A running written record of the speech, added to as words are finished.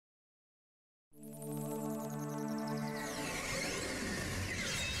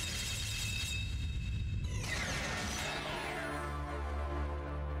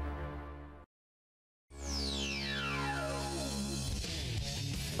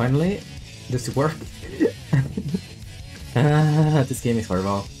finally, does it work? This game is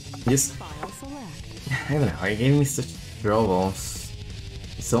horrible. Just, I don't know, it gave me such troubles.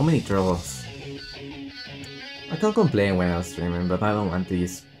 So many troubles. I can't complain when I'm streaming, but I don't want to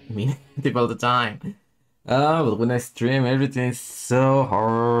use it all the time. But when I stream, everything is so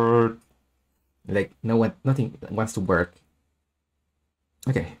hard. Like, nothing wants to work.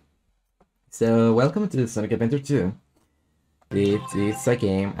 Okay. So, welcome to Sonic Adventure 2. It's a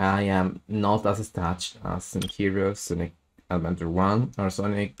game I am not as attached as Sonic Heroes, Sonic Adventure 1, or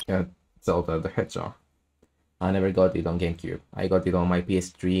Sonic Zelda the Hedgehog. I never got it on GameCube. I got it on my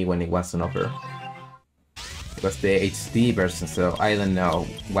PS3 when it was on offer. It was the HD version, so I don't know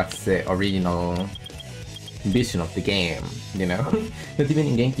what's the original vision of the game, you know? Not even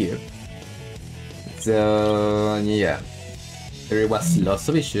in GameCube. So, yeah. There was lots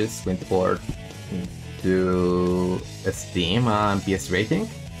of issues when the port to Steam and PS rating,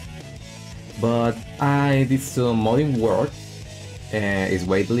 but I did some modding work. It's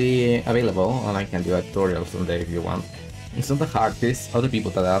widely available, and I can do a tutorial someday if you want. It's not that hard. There's other people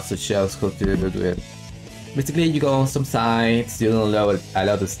that also shows how to do it. Basically, you go on some sites, you download a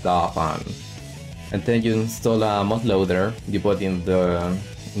lot of stuff, and then you install a mod loader. You put in the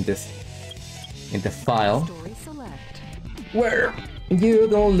file where you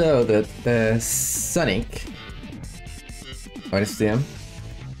downloaded Sonic on Steam.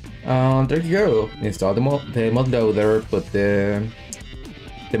 There you go. Install the mod loader, put the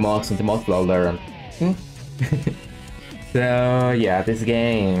mods in the mod loader. So yeah, this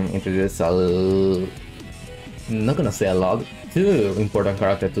game introduced not gonna say a lot, two important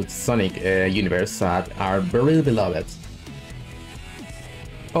characters to the Sonic universe that are very beloved.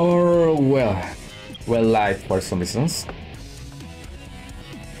 Or well liked for some reasons.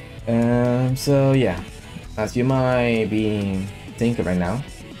 So yeah, as you might be thinking right now,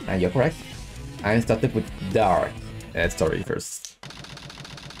 and you're correct, I started with Dark story first.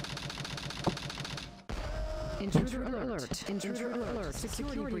 Intruder alert! Intruder alert!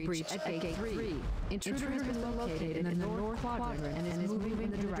 Security breach at gate 3. Intruder has been located in the north quadrant and is moving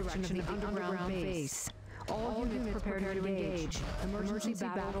in the direction of the underground base. All units prepare to engage. Emergency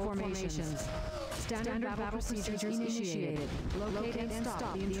battle formations. Standard battle procedures initiated. Locate and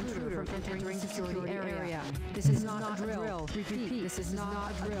stop the intruder from entering the security area. This is not a drill. Repeat, this is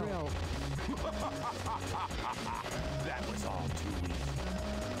not a drill. That was all too easy.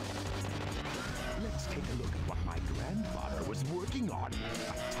 Let's take a look at what my grandfather was working on.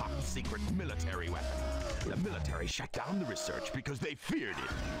 A top-secret military weapon. The military shut down the research because they feared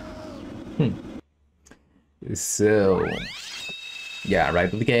it. So, yeah,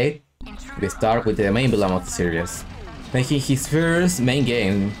 right at the gate, we start with the main villain of the series, making his first main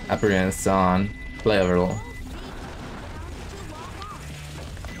game appearance on Playable.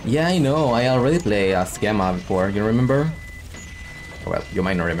 Yeah, I know, I already played as Gamma before, you remember? Well, you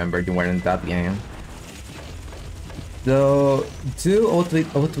might not remember, you weren't in that game. So, two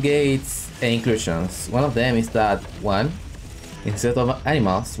auto-gates inclusions. One of them is that, one, instead of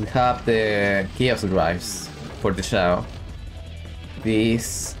animals, we have the chaos drives for the chao.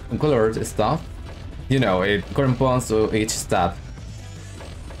 This colored stuff, you know, it corresponds to each stat.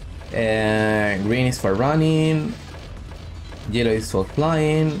 Green is for running, yellow is for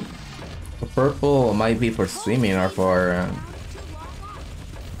flying, purple might be for swimming or for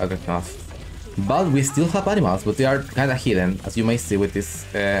other stuff. But we still have animals, but they are kinda hidden, as you may see with this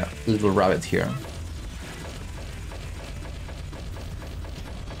little rabbit here.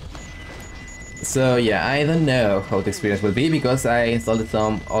 So yeah, I don't know how the experience will be because I installed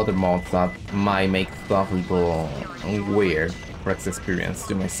some other mods that might make stuff a little weird for its experience,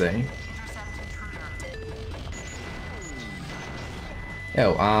 you might say.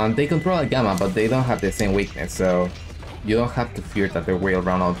 Oh, and they control a Gamma, but they don't have the same weakness, so you don't have to fear that they will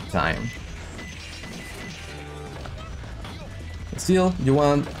run all the time. Still, you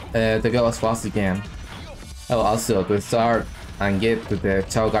want to go as fast as you can. Oh, also, to start and get to the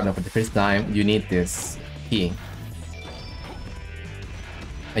Chao Garden for the first time, you need this key.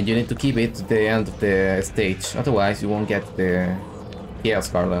 And you need to keep it to the end of the stage, otherwise you won't get the Chaos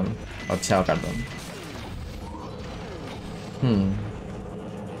Garden or Chao Garden.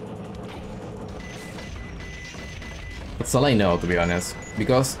 That's all I know, to be honest,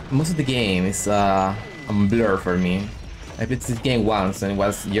 because most of the game is a blur for me. I played this game once and it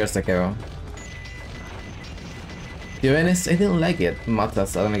was years ago. To be honest, I didn't like it much as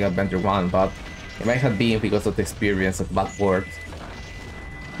Sonic Adventure 1, but it might have been because of the experience of bad port.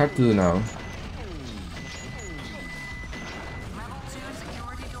 Hard to know.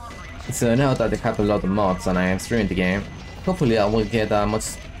 So now that I have a lot of mods and I am streaming the game, hopefully I will get a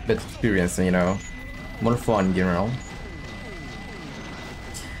much better experience, you know, more fun in general.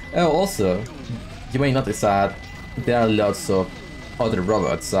 Oh, also, you may notice that there are lots of other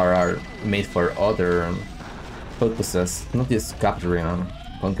robots that are made for other purposes, not just capturing and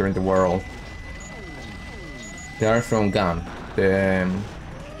conquering the world. They are from Gun, the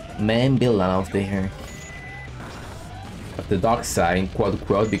main villain of the dark side, quote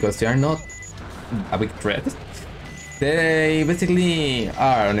unquote, because they are not a big threat. They basically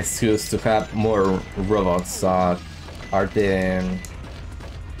are an excuse to have more robots that are the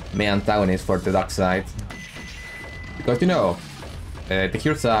main antagonists for the dark side. Because, you know, the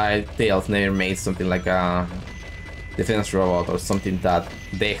hero side, Tails never made something like a defense robot or something that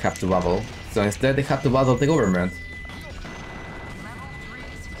they have to battle. So instead they have to battle the government.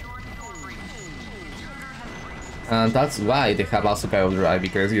 And that's why they have also Chaos Drive,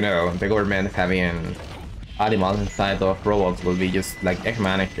 because, you know, the government having animals inside of robots will be just like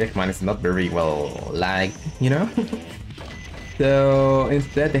Eggman. Eggman is not very well liked, you know? So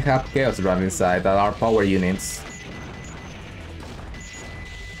instead they have Chaos Drive inside that are power units.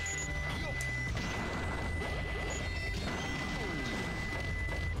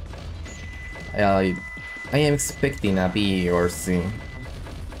 I am expecting a B or C.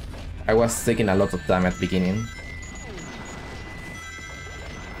 I was taking a lot of time at the beginning.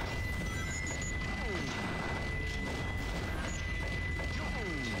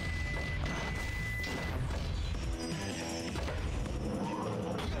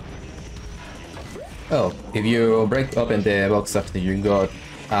 Oh, if you break open the box after you got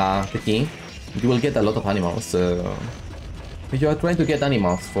the key, you will get a lot of animals. So if you are trying to get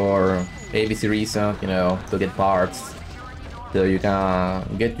animals for ABC reason, you know, to get parts, so you can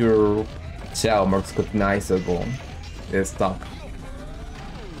get your chao more recognizable stuff.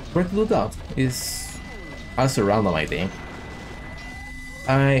 Where to do that is also random, I think.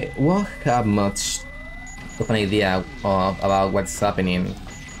 I won't have much of an idea about what's happening,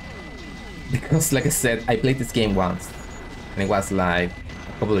 because like I said, I played this game once, and it was like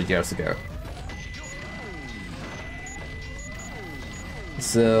a couple of years ago.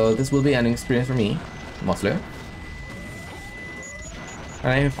 So this will be an experience for me, mostly.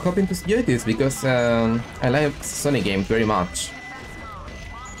 And I'm hoping to enjoy this because I like Sonic games very much.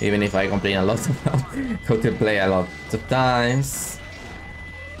 Even if I complain a lot about how to play a lot of times.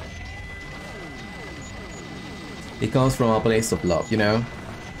 It comes from a place of love, you know?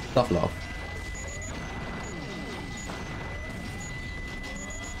 Tough love.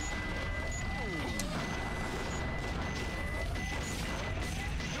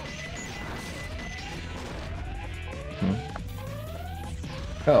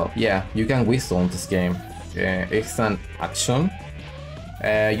 Oh, yeah, you can whistle in this game. It's an action.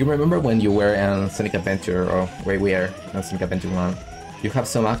 You remember when you were in Sonic Adventure, or where we were in Sonic Adventure 1? You have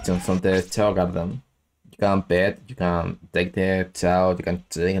some actions on the Chao Garden. You can pet, you can take the Chao, you can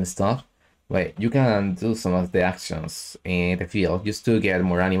take and stuff. Wait, you can do some of the actions in the field just to get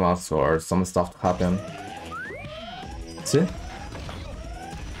more animals or some stuff to happen. See?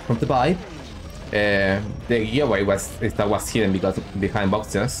 From the pipe. The giveaway was hidden because behind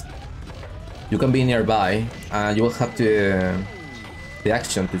boxes. You can be nearby, and you will have to the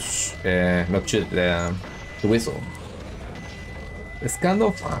action to not shoot the whistle. It's kind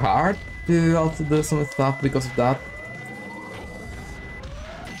of hard to also do some stuff because of that.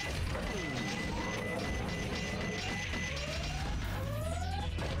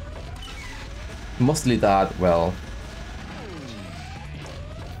 Mostly that, well,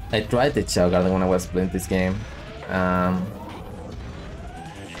 I tried the Chao Garden when I was playing this game.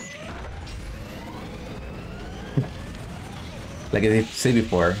 Like I said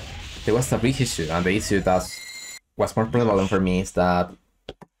before, there was a big issue, and the issue that was more prevalent for me is that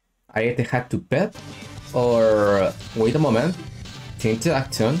I either had to pet or wait a moment, change the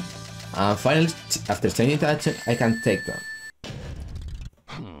action, and finally, after changing the action, I can take them.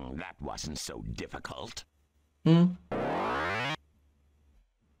 That wasn't so difficult.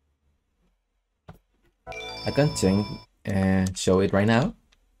 I can change and show it right now.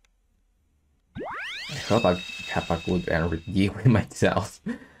 I hope I have a good review with myself.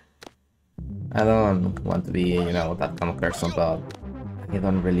 I don't want to be, you know, that kind of person, but I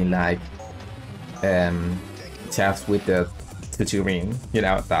don't really like chats with the tutoring. You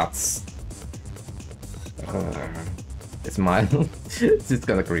know, that's smile. It's just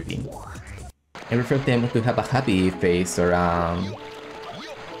kind of creepy. I prefer them to have a happy face or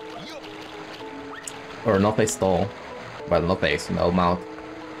no face at all. Well, no face, no mouth.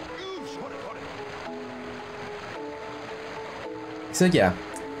 So yeah,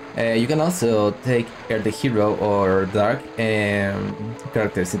 You can also take the hero or dark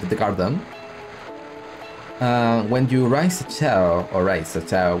characters into the garden. When you raise a chao or raise a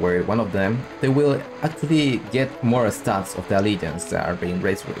chao with one of them, they will actually get more stats of the allegiance that are being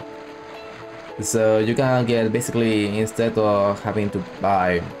raised with. So you can get basically, instead of having to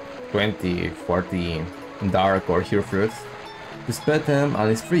buy 20, 40 dark or hero fruits, you spend them and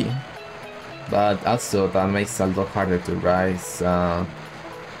it's free. But also that makes it a lot harder to rise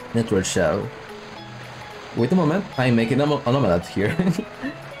natural chao. Wait a moment, I'm making an omelette here.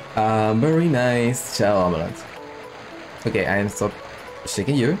 Very nice chao omelette. Okay, I am stop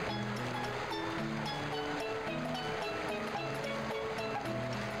shaking you.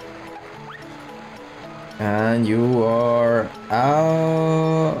 And you are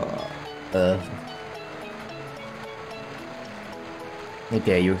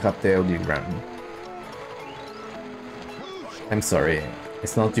okay, you have the audio ground. I'm sorry,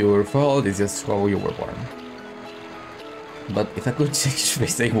 it's not your fault, it's just how you were born. But if I could change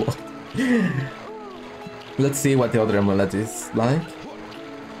face, I would. Let's see what the other amulet is like.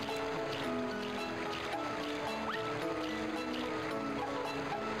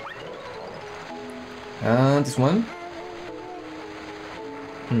 And this one?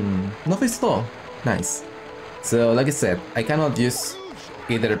 No face at all. Nice. So, like I said, I cannot just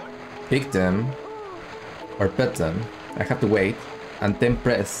either pick them or pet them. I have to wait and then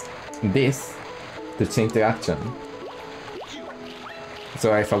press this to change the action.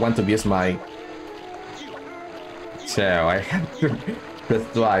 So if I want to use my chao, I have to press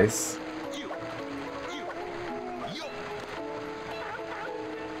twice.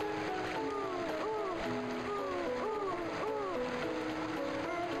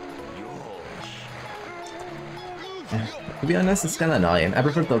 To be honest, it's kinda annoying. I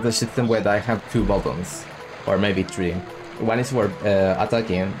prefer the system where I have two buttons, or maybe three. One is for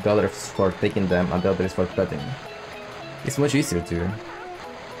attacking, the other is for taking them, and the other is for petting. It's much easier too.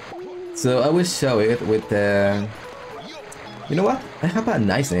 So I will show it with the... You know what? I have a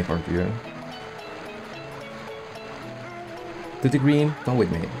nice name for you. To the green, come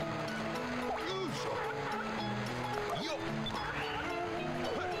with me.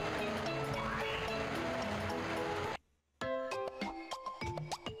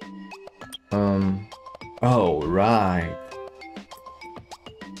 Oh, right.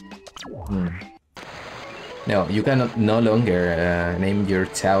 No, you cannot no longer name your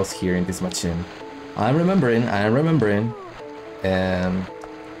chaos here in this machine. I'm remembering.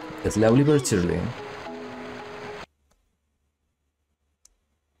 Slowly but surely.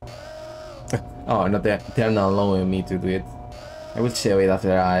 Oh, no, they're not allowing me to do it. I will show it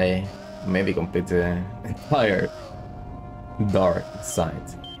after I maybe complete the entire dark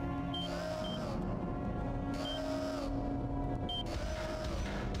side.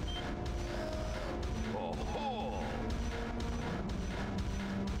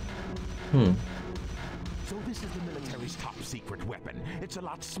 So this is the military's top secret weapon. It's a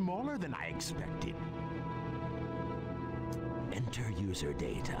lot smaller than I expected. Enter user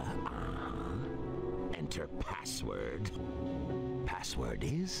data. Enter password. Password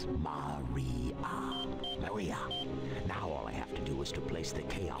is Maria. Maria. Now all I have to do is to place the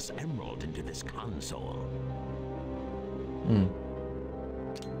Chaos Emerald into this console.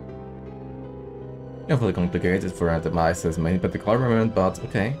 Awfully complicated for a device as many but the government, but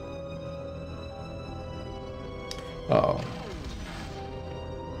okay. Oh.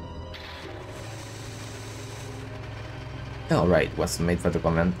 Oh right, it was made for the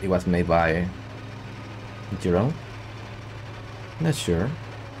comment. It was made by Jiro. Not sure.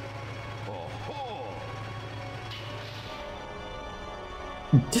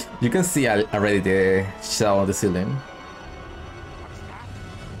 You can see already the shell on the ceiling. What's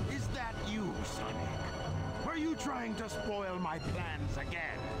that? Is that you, Sonic? Were you trying to spoil my plans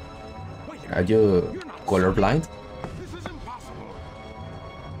again? Wait a minute. Are you colorblind? This is impossible.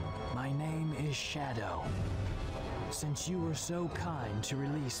 My name is Shadow. Since you were so kind to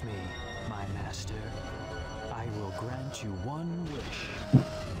release me, my master, I will grant you one wish.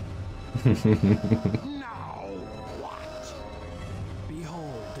 Now what?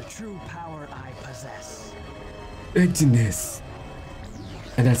 Behold the true power I possess. Emptiness.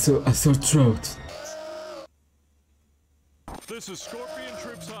 And also a sore throat. This is Scorpion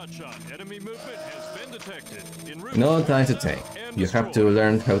Troops Hotshot. Enemy movement has been detected. No time to take. You have to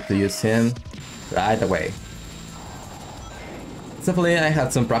learn how to use him right away. Definitely I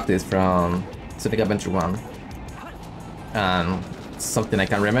had some practice from Sonic Adventure 1. And something I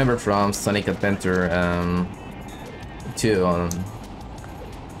can remember from Sonic Adventure 2 on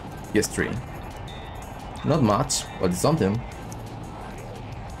PS3. Not much, but something.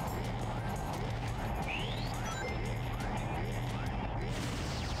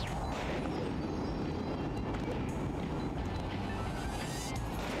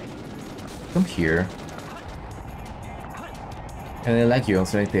 Come here. And I like you,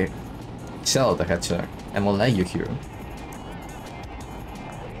 so I take Chao the Hedgehog. And I'll like you here.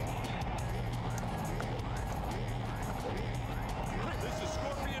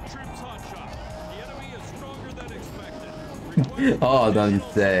 Oh, don't you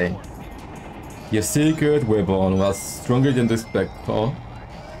say. Your secret weapon was stronger than expected, huh?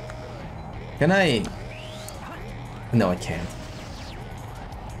 Can I... No, I can't.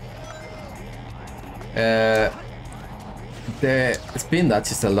 The spin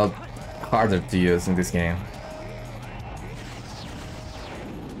dodge is a lot harder to use in this game.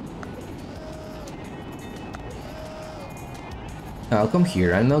 I'll come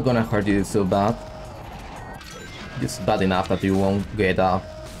here. I'm not gonna hurt you so bad. Just bad enough that you won't get up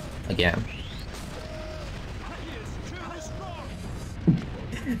again.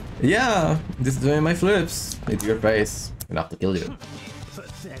 Yeah, just doing my flips into your face. Enough to kill you.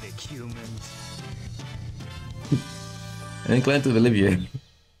 Pathetic humans. I'm inclined to believe you.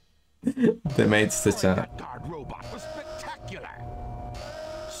 They made such a... That guard robot was spectacular.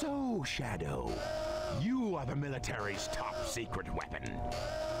 So, Shadow, you are the military's top secret weapon.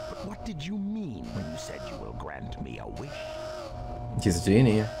 But what did you mean when you said you will grant me a wish? She's a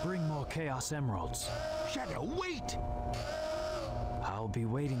genie. Bring more Chaos Emeralds. Shadow, wait! I'll be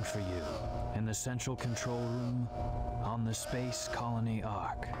waiting for you in the central control room on the Space Colony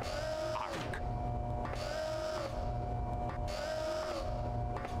Ark. Ark.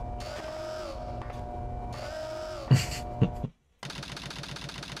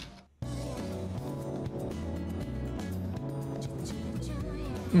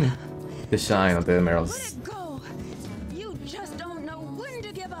 The shine of the emeralds. Let it go! You just don't know when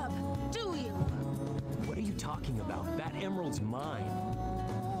to give up, do you? What are you talking about? That emerald's mine.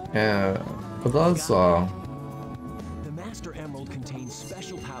 But also... The Master Emerald contains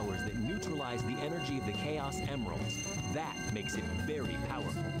special powers that neutralize the energy of the Chaos Emeralds. That makes it very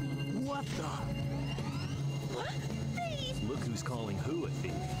powerful. What the? What? Please! Look who's calling who a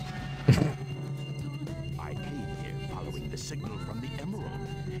thief. I came here following the signal from the emerald.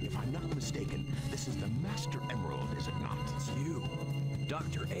 If I'm not mistaken, this is the Master Emerald, is it not? It's you,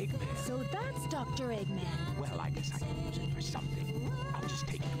 Dr. Eggman. So that's Dr. Eggman. Well, I guess I can use it for something. I'll just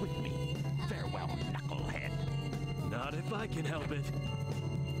take it with me. Farewell, knucklehead. Not if I can help it.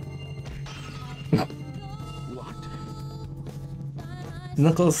 What?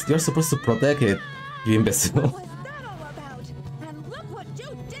 Knuckles, you're supposed to protect it, you imbecile. What's that all about? And look what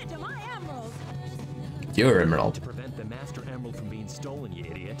you did to my emerald! Your emerald. To prevent the Master Emerald from being stolen, you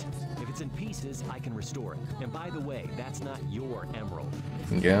idiot. If it's in pieces, I can restore it. And by the way, that's not your emerald.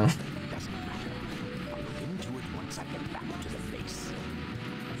 Yeah. Doesn't matter. I'll look into it once I get back to the base.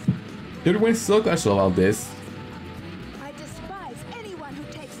 You're being so casual about this. I despise anyone who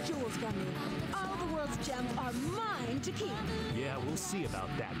takes jewels from me. All the world's gems are mine to keep. Yeah, we'll see about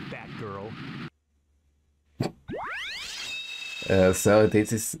that, Batgirl. So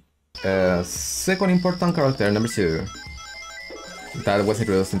this is second important character, number 2, that was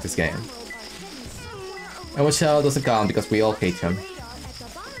introduced in this game. And which doesn't count because we all hate him.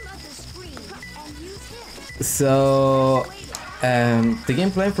 So the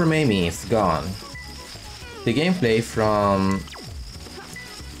gameplay from Amy is gone. The gameplay from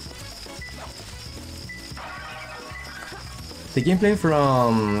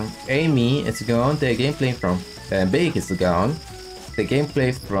Amy is gone. The gameplay from Big is gone. The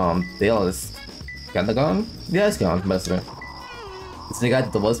gameplay from Dale is kinda gone? Yeah, it's gone, mostly. It's the guy to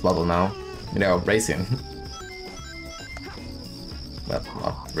the boss bubble now. You know, racing. But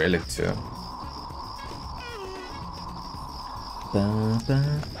not really too. Oh,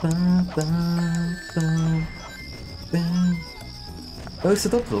 it's a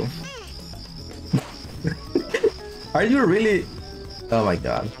Tottal. Are you really? Oh my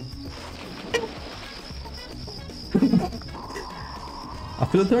god. I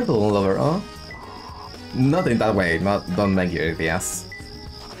feel a turtle lover, huh? Not in that way, don't make your ideas.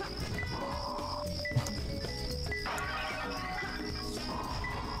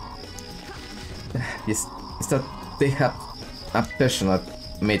 It's that they have a passionate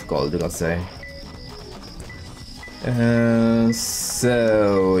mate call, you could say.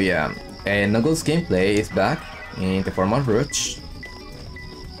 So yeah, and Knuckles gameplay is back in the form of Rouge.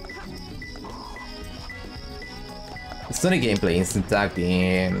 Sonic gameplay is intact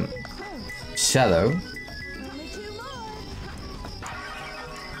in Shadow.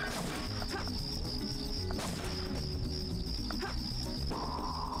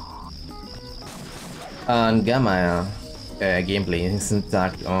 And Gamma gameplay is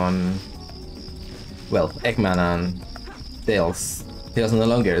intact on, well, Eggman and Tails. Tails no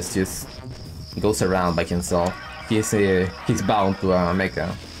longer is just goes around by himself. He's bound to a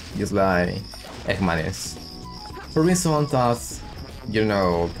mecha, just like Eggman is. For me, someone that's, you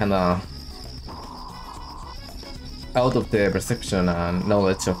know, kinda out of the perception and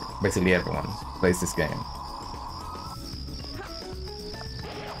knowledge of basically everyone who plays this game.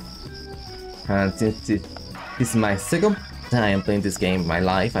 And since this is my second time playing this game in my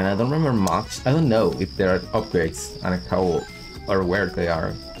life, and I don't remember much, I don't know if there are upgrades and how or where they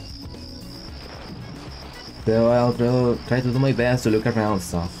are. So I'll try to do my best to look around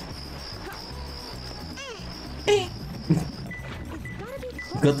stuff.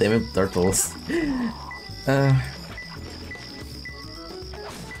 God damn it, turtles.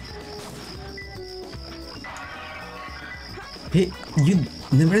 Hey, you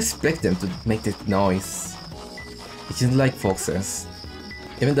never expect them to make that noise. It's just like foxes.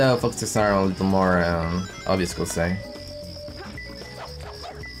 Even though foxes are a little more obvious, could say.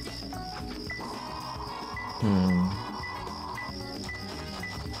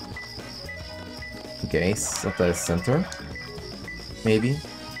 Okay, it's at the center. Maybe?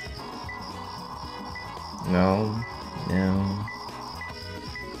 No. No.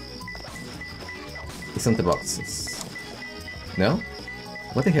 It's on the boxes. No?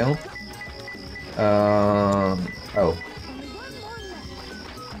 What the hell? Oh.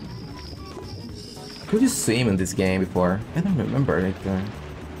 Could you swim in this game before? I don't remember, like,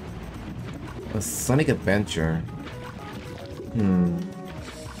 a Sonic Adventure.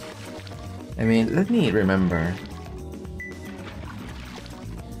 I mean, let me remember.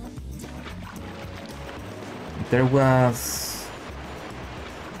 There was...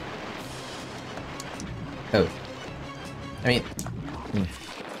 Oh. I mean...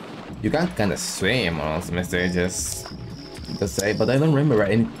 You can kinda swim on some stages, to say, but I don't remember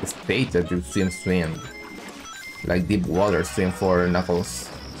any stage that you swim. Like deep water swim for Knuckles.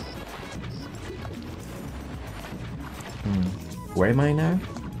 Where am I now?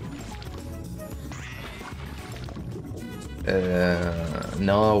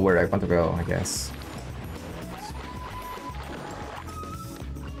 No, where I want to go, I guess.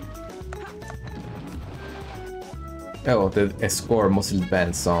 Oh, the score mostly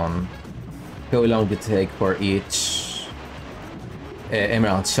depends on how long you take for each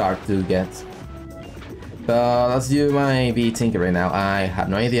emerald shard to get. But as you might be thinking right now, I have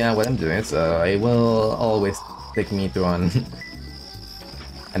no idea what I'm doing, so it will always take me to an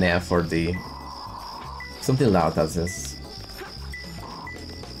F for the something loud as this.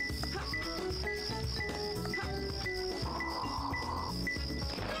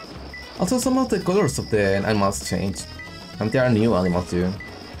 Also, some of the colors of the animals changed, and there are new animals too.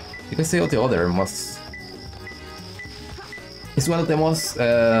 You can say all the other most... It's one of the most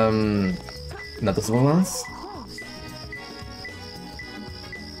noticeable ones.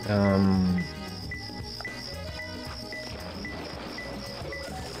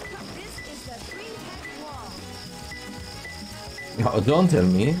 Oh, don't tell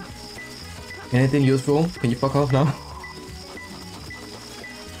me. Anything useful? Can you fuck off now?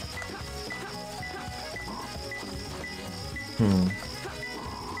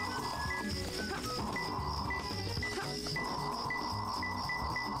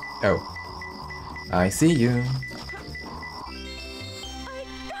 Oh. I see you. I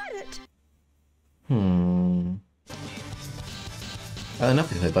got it! I don't know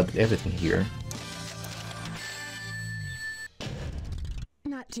if I got everything here.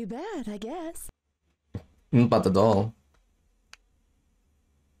 Not too bad, I guess. Not at all.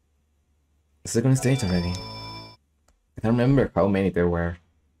 Second stage already. I don't remember how many there were.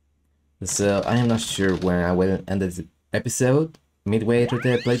 So I am not sure when I will end this episode. Midway through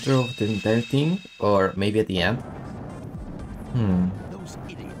the playthrough of the entire thing, or maybe at the end. Those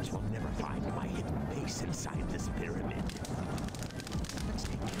idiots will never find my hidden base inside this pyramid. Let's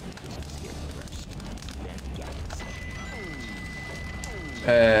take care of here first, then get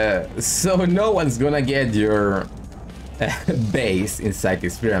inside. So no one's gonna get your base inside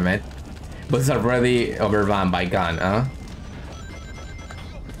this pyramid, but it's already overrun by gun, huh?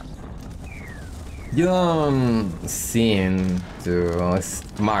 You don't seem to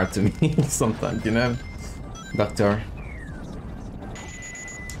smart to me sometimes, you know, Doctor.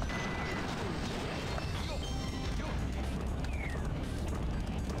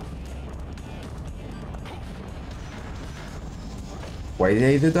 Why did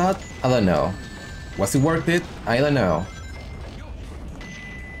I do that? I don't know. Was it worth it? I don't know.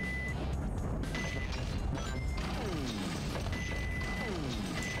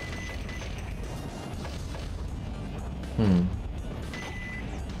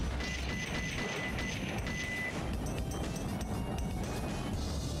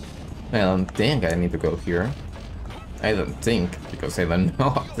 I don't think I need to go here. I don't think, because I don't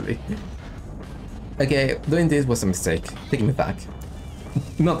know actually. Okay, doing this was a mistake. Take me back.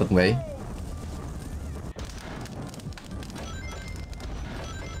 Not that way.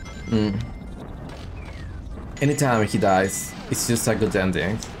 Anytime he dies, it's just a good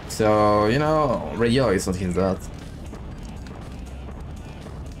ending. So, you know, rejoice on his death.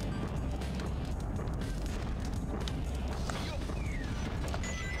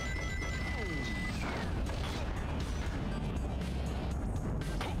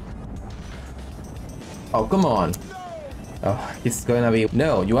 Oh, come on. Oh, it's gonna be...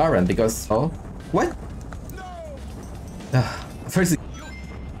 No, you aren't, because... Oh? What? First...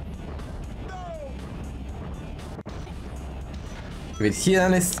 If it's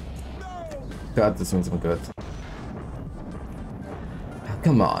hidden, it's... God, this means I'm good. Oh,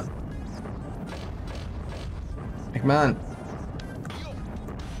 come on. Like, man.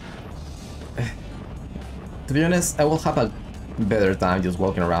 To be honest, I will have a better time just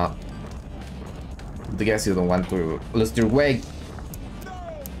walking around. I guess you don't want to lose your way.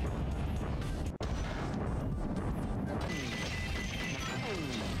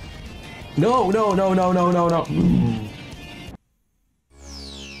 No, no, no, no, no, no, no.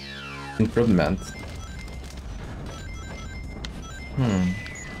 Improvement.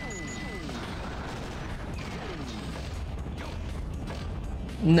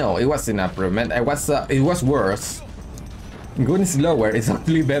 No, it wasn't an improvement. It was worse. Going slower is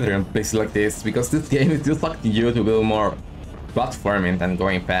actually better in places like this, because this game is just like you to do more platforming than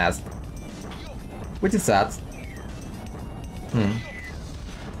going fast. Which is sad. I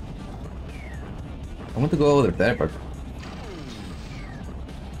want to go over there, but...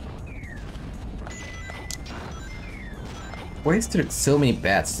 Why is there so many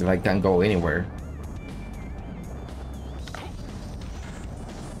paths if I can't go anywhere?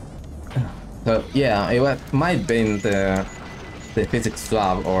 So yeah, it might be the physics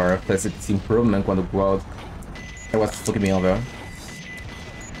swap or physics improvement quando quote. It was fucking me over.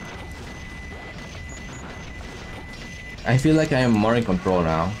 I feel like I am more in control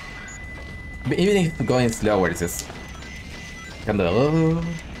now. But even if going slower, it's just kind of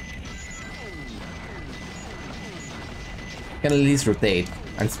can at least rotate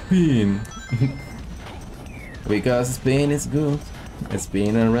and spin. Because spin is good.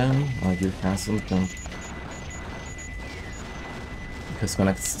 Spin around like you have something. Because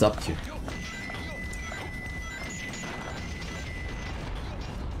gonna stop you.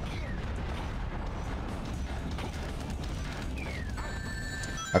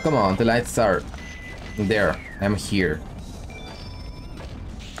 Oh, come on, the lights are there. I'm here.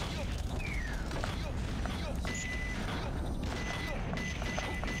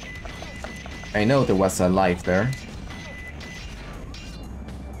 I know there was a life there.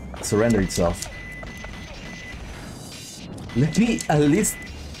 Surrender itself. Let me at least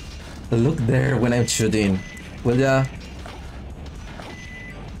look there when I'm shooting. Will ya?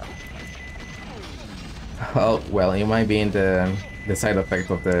 Oh, well, it might be in the side effect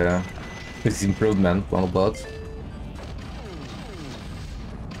of this improvement on the bot.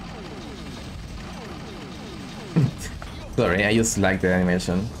 Sorry, I just like the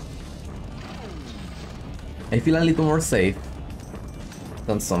animation. I feel a little more safe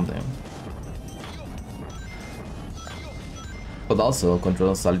than something. But also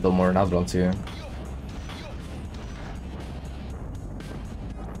controls a little more natural too.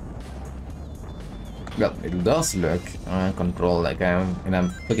 Well, it does look controlled like I'm in a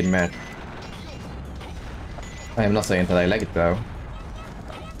fucking mad. I am not saying that I like it though.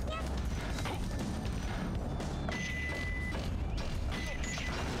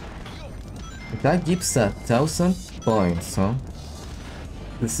 That gives 1,000 points, huh?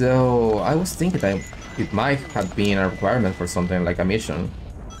 So I was thinking that it might have been a requirement for something like a mission.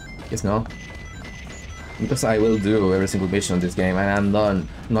 Yes, no? Because I will do every single mission in this game and I'm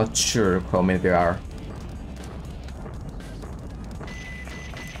not sure how many there are.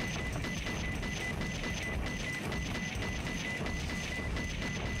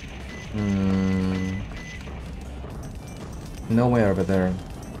 Nowhere over there,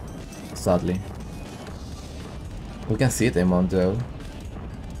 sadly. We can see them on though.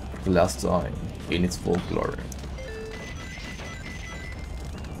 The last time in its full glory.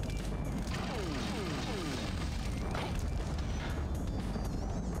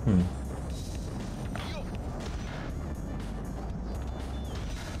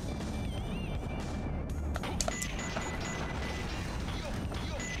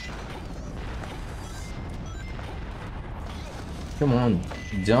 Come on,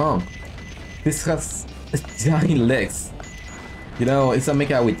 jump! This has giant legs. You know, it's a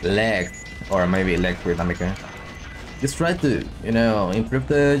mecha with legs, or maybe leg with a mecha. Just try to, you know, improve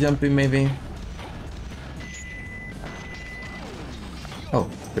the jumping maybe. Oh,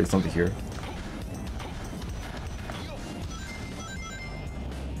 there's something here.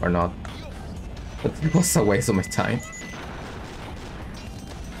 Or not. But it was a waste of my time.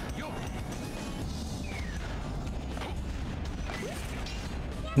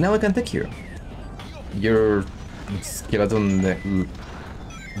 Now I can take you. Your skeleton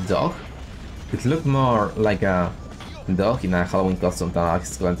dog? It looked more like a dog in a Halloween costume than a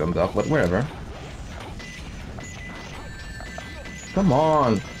skeleton dog, but whatever. Come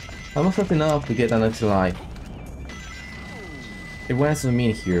on! I'm not enough to get an extra life. It wants to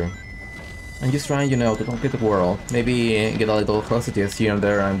mean here. I'm just trying, you know, to complete the world. Maybe get a little hostages here and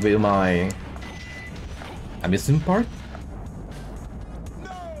there and build my amusement park?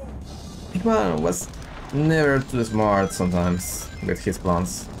 Pigman was never too smart sometimes with his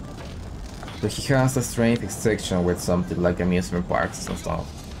plans. But he has a strange section with something like amusement parks and stuff.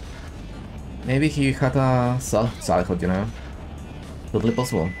 Maybe he had a soft childhood, you know? Totally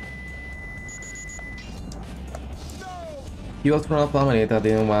possible. He was from a family that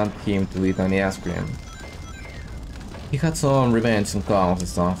didn't want him to eat any ice cream. He had some revenge and clowns and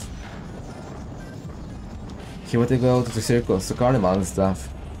stuff. He wanted to go to the circus, the carnival and stuff.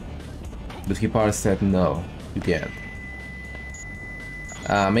 But his parents said no, you can't.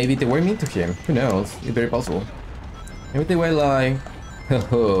 Maybe they were mean to him, who knows, it's very possible. Maybe they were like,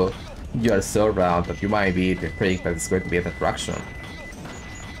 oh, you are so round that you might be the freak that is going to be an attraction.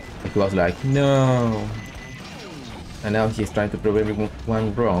 And he was like, no. And now he's trying to prove everyone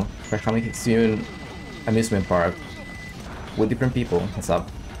wrong by having his own amusement park with different people. What's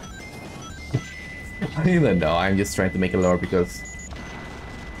up? I don't know, I'm just trying to make it lore because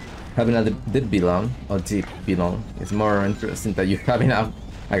having a deep villain or deep villain is more interesting than you having a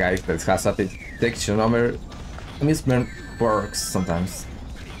guy that has a detection over amusement parks sometimes.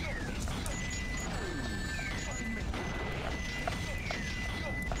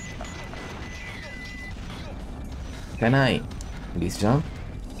 Can I please jump?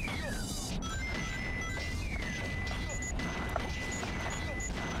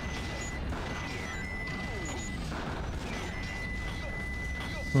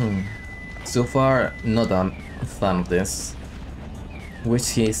 So far, not a fan of this.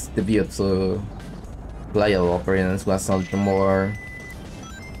 Wish his debut to playable appearance was a little more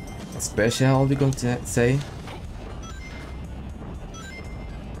special, we could say.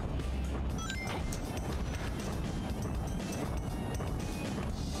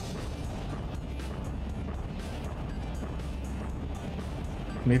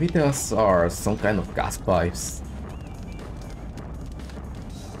 Maybe those are some kind of gas pipes.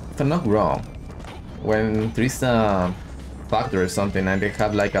 If I'm not wrong, when there is a factory or something and they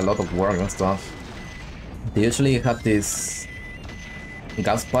have like a lot of work and stuff, they usually have these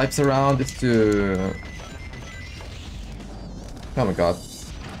gas pipes around just to... Oh my god,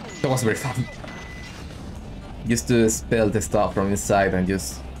 that was very fun. Just to expel the stuff from inside and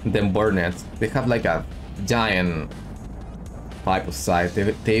just then burn it. They have like a giant pipe outside.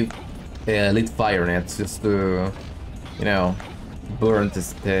 They lit fire in it just to, you know, burn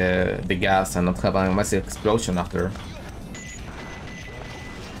the gas and not have a massive explosion after.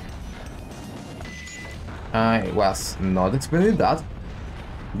 I was not expecting that,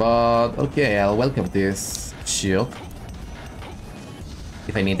 but okay, I'll welcome this shield.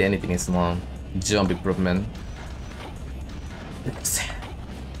 If I need anything, it's one jump improvement. Because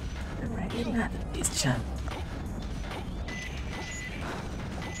I'm really not at this jump.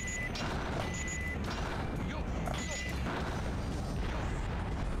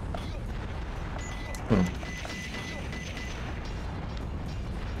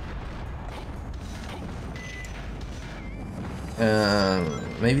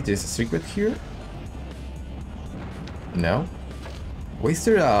 Maybe there's a secret here? No? Why is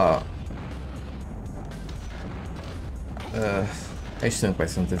there a... I shouldn't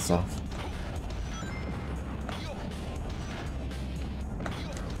question this off.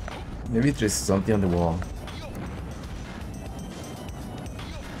 Maybe there's something on the wall.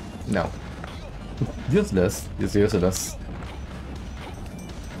 No. Useless. Just useless.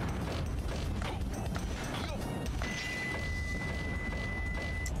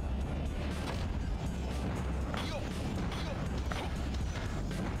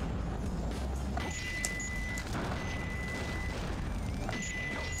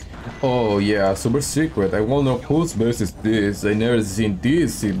 Oh yeah, super secret. I wonder whose base is this. I never seen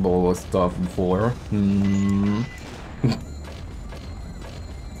this symbol stuff before.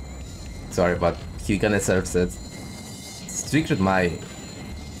 Sorry, but he kinda serves it. secret my...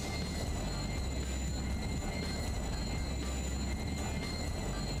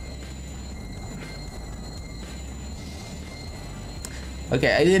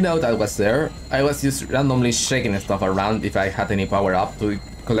 Okay, I didn't know that was there. I was just randomly shaking stuff around if I had any power up to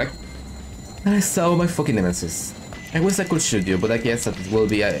collect. And I saw my fucking nemesis. I wish I could shoot you, but I guess that it will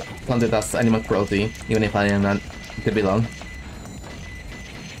be counted as animal cruelty, even if I am not the villain.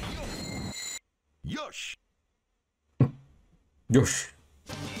 Yush! Yush.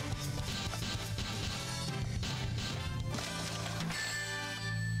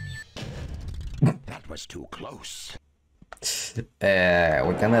 That was too close. We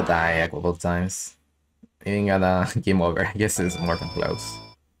kinda die a couple of times. Even got a game over. I guess it's more than close.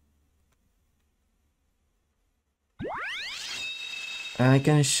 I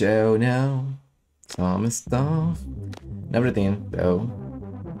can show now some stuff. Everything though.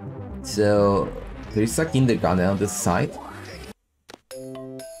 So there's a kindergarten on this side.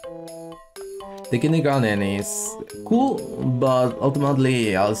 The kindergarten is cool, but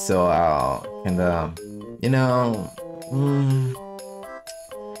ultimately also kinda, you know,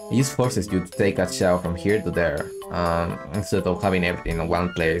 it just forces you to take a chao from here to there, instead of having everything in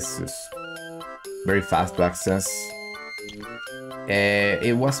one place. It's very fast to access.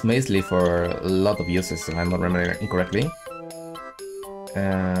 It was mainly for a lot of uses, if I'm not remembering incorrectly.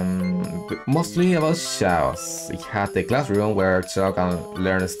 Mostly about chaos. It had the classroom where chao can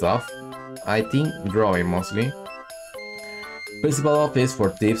learn stuff. I think drawing mostly. Principal office for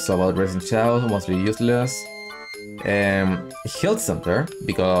tips about raising chao, mostly useless. Health center,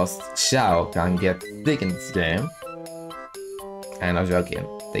 because chao can get sick in this game. I'm not joking,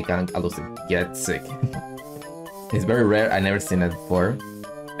 they can also get sick. It's very rare, I never seen it before.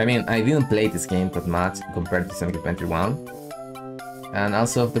 I mean, I didn't play this game that much compared to Sonic Adventure 1. And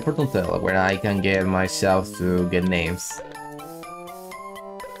also the fortune teller, where I can get my chaos to get names.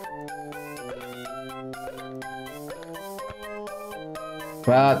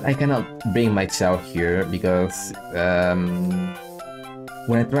 But I cannot bring my chao here because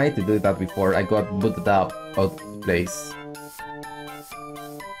when I tried to do that before, I got booted out of the place.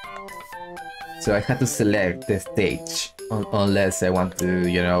 So I had to select the stage, unless I want to,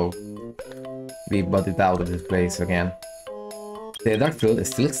 you know, be booted out of this place again. The dark fruit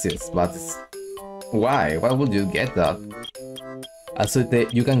still exists, but why? Why would you get that? Also,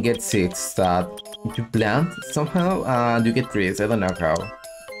 you can get seeds that you plant somehow and you get trees, I don't know how.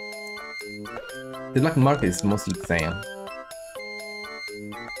 The black market is mostly the same.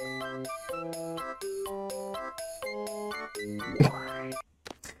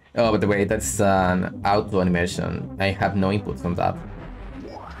 Oh, by the way, that's an auto animation. I have no input from that.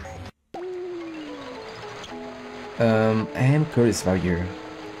 I am curious about you.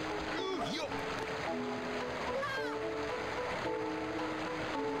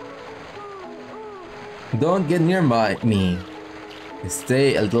 Don't get near me.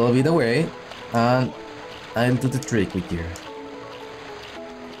 Stay a little bit away, and I'll do the trick with you.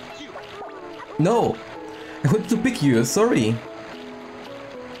 No! I want to pick you, sorry!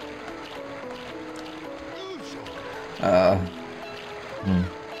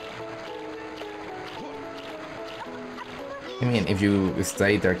 I mean, if you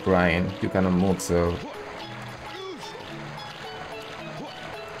stay there crying, you cannot move, so...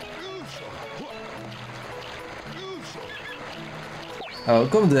 Oh,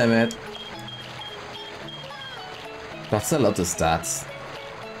 come damn it! That's a lot of stats.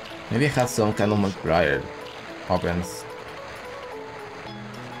 Maybe I have some kind of multiplier opens.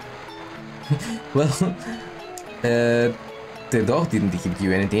 Well, the dog didn't give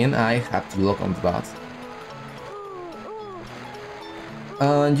you anything, I have to look on that.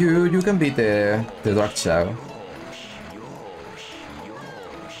 And you can beat the dark chao.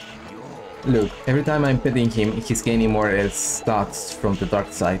 Look, every time I'm petting him, he's gaining more stats from the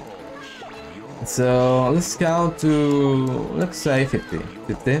dark side. So let's count to, let's say 50.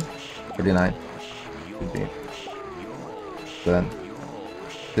 50, 49, 50, 7,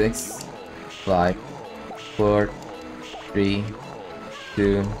 6, 5, 4, 3,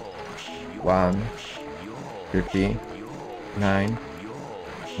 2, 1, 50, 9,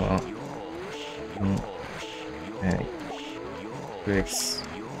 8, 6,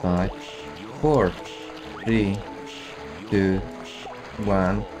 5, 4, 3, 2,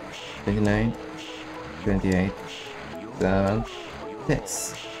 1, 29, 28, 7,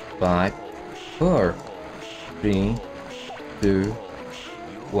 6, 5, 4, 3, 2,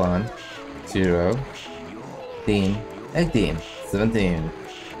 1, 0, 10, 18, 17,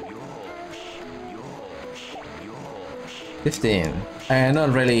 15. I'm not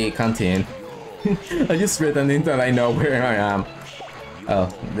really counting I just pretending that I know where I am. Oh,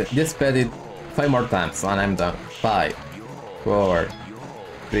 just bet it 5 more times and I'm done. 5, 4,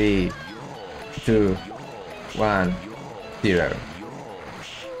 3, 2, 1, 0.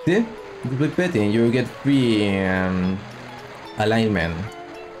 See? With betting you get free alignment.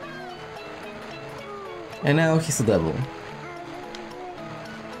 And now he's a devil.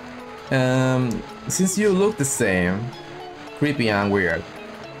 Since you look the same, creepy and weird,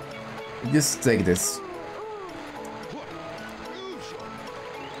 just take this.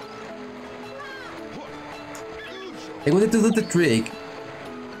 I wanted to do the trick.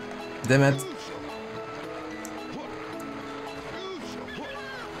 Damn it.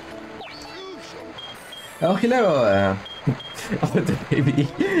 Oh, hello! Oh, the baby.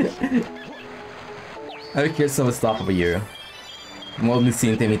 I've heard some stuff about you. Mostly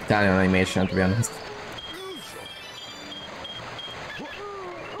seen the Italian animation, to be honest.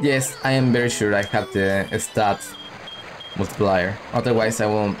 Yes, I am very sure I have the stat multiplier. Otherwise, I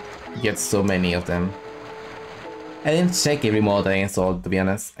won't get so many of them. I didn't check every mod I installed, to be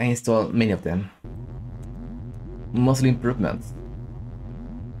honest. I installed many of them. Mostly improvements.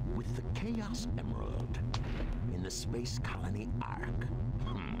 With the Chaos Emerald in the Space Colony Ark.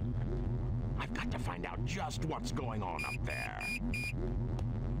 I've got to find out just what's going on up there.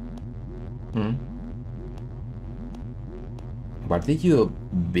 Why did you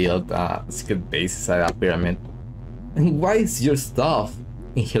build a secret base inside a pyramid? And why is your stuff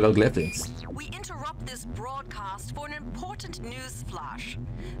in hieroglyphics? We interrupt this broadcast for an important news flash.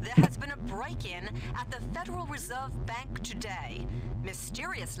 There has been a break-in at the Federal Reserve Bank today.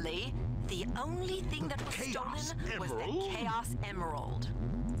 Mysteriously, the only thing that was stolen was the Chaos Emerald.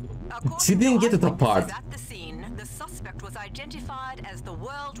 She didn't get to the part. At the scene, the suspect was identified as the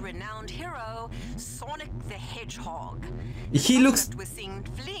world-renowned hero Sonic the Hedgehog. He looks. Was seen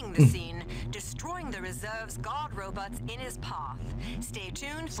fleeing the scene, destroying the reserve's guard robots in his path. Stay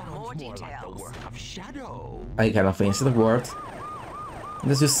tuned for more details. Like the work of Shadow. I cannot finish the word.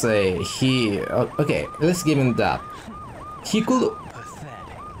 Let's just say he. Okay, let's give him that. He could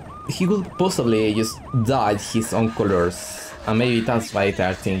possibly just dyed his own colors. And maybe that's why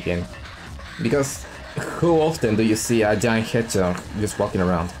they're thinking. Because how often do you see a giant hedgehog just walking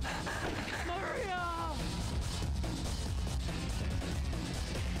around?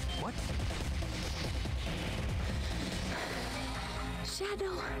 What?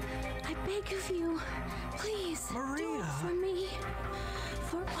 Shadow, I beg of you, please do it for me.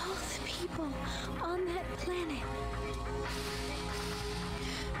 For all the people on that planet.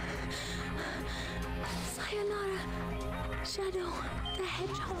 Sayonara. Shadow, the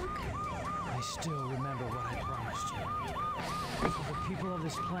Hedgehog. I still remember what I promised you. For the people of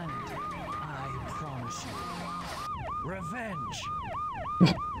this planet, I promise you. Revenge!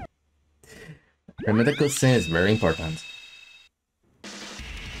 The medical scene is very important.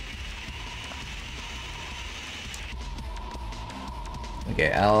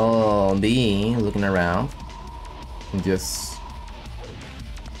 Okay, I'll be looking around. Just...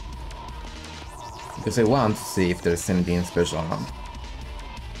 because I want to see if there's anything special on.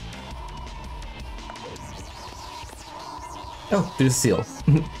 Oh, there's seal.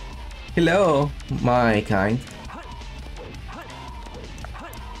 Hello, my kind.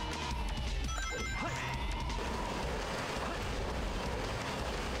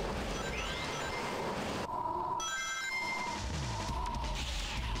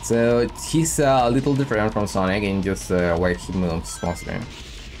 So he's a little different from Sonic in just the way he moves mostly.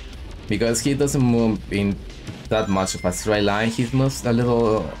 Because he doesn't move in that much of a straight line, he moves a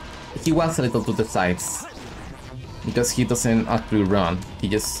little... he walks a little to the sides. Because he doesn't actually run, he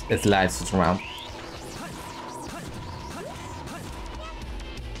just slides around.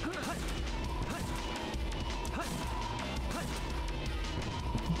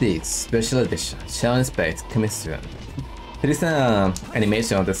 This special edition, Chao in Space, coming soon. There is an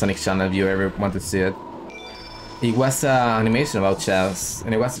animation on the Sonic channel if you ever want to see it. It was an animation about Chaos,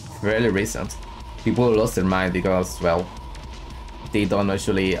 and it was fairly recent. People lost their mind because, well, they don't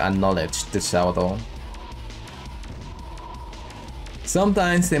actually acknowledge the Chao at all.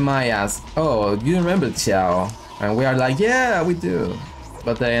 Sometimes they might ask, oh, you remember Chao? And we are like, yeah, we do.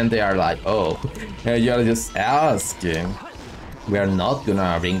 But then they are like, oh, you're just asking. We are not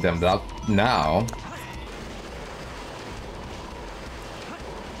gonna bring them back now.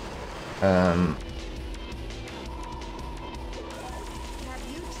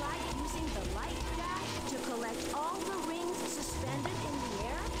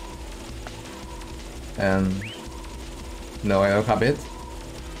 No, I don't have it.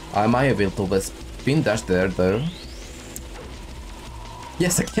 I might be able to spin dash there though.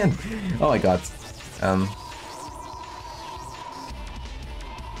 Yes, I can. Oh my god.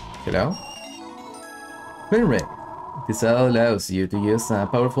 Hello? Frame rate. This allows you to use a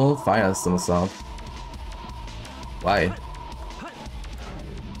powerful fire somersault. Why?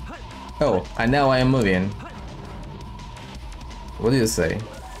 Oh, and now I am moving. What do you say?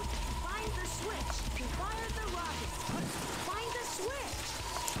 Find the switch to fire the rocket. Find the switch.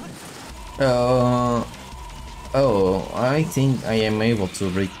 Oh, I think I am able to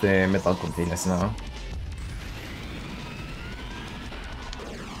break the metal containers now.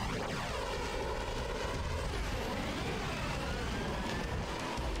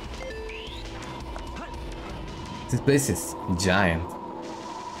 This place is giant.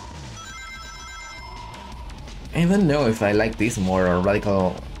 I don't know if I like this more or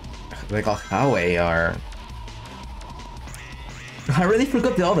Radical Highway or... I already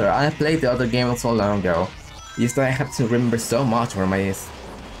forgot the other. I played the other game so long ago. Just I have to remember so much for my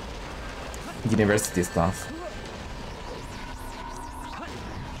university stuff.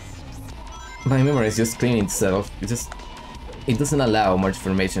 My memory is just cleaning itself. It doesn't allow much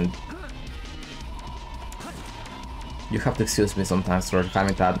information. You have to excuse me sometimes for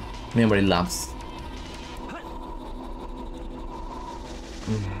having that memory lapse.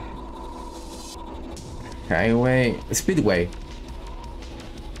 Highway, speedway.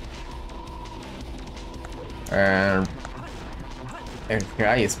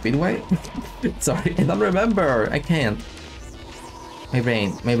 High speedway? Sorry, I don't remember. I can't. My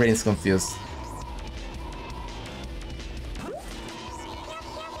brain is confused.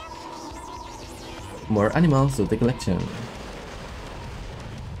 More animals to the collection.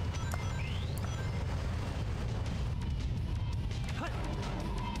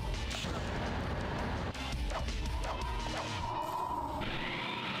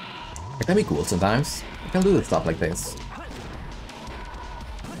 It can be cool sometimes. I can do stuff like this.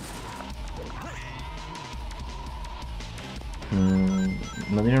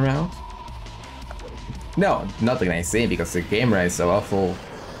 Nothing around? No, nothing I see because the camera is so awful.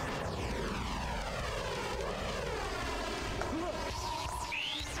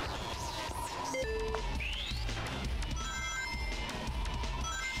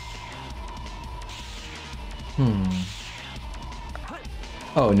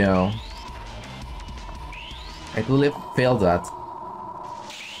 Oh no. I totally failed that.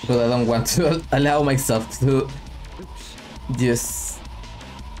 Because I don't want to allow myself to just...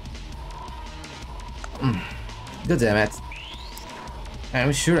 God damn it.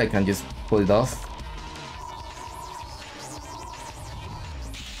 I'm sure I can just pull it off.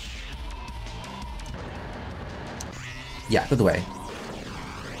 Yeah, that way.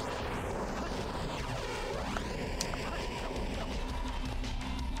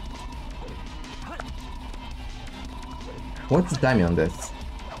 What's the timing on this?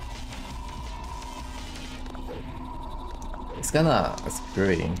 It's kinda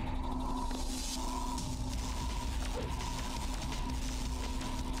screwy.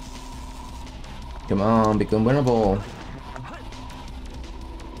 Come on, become vulnerable.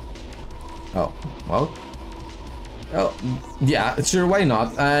 Oh, well. Oh, yeah, sure, why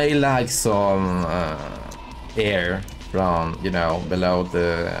not? I like some air from, you know, below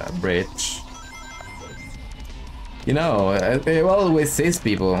the bridge. You know, it always says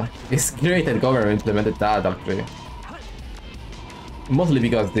people. It's great that government implemented that, actually. Mostly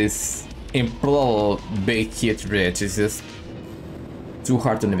because this improbable big huge bridge is just too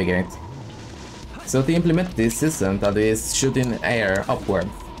hard to navigate. So they implement this system that is shooting air upward.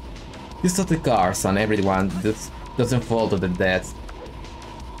 Just so the cars and everyone just doesn't fall to their death.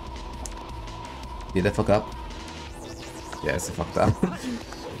 Did I fuck up? Yes, I fucked up.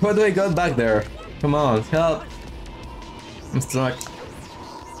 How do I go back there? Come on, help! I'm stuck.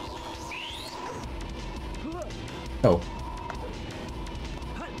 Oh.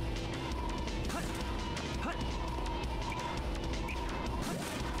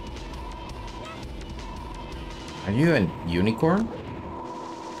 Are you a unicorn?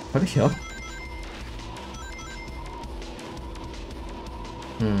 What the hell?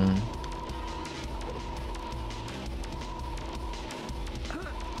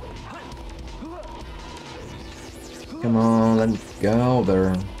 Come on, let me go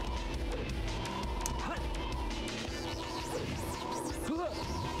there.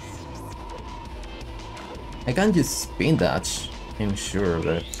 I can't just spin dodge. I'm sure of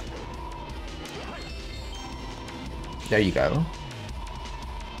it. There you go.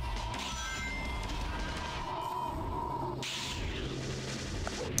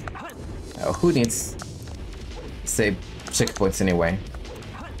 Oh, who needs save checkpoints anyway?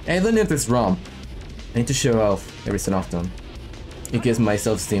 I don't need this ROM. I need to show off every so often. It gets my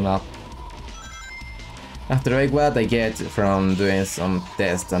self-esteem up. After what I get from doing some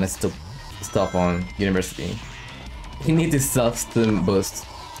tests and stuff on university. You need this self-esteem boost.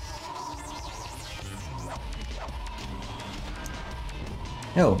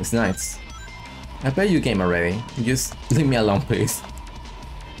 Oh, it's nice. I bet you game already. Just leave me alone, please.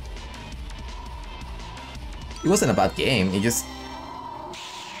 It wasn't a bad game, it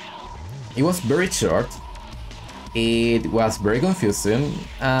was very short. It was very confusing,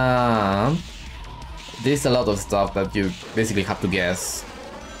 and there's a lot of stuff that you basically have to guess.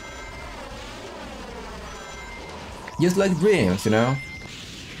 Just like Dreams, you know?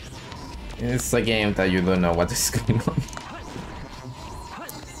 It's a game that you don't know what is going on.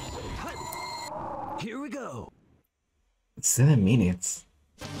 Here we go. 7 minutes.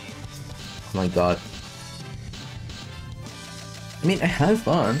 Oh my god. I mean, I had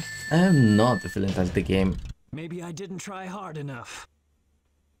fun. I am not feeling that the game. Maybe I didn't try hard enough.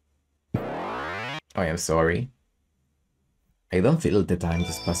 I am sorry. I don't feel the time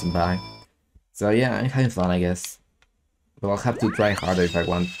just passing by. So yeah, I'm having fun, I guess. But I'll have to try harder if I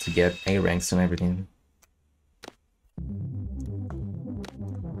want to get A ranks and everything.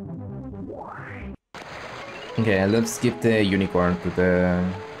 Okay, let's skip the unicorn to the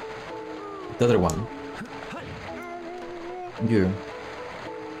other one. You.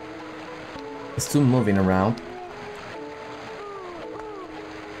 It's still moving around.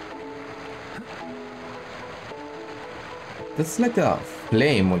 That's like a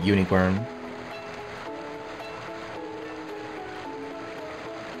flame unicorn.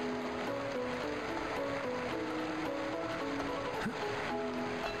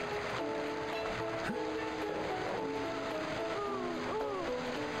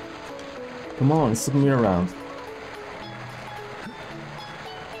 Come on, stop me around.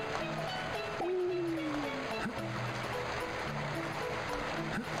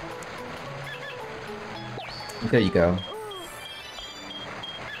 There you go.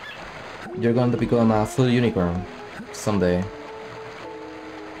 You're going to become a full unicorn someday.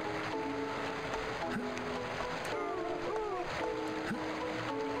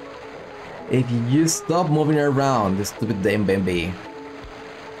 If you stop moving around, the stupid damn baby.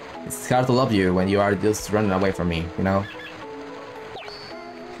 It's hard to love you when you are just running away from me, you know?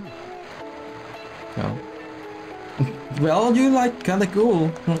 No. Well, you like kinda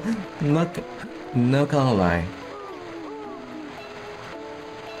cool. No gonna lie.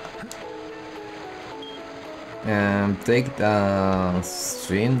 Take the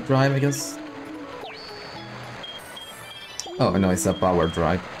stream drive, I guess. Oh no, it's a power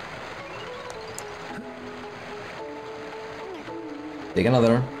drive. Take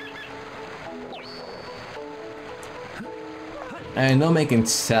another. I'm not making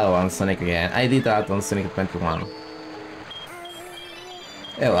chao on Sonic again. I did that on Sonic 21.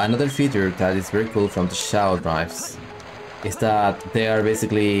 Oh, another feature that is very cool from the chao drives is that they are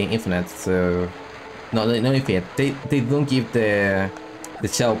basically infinite, so... No, not infinite. They don't give the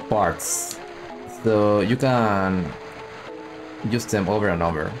chao parts, so you can use them over and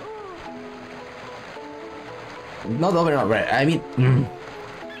over. Not over and over, I mean...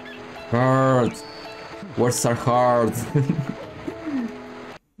 hard! Words are hard!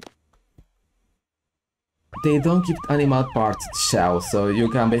 They don't give animal parts to chao, so you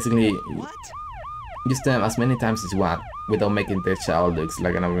can basically use them as many times as you want without making the chao looks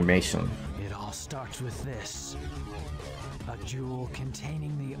like an animation. It all starts with this. A jewel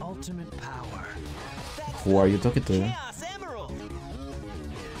containing the ultimate power. Who are you talking to? Chaos Emerald!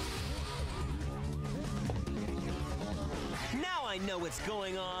 Now I know what's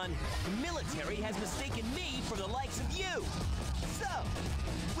going on. The military has mistaken me for the likes of you. So,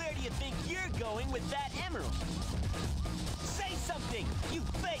 where do you think you're going with that emerald? Say something, you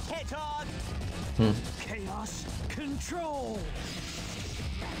fake hedgehog! Chaos control!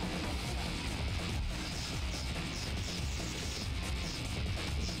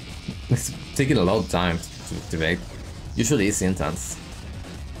 It's taking a lot of time to make. Usually it's intense.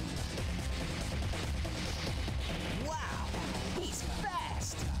 Wow, he's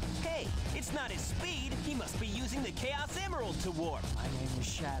fast! Hey, it's not his speed, he must be using the Chaos Emerald to warp. My name is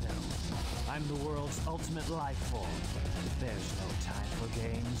Shadow. I'm the world's ultimate life form. There's no time for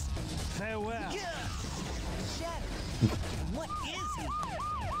games. Farewell! Shadow, what is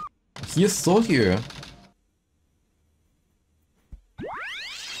he? He saw you.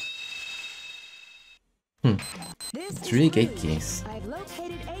 This 3 is gate Rude. keys. I've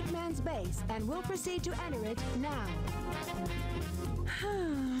located Eggman's base and will proceed to enter it now.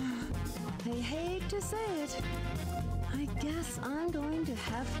 I hate to say it. I guess I'm going to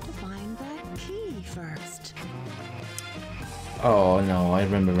have to find that key first. Oh no, I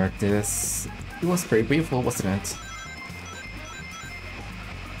remember this. It was pretty beautiful, wasn't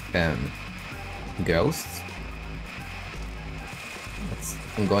it? Ghost? What's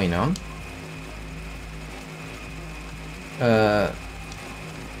going on?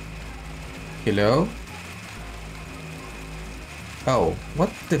 Hello? Oh, what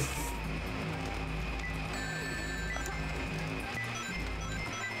the f-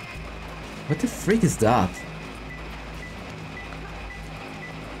 What the freak is that?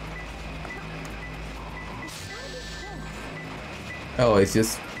 Oh, it's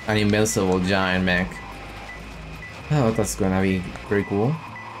just an invincible giant mech. Oh, that's gonna be pretty cool.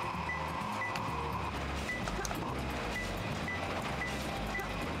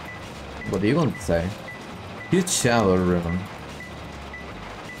 What are you going to say? Huge shadow room.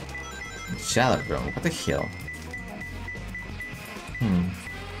 Shadow room? What the hell?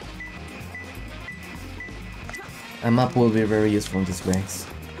 A map will be very useful in this place.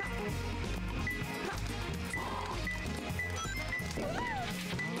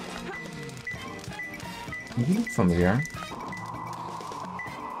 You look familiar.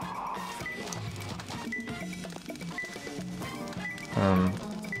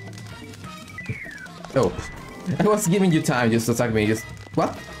 Oh, I was giving you time just to attack me. Just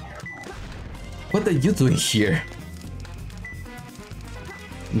what? What are you doing here?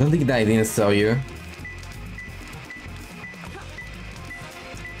 Don't think that I didn't saw you.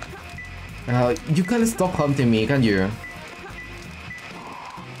 You can't stop hunting me, can you?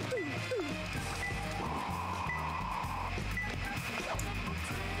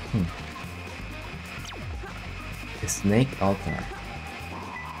 A snake altar.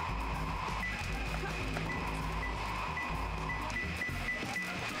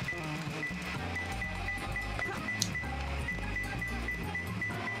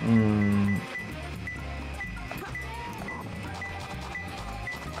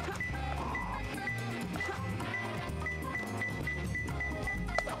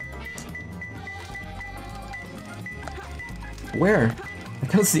 Where? I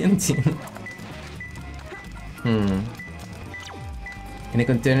can't see anything. In a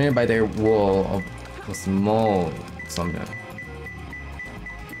container by the wall of a small something.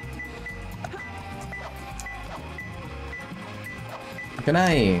 Can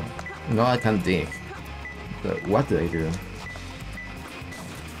I? No, I can't dig. But what do I do?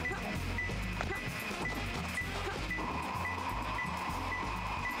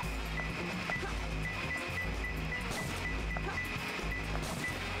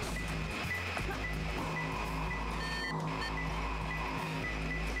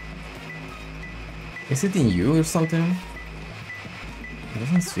 Is it in you or something? It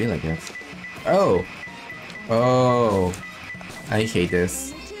doesn't feel like it. Oh! Oh! I hate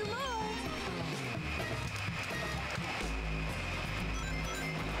this.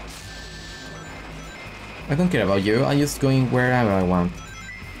 I don't care about you, I'm just going wherever I want.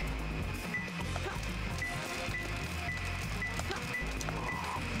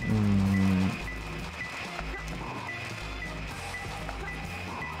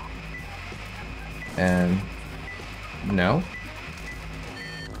 And no.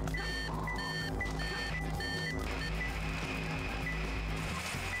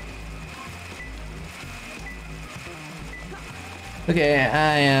 Okay,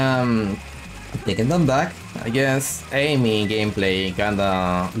 I am taking them back. I guess Amy gameplay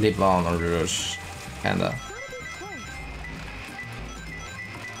kinda live on Rouge, kinda.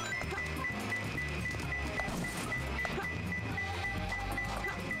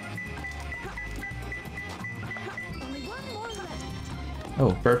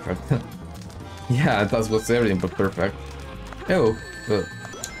 Oh, perfect. Yeah, that was everything but perfect. Oh,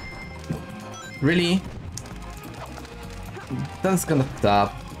 really? That's gonna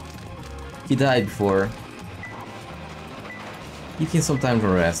stop. He died before. Give him some time to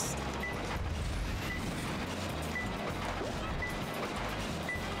rest.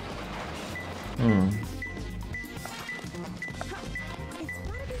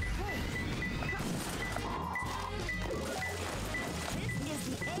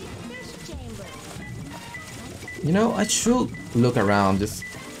 You know, I should look around, just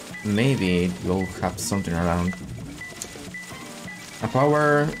maybe we'll have something around. A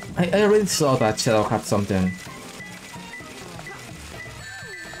power... I already saw that Shadow had something.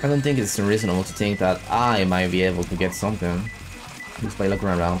 I don't think it's reasonable to think that I might be able to get something just by looking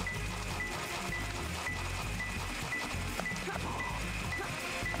around.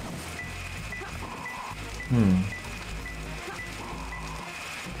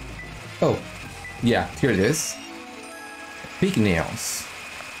 Oh, yeah, here it is. Pig nails.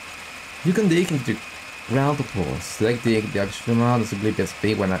 You can dig into Ground pulse. Select the action amount to split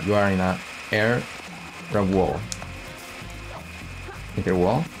speed when you are in an air or wall. Inter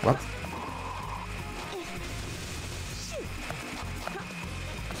wall? What?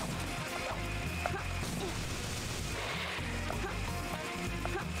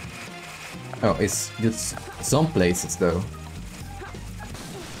 Oh, it's just some places though.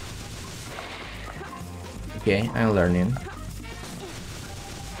 Okay, I'm learning.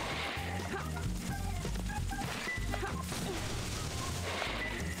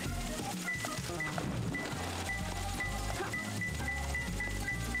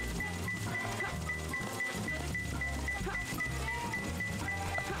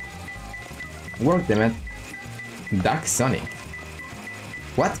 Work them at Dark Sonic.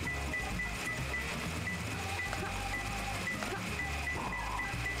 What?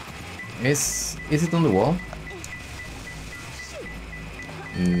 Is it on the wall?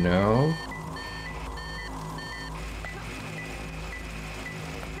 No.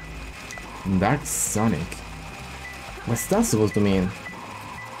 Dark Sonic. What's that supposed to mean?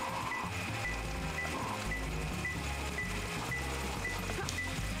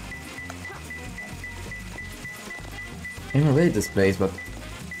 I haven't read this place, but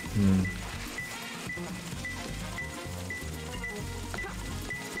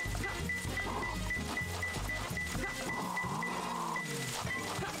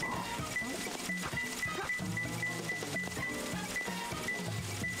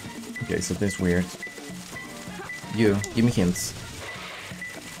okay, something's weird. You, give me hints.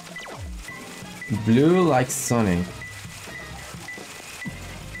 Blue like Sonic.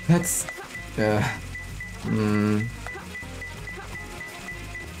 That's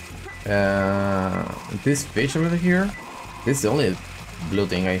this fish over here? This is the only blue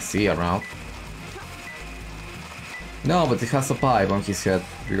thing I see around. No, but it has a pipe on his head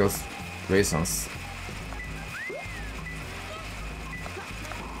because reasons.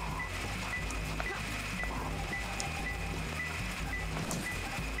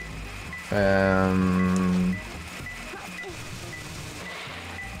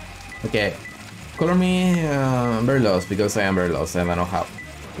 Okay, color me very lost because I am very lost and I don't know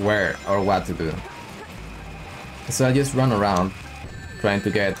where or what to do. So I just run around trying to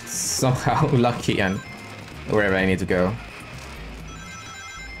get somehow lucky and wherever I need to go.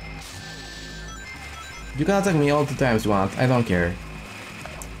 You can attack me all the times you want, I don't care.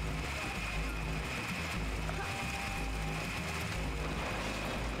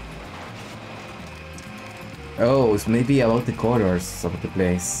 Oh, it's maybe about the colors of the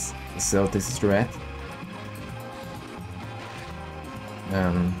place. So this is red.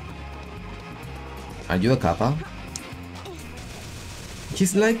 Are you a kappa?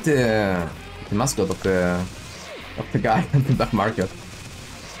 He's like the mascot of the guy in the black market.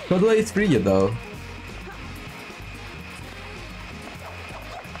 Totally it's free though.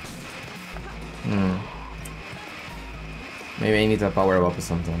 Maybe I need a power up or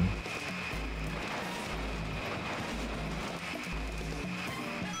something.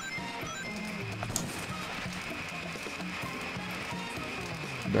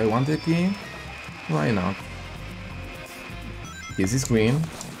 Do I want the key? Why not? This is green.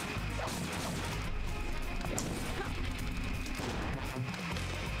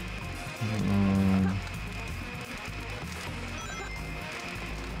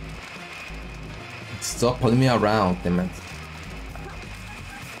 Stop pulling me around, damn it.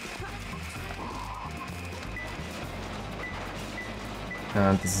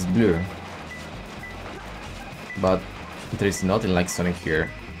 And this is blue. But there is nothing like Sonic here.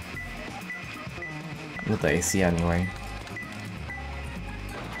 Not that I see anyway.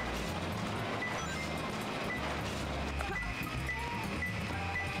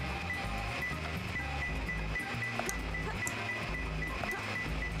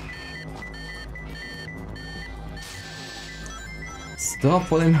 Stop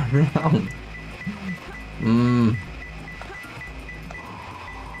pulling around.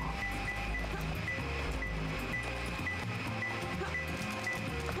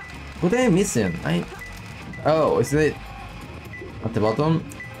 What am I missing? Oh, is it at the bottom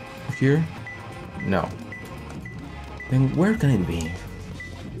here? No. Then where can it be?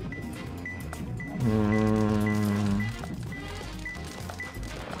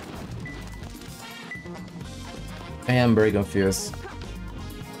 I am very confused.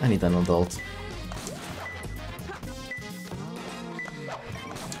 I need an adult.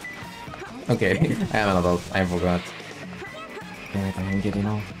 Okay, I am an adult. I forgot. Damn it, I am getting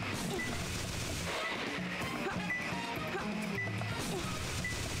old.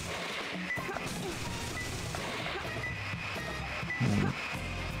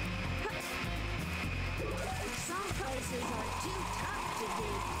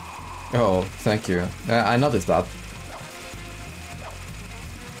 Oh, thank you. I noticed that.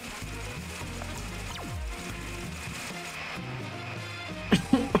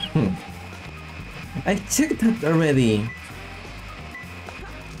 I checked that already.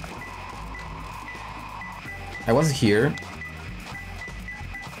 I was here.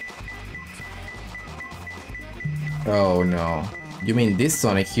 Oh no. You mean this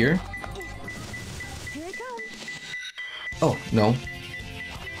Sonic here? Here I come. Oh, no.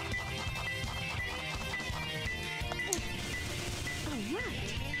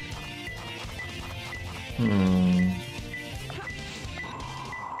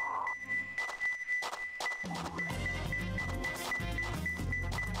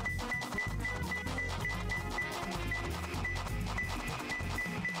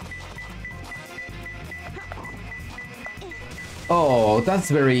 Oh,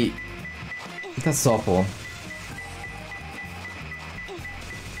 that's awful.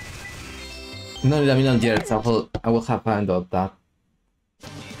 No, in a million years I will have handled that.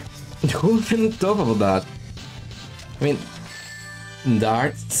 Who can talk about that? I mean,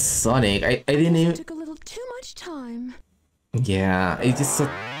 Dark Sonic, I didn't even... Took a little too much time. Yeah, it is so...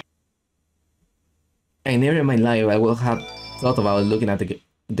 I never in my life I will have thought about looking at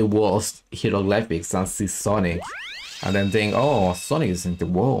the wall's hieroglyphics and see Sonic. And then think, oh, Sonic is in the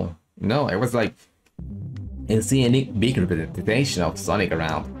wall. No, I was like... and see any big representation of Sonic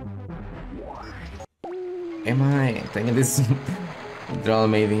around. Am I taking this draw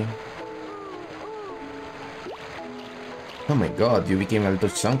maybe? Oh my god, you became a little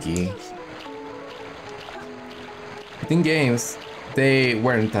chunky. I think games, they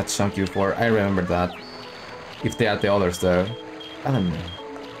weren't that chunky before, I remember that. If they had the others though. I don't know.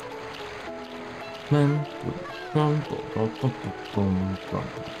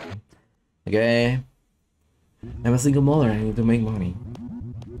 Okay. I'm a single mother, I need to make money.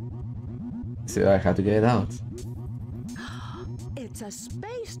 So I had to get it out. It's a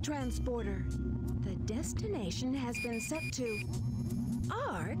space transporter. The destination has been set to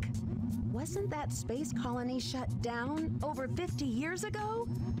Ark. Wasn't that space colony shut down over 50 years ago?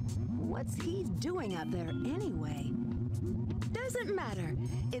 What's he doing up there anyway? Doesn't matter.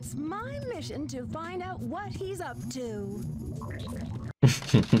 It's my mission to find out what he's up to.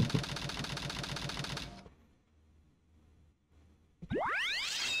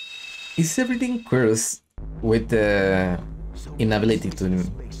 Is everything cursed with the inability to...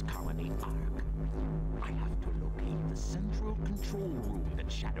 Space colony Ark. I have to locate the central control room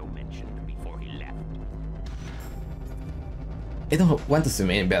that Shadow mentioned before he left. I don't want to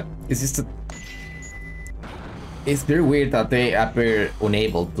zoom in, but it's just a... It's very weird that they appear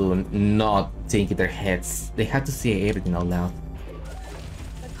unable to not think in their heads. They have to say everything out loud.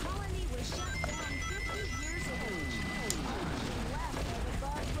 The colony was shut down 50 years ago. Left by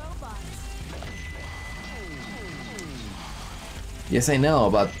the guard robots. Yes, I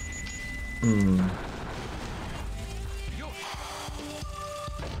know, but...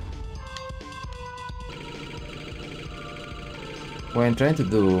 What I'm trying to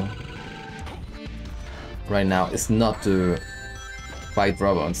do right now is not to fight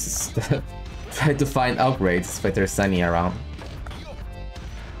robots, it's to try to find upgrades if there's any around.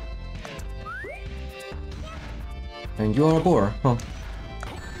 And you are a boar, huh?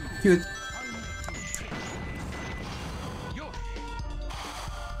 Cute.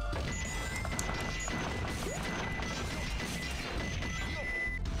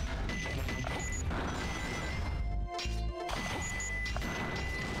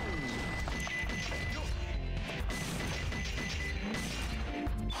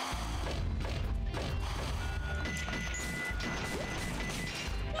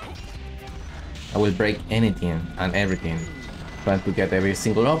 I will break anything and everything, trying to get every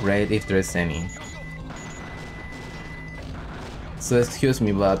single upgrade if there is any. So excuse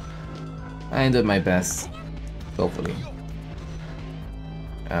me, but I did my best, hopefully.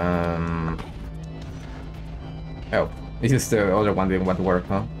 Oh, this is the other one that didn't want to work,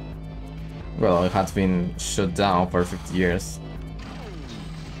 huh? Well, it has been shut down for 50 years.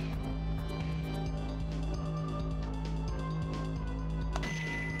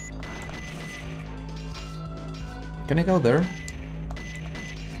 Can I go there?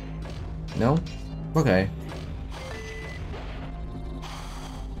 No? Okay.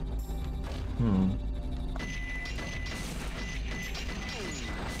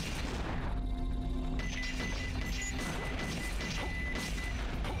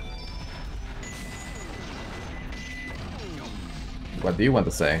 What do you want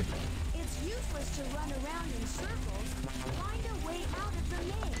to say? It's useless to run around in circles. Find a way out of the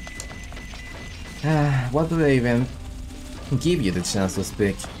maze. What do they even give you the chance to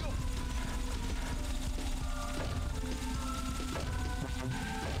speak?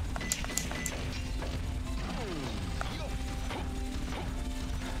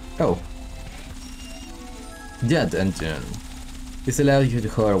 jet engine. This allows you to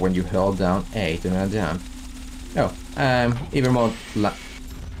hover when you hold down A to not jump. Oh, even more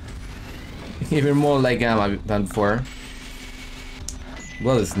like Gamma than before.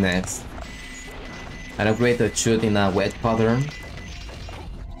 What is next? An upgrade to shoot in a wet pattern.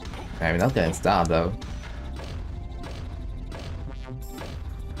 I'm not getting stopped though.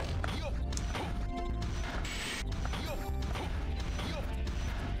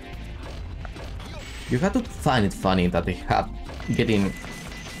 You have to find it funny that they have getting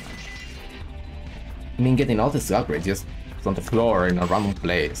all this upgrades just from the floor in a random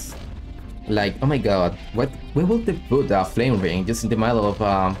place. Like, oh my god, where would they put a flame ring just in the middle of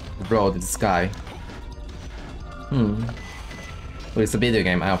the road in the sky? Well, it's a video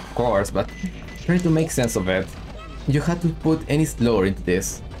game, of course, but try to make sense of it. You had to put any slower into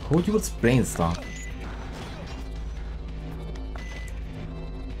this. How would you explain stuff?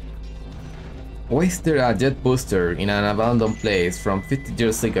 Why is there a jet booster in an abandoned place from 50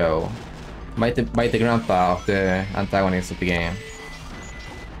 years ago by the grandpa of the antagonist of the game?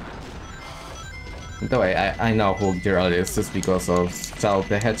 Though I know who Gerald is just because of Chao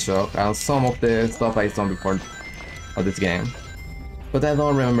the Hedgehog and some of the stuff I've done before of this game. But I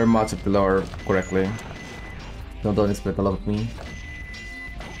don't remember much of the lore correctly. Don't expect a lot of me.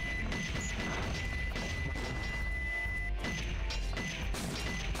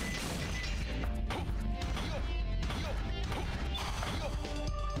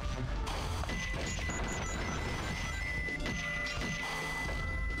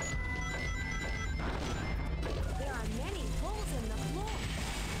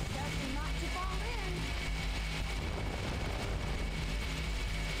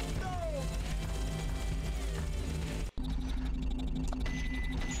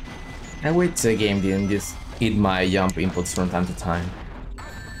 I wait till the game didn't just eat my jump inputs from time to time.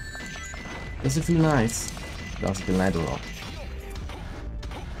 Does it feel nice? Does it feel nice at all?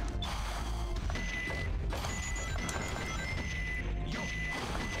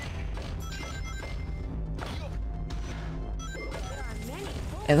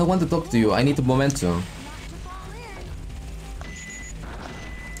 I don't want to talk to you, I need the momentum.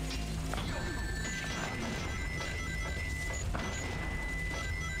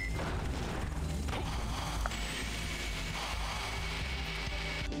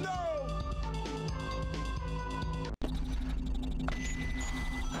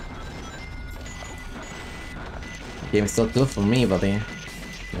 Game is still good for me, buddy.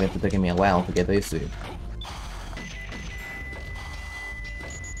 It's going to take me a while to get used to it.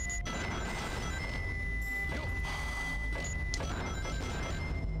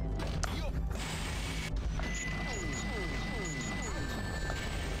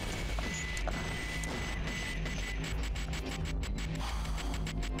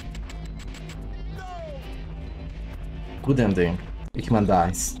 Good ending. Hickman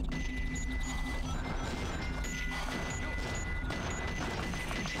dies.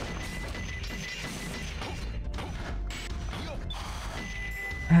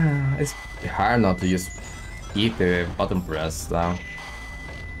 It's hard not to just eat the button press down.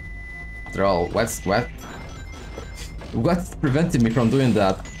 After all, what's preventing me from doing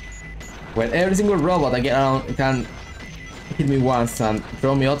that? When every single robot I get around can hit me once and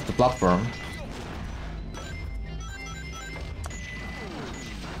throw me off the platform.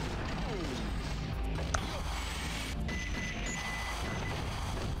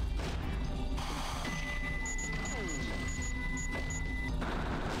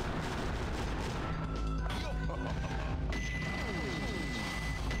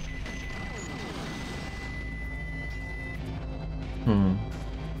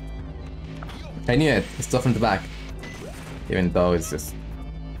 I knew it, it's stuff in the back. Even though it's just...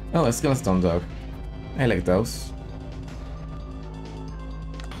 Oh, a skeleton dog. I like those.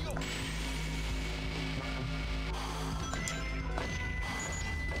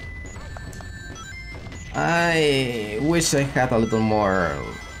 I wish I had a little more,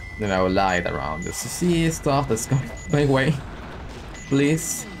 you know, light around this to see stuff that's going away.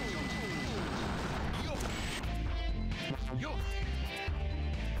 Please.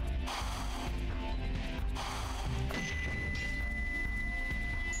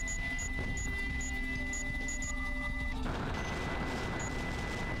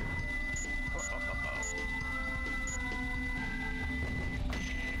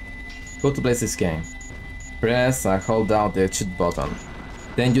 Go to play this game. Press and hold down the shoot button.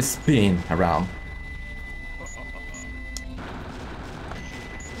 Then you spin around.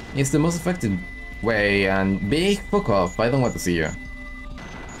 It's the most effective way, and big fuck off, I don't want to see you.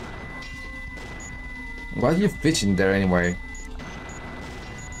 Why are you fishing there anyway?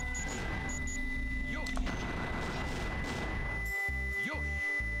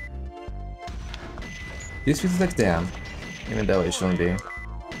 This feels like them, even though it shouldn't be.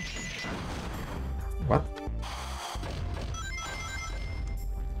 What?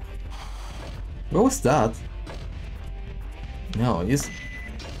 What was that? No,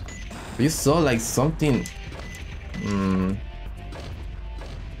 you saw like something.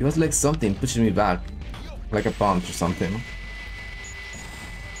 It was like something pushing me back, like a punch or something.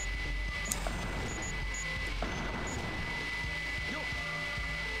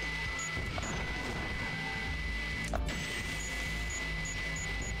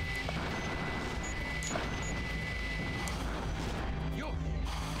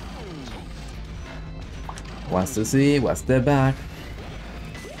 Wants to see what's the back.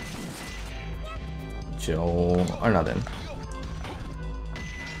 Chao or nothing.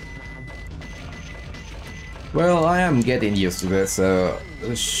 Well, I am getting used to this, so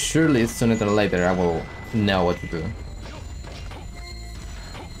surely sooner than later I will know what to do.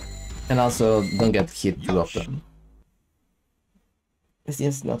 And also, don't get hit too often. It's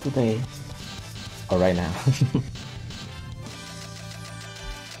just not today. Or right now.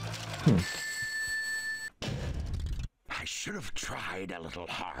 I should have tried a little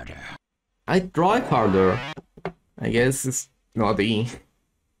harder. I tried harder. I guess it's not the.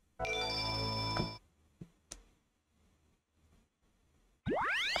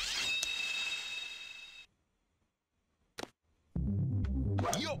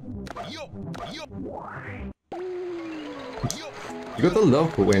 You gotta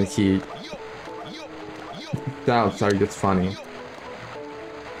love when he doubts are just funny.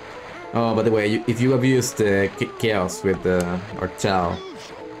 Oh, by the way, if you abuse the chaos with or chao,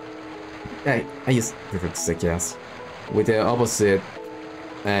 I just prefer to say chaos, with the opposite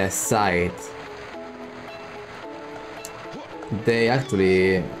side, they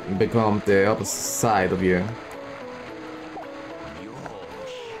actually become the opposite side of you.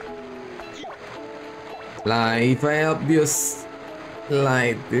 Like if I abuse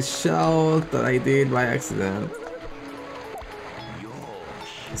like the chao that I did by accident.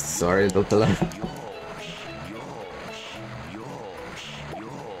 Sorry, tottalllllllyyyyy.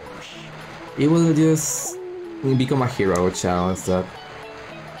 It will just become a hero chao instead.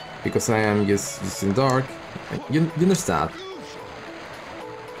 Because I am just using dark. You understand?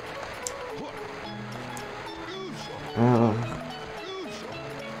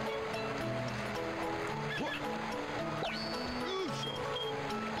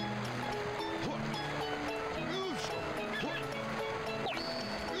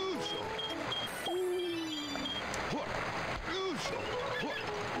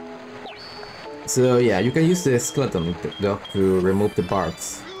 So yeah, you can use the skeleton to remove the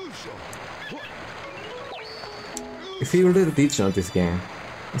parts. I feel really teaching on this game.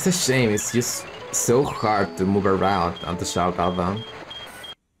 It's a shame, it's just so hard to move around on the chao Galvan.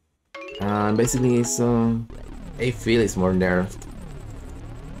 And basically it's I feel it's more nerfed.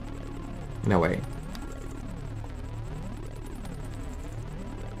 In a way.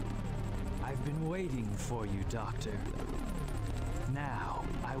 I've been waiting for you, Doctor. Now,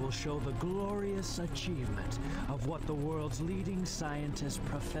 I will show the glorious achievement of what the world's leading scientist,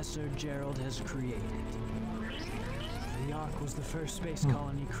 Professor Gerald, has created. The Ark was the first space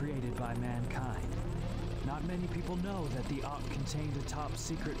colony created by mankind. Not many people know that the Ark contained a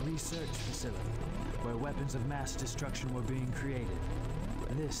top-secret research facility, where weapons of mass destruction were being created.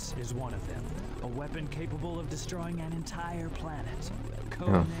 This is one of them, a weapon capable of destroying an entire planet,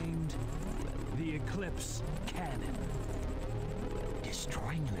 codenamed the Eclipse Cannon.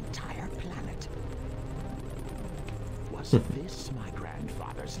 Destroying an entire planet? Was this my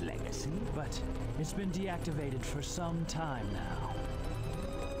grandfather's legacy? But it's been deactivated for some time now.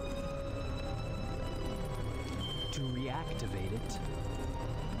 To reactivate it,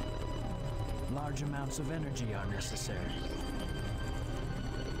 large amounts of energy are necessary.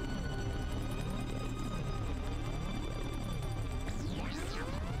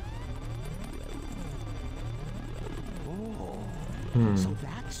 So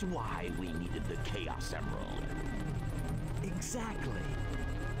that's why we needed the Chaos Emerald. Exactly.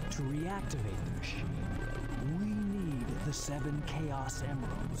 To reactivate the machine, we need the 7 Chaos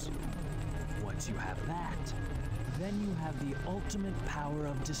Emeralds. Once you have that, then you have the ultimate power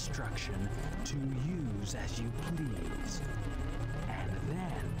of destruction to use as you please. And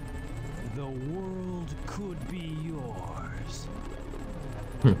then, the world could be yours.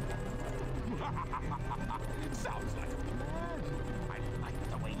 Sounds like a plan. I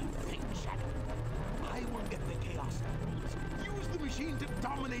like the way you think, Shadow. I will get the Chaos Emeralds, use the machine to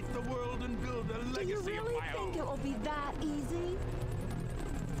dominate the world and build a legacy of my own. Do you really think it will be that easy?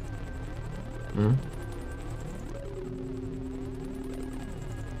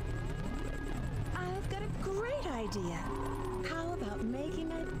 I've got a Great idea. How about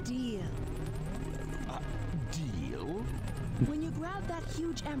making a deal? Deal? When you grabbed that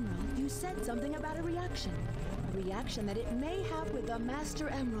huge emerald, you said something about a reaction. A reaction that it may have with the Master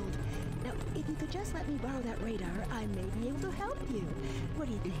Emerald. Now, if you could just let me borrow that radar, I may be able to help you. What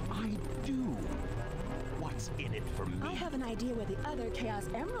do you think? I do. What's in it for me? I have an idea where the other Chaos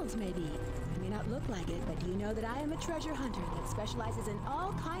Emeralds may be. It may not look like it, but do you know that I am a treasure hunter that specializes in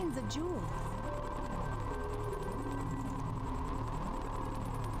all kinds of jewels?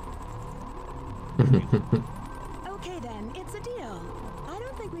 Okay then, it's a deal. I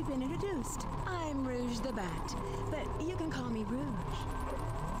don't think we've been introduced. I'm Rouge the Bat, but you can call me Rouge.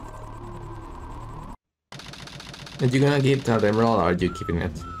 And you gonna keep that emerald or are you keeping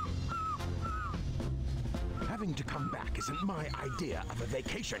it? Having to come back isn't my idea of a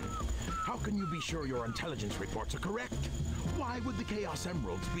vacation. How can you be sure your intelligence reports are correct? Why would the Chaos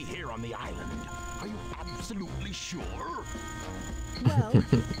Emeralds be here on the island? Are you absolutely sure? Well,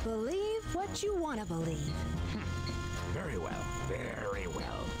 believe what you want to believe. Very well, very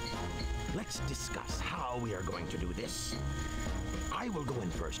well. Let's discuss how we are going to do this. I will go in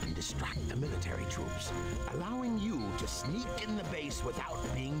first and distract the military troops, allowing you to sneak in the base without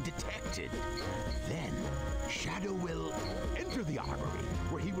being detected. Then, Shadow will enter the armory,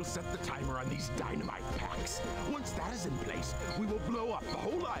 where he will set the timer on these dynamite packs. Once that is in place, we will blow up the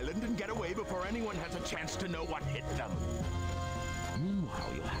whole island and get away before anyone has a chance to know what hit them. Meanwhile,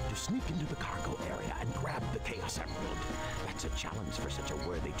 you'll have to sneak into the cargo area and grab the Chaos Emerald. That's a challenge for such a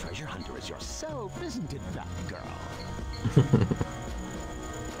worthy treasure hunter as yourself, isn't it, Batgirl?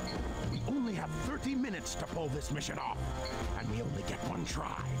 We only have 30 minutes to pull this mission off, and we only get one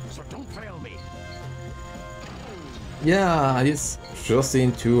try, so don't fail me. Yeah, I just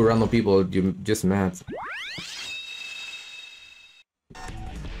seen two random people you just met.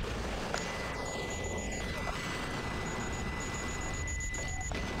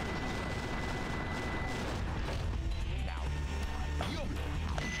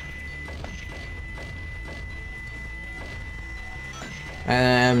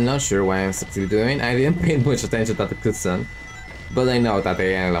 I'm not sure what I'm supposed to be doing. I didn't pay much attention to the cutscene, but I know that I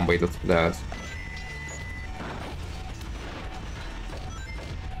am waiting for that.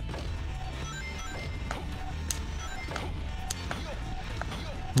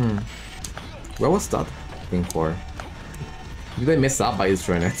 What was that thing for? Did I mess up by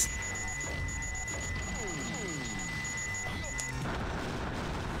destroying it?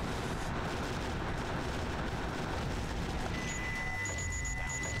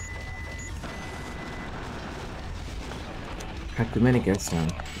 Had too many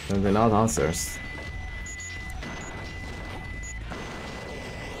questions, and they're not answers.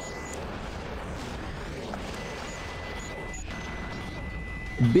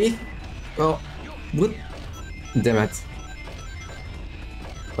 B? Oh, what? Damn it.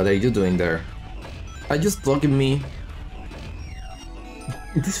 What are you doing there? Are you stalking me?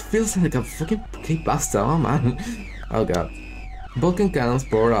 This feels like a fucking pasta, oh man. Oh god. Vulcan cannons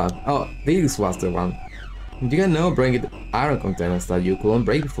pour out. Oh, this was the one. You can now break iron containers that you couldn't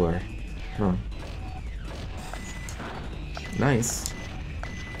break before. Huh. Nice.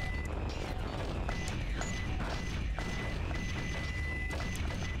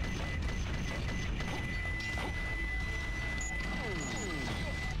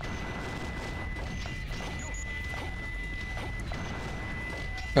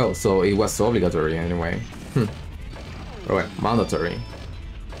 Oh, so it was obligatory anyway. Alright, mandatory.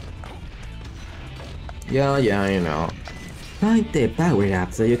 Yeah, you know. Find the power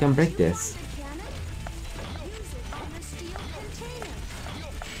up so you can break this.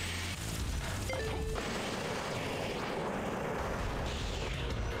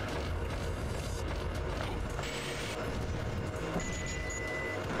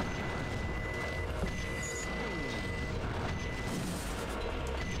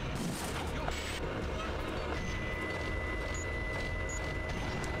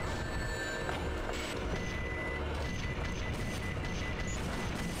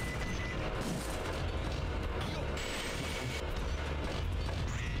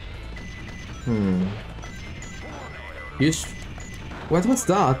 What was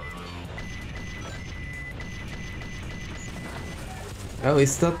that? Oh,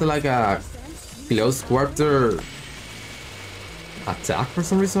 is that like a close quarter attack for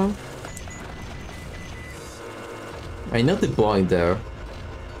some reason? I know the point though.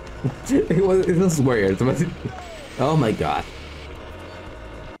 it was weird, but oh my god.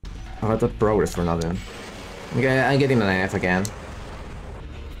 I got that progress for nothing. Okay, I'm getting an F again.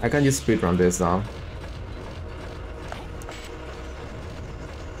 I can just speedrun this now.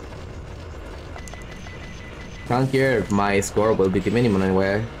 Can't care if my score will be the minimum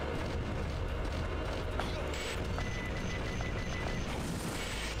anyway.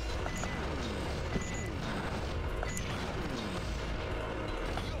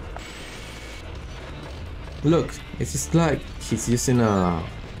 Look, it's just like he's using a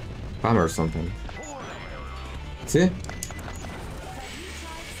hammer or something. See?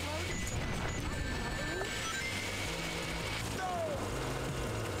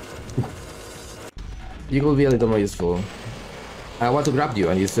 You will be a little more useful. I want to grab you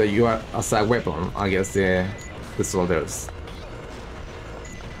and use you are as a weapon against the soldiers.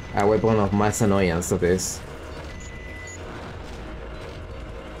 A weapon of mass annoyance of this.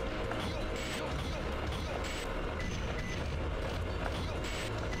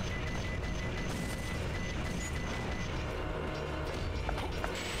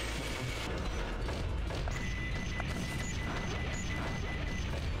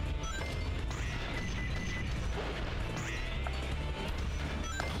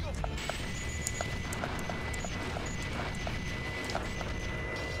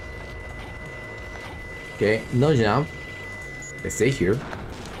 Okay, no jump. Let's stay here.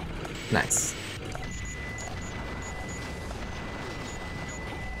 Nice.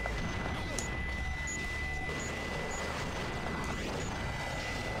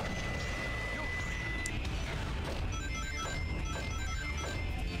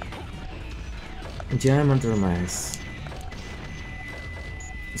 Diamond Hermes.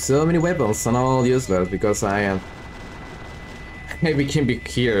 So many weapons and all useless because I became big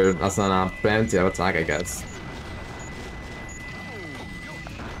here as an preemptive attack, I guess.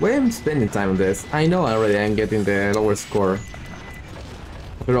 Why am I spending time on this? I know already I'm getting the lower score.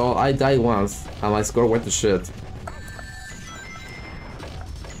 After all, I died once and my score went to shit.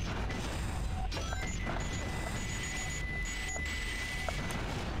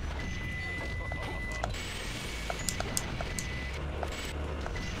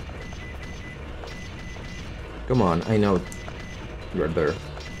 Come on, I know you're there.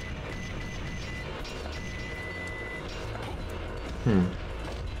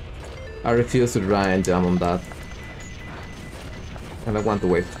 I refuse to try and jump on that. And I want to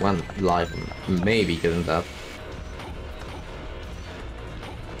waste one life, maybe getting that.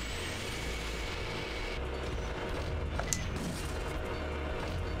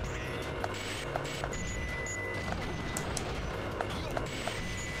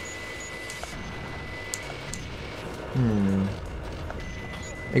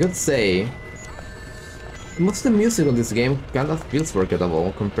 I gotta say, most of the music on this game kinda feels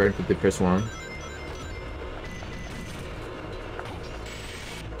forgettable compared to the first one.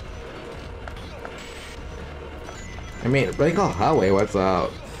 I mean, Radical Highway was a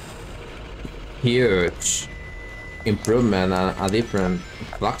huge improvement and a different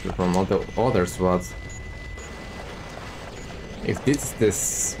factor from all the others, but if this is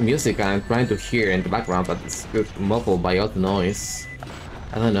this music I'm trying to hear in the background but it's muffled by all the noise,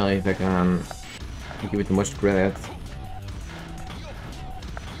 I don't know if I can give it too much credit.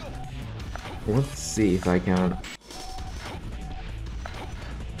 Let's see if I can.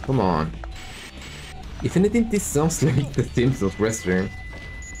 Come on. If anything, this sounds like the Simpsons restroom.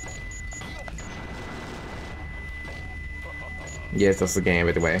 Yes, that's the game,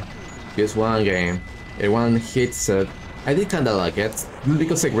 by the way. Just one game. Everyone hates it. I did kinda like it,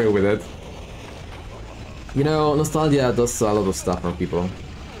 because I agree with it. You know, nostalgia does a lot of stuff for people.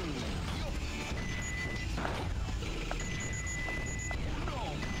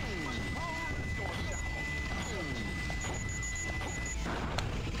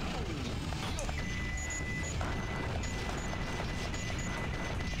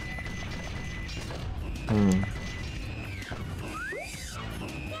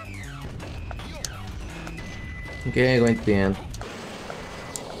 Okay, going to the end.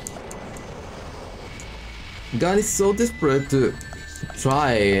 God is so desperate to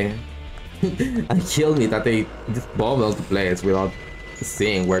try and kill me that they just bomb all the place without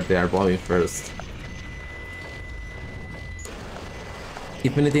seeing where they are bombing first.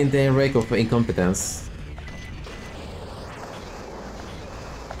 If anything, they reek of incompetence.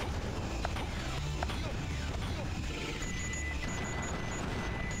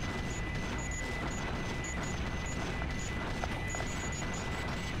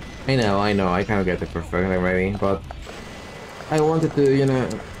 I know, I can't get it perfectly ready, but I wanted to, you know,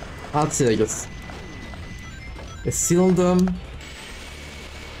 I'd say just seal them.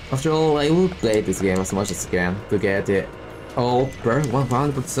 After all, I will play this game as much as I can to get it all per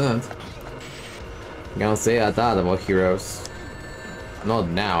 100%. I'm gonna say that about heroes. Not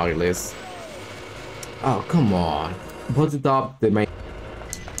now, at least. Oh, come on. Put it up the main.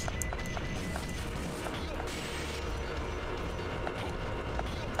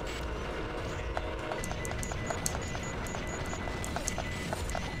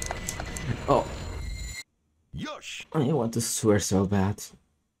 I want to swear so bad.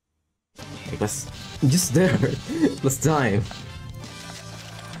 It was just there last time.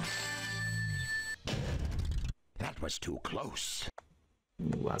 That was too close.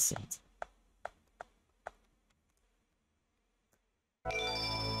 It wasn't.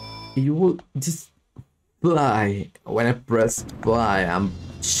 You will just fly when I press fly and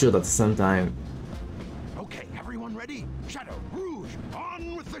shoot at the same time. Okay, everyone ready? Shadow, Rouge,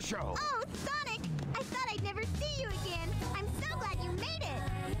 on with the show! Oh, Sonic! I thought I'd never see you again. I'm so glad you made it.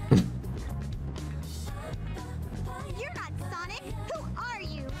 You're not Sonic. Who are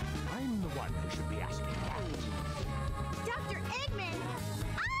you? I'm the one who should be asking that. Dr. Eggman!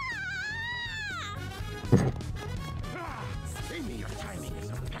 Ah! Amy, your timing is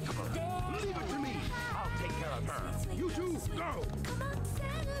impeccable. Leave it to me. I'll take care of her. You two, go!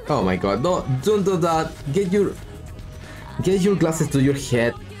 Oh my god, no, don't do that. Get your glasses to your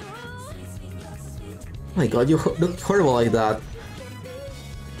head. Oh my god, you look horrible like that.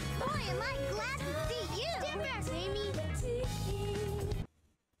 Boy, am I glad to see you! Stand back, Amy!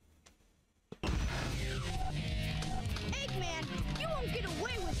 Eggman, you won't get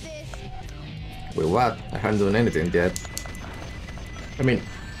away with this! Wait, what? I haven't done anything yet. I mean,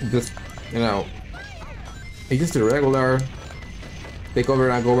 just, you know, it's just a regular take over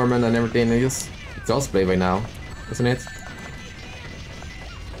a government and everything. It's all play by now, isn't it?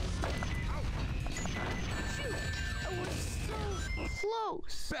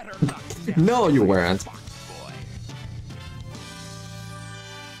 Close! Better not step No, you weren't. boy.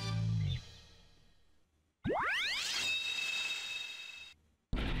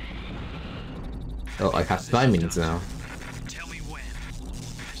 Oh, I have 5 minutes now. Tell me when.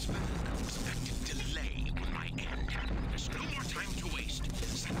 There's an unexpected delay on my end. There's no more time to waste.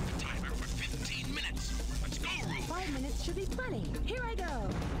 Set the timer for 15 minutes. Let's go, Rouge. 5 minutes should be plenty. Here I go.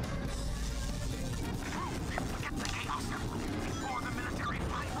 Get the chaos emerald before the military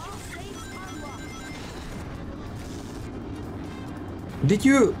finds All safes unlocked. Did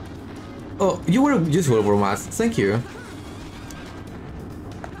you? Oh, you were useful for us. Thank you.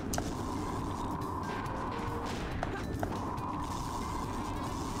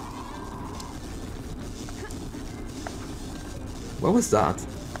 What was that?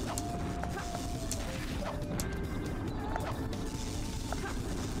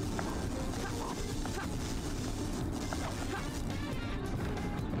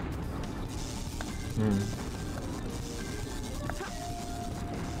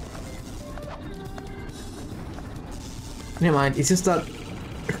 Never mind, it's just that...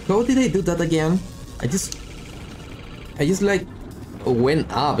 How did I do that again? I just like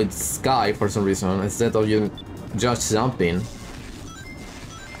went up in the sky for some reason instead of you just jumping.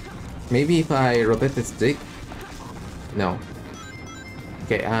 Maybe if I rotate the stick? No.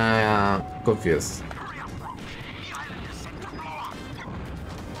 Okay, I'm confused.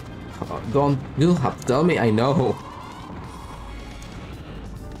 Don't you have to tell me, I know.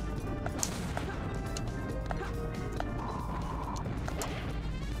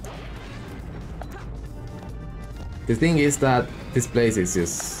 The thing is that this place is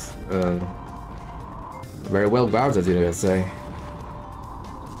just very well guarded, you know, say.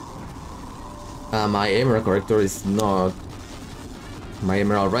 My emerald corrector is not... My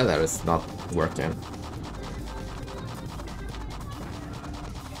emerald radar is not working.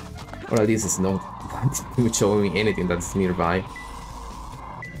 Or at least it's not showing me anything that's nearby.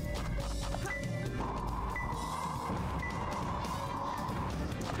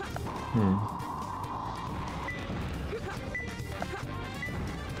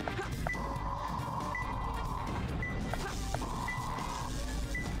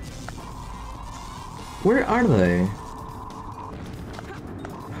 Where are they?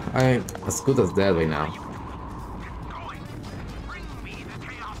 I'm as good as dead right now.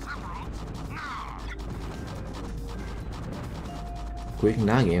 Quick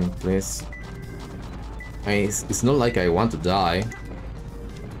nagging, please. It's not like I want to die.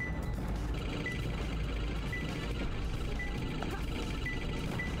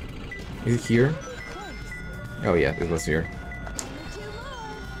 Is it here? Oh yeah, it was here.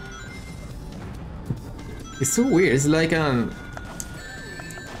 It's so weird. It's like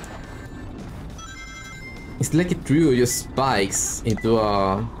it's like it threw just spikes into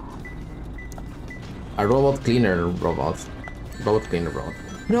a robot cleaner robot. Robot cleaner robot.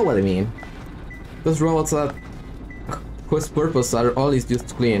 You know what I mean? Those robots that whose purpose are always just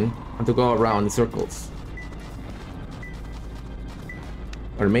to clean and to go around in circles.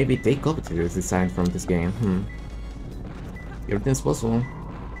 Or maybe they copied this design from this game. Everything's possible.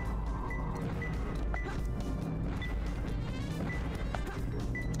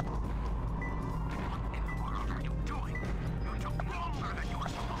 What in the world are you doing?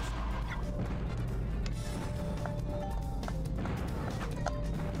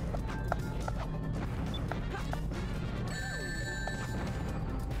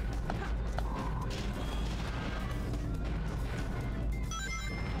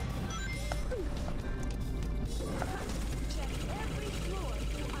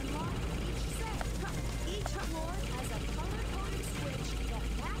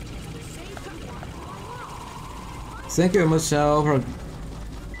 Thank you very much, Chao, for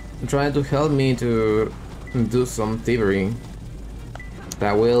trying to help me to do some thievery.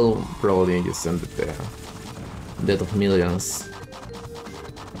 That will probably just end the death of millions.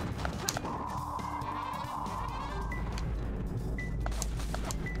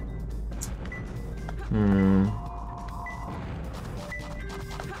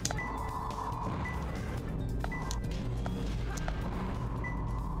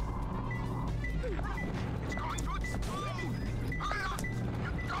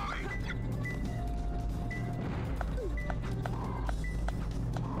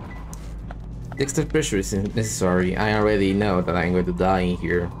 Extra pressure is necessary. I already know that I'm going to die in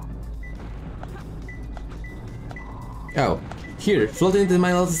here. Oh, here, floating in the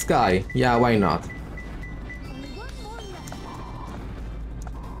middle of the sky. Yeah, why not?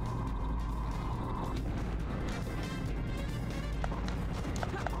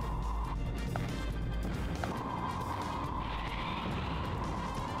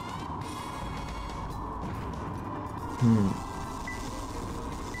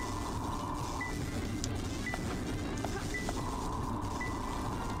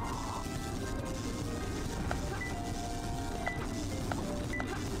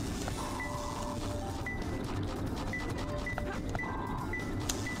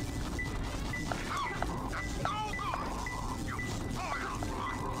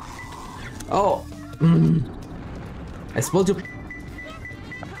 Oh, I suppose you.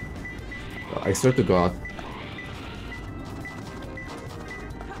 I swear to God.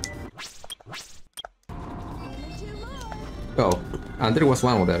 Oh, and there was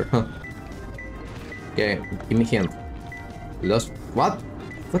one over there, huh? Okay, give me a hint. Lost. What?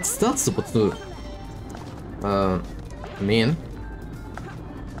 What's that supposed to mean?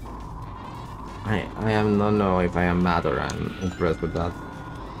 I am not know if I am mad or I'm impressed with that.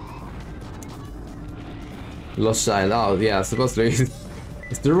 Lost child. Oh yeah, supposedly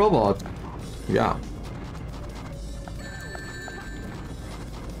it's the robot. Yeah.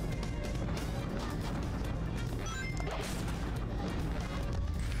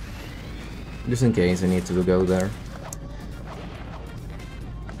 Just in case I need to go there.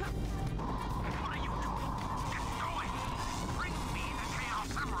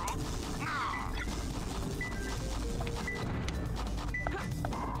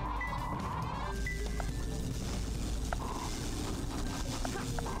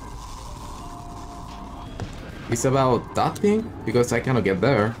 It's about that thing? Because I cannot get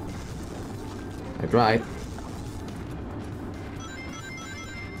there. I tried.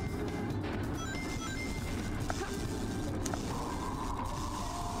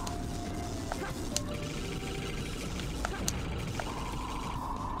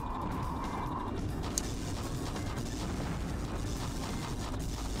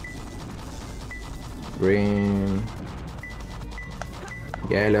 Green.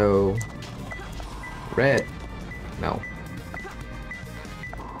 Yellow. Red. No.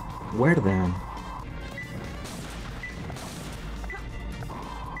 Where then?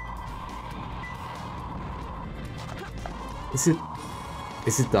 Is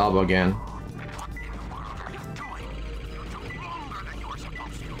it double again?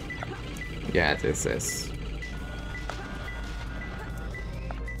 Yeah, this is.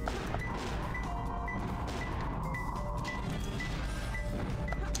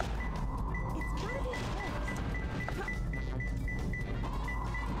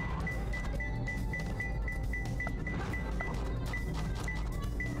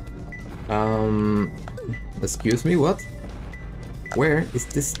 Excuse me, what? Where is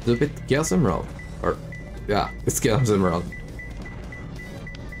this stupid Chaos Emerald? Or, yeah, it's Chaos Emerald.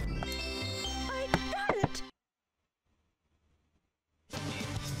 I got it!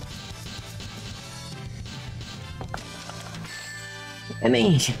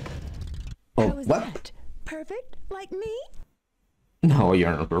 Oh, How was what? that? Perfect? Like me? No,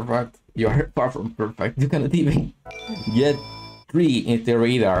 you're not perfect. You are far from perfect. You cannot even get 3 in the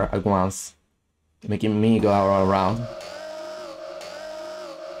radar at once, making me go all around. I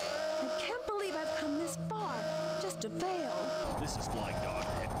can't believe I've come this far just to fail. This is Flying Dog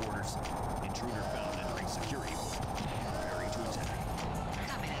headquarters. Intruder found entering security. Preparing to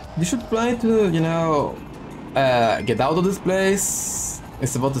attack. You should try to, you know, get out of this place.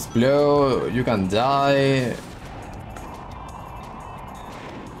 It's about to explode. You can die.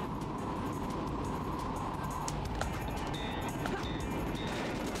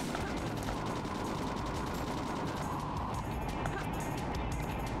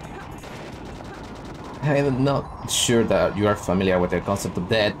 I'm not sure that you are familiar with the concept of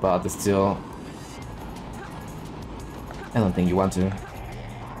death, but still, I don't think you want to.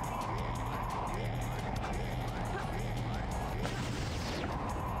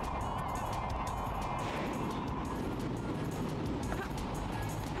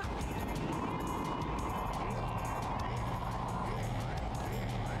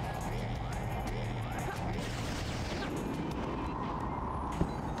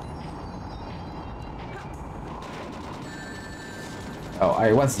 Oh,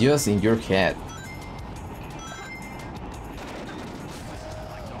 I was just in your head.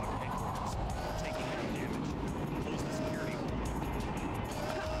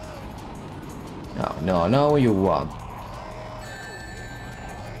 Oh, no, no, you won't.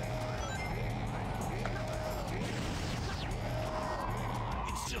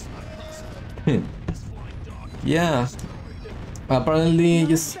 Yeah. Apparently,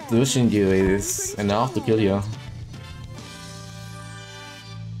 just pushing you is enough to kill you.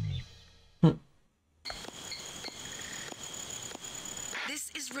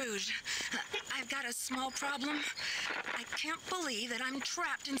 This is Rouge. I've got a small problem. I can't believe that I'm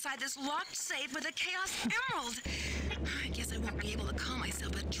trapped inside this locked safe with a Chaos Emerald. I guess I won't be able to call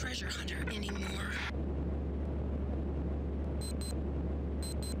myself a treasure hunter anymore.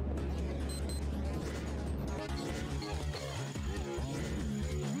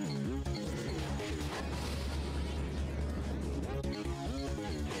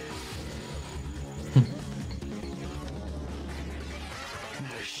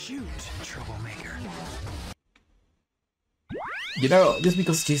 Shoot, troublemaker. You know, just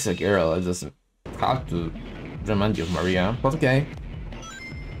because she's a girl, it doesn't have to remind you of Maria, but okay.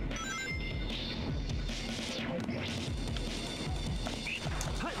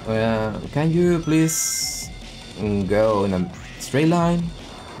 Can you please go in a straight line?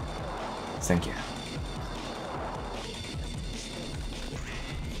 Thank you.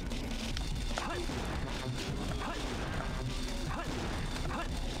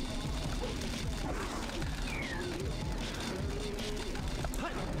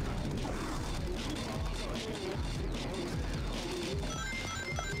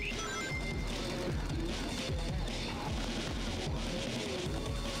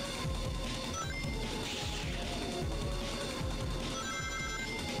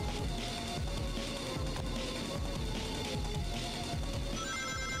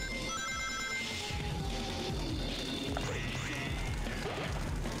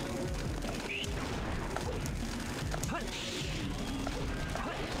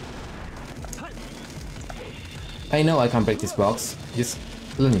 I know I can break this box, just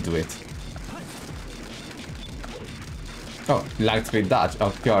let me do it. Oh, light speed dodge,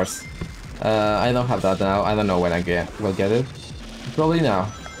 of course. I don't have that now, I don't know when I will get it. Probably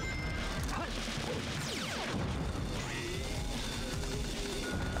now.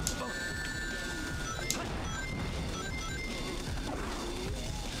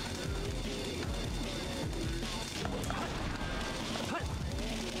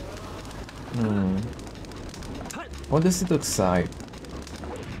 What does it look like?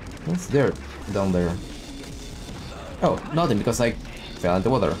 What's there down there? Oh, nothing because I fell into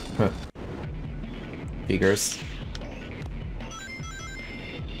water. Figures.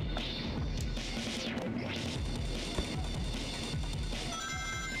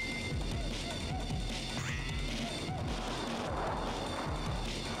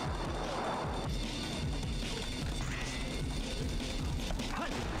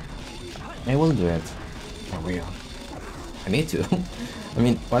 I will do it. For real. I need to. I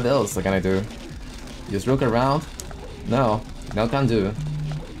mean, what else can I do? Just look around? No, no can do.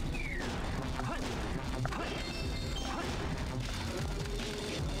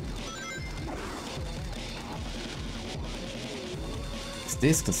 Is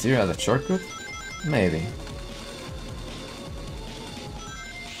this considered a shortcut? Maybe.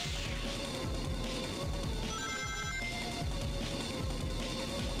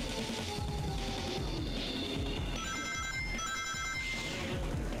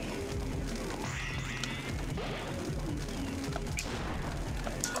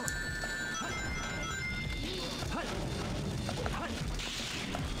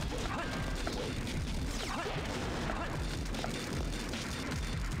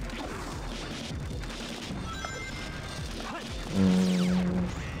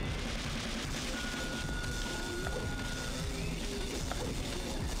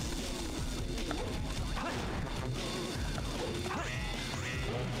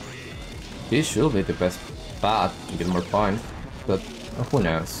 This should be the best path to get more points, but who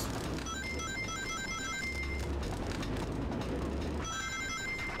knows?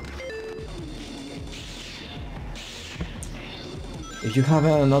 If you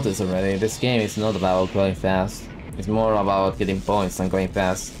haven't noticed already, this game is not about going fast. It's more about getting points and going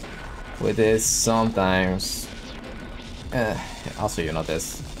fast. With this, sometimes... also you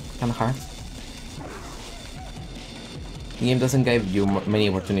notice, kinda hard. The game doesn't give you many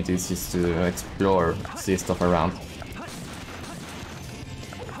opportunities just to explore, see stuff around.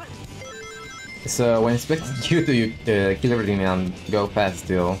 So when expecting you to kill everything and go fast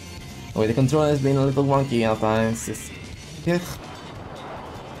still, with the controller being a little wonky at times, it's... Yeah.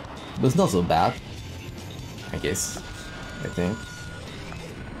 But it's not so bad, I guess. I think.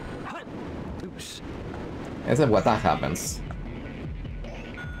 Except what that happens.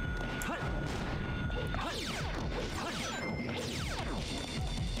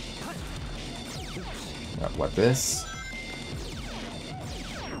 What this?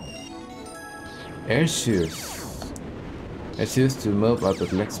 Air shoes. Air shoes to move at the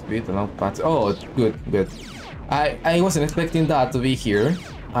leg speed along paths. Oh, good, good. I wasn't expecting that to be here,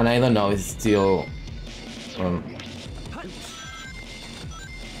 and I don't know. It's still.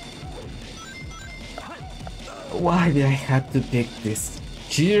 Why did I have to pick this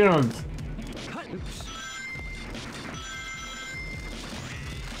shield?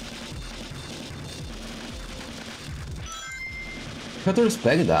 You have to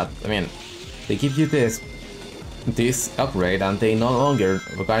respect that. I mean, they give you this upgrade and they no longer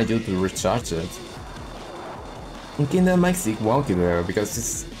require you to recharge it. And Kingdom makes it wonky there because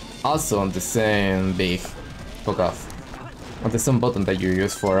it's also on the same big fuck off. On the same button that you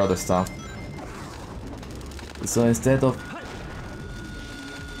use for other stuff. So instead of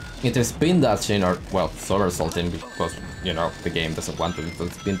either spin dashing or, well, somersaulting because, you know, the game doesn't want to do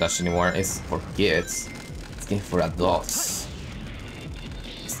spin dash anymore, it's for kids. It's game for adults.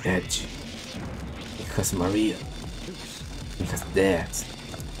 Edge. Because Maria. Because Dad.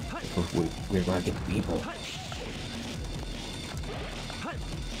 Because we're gonna get people.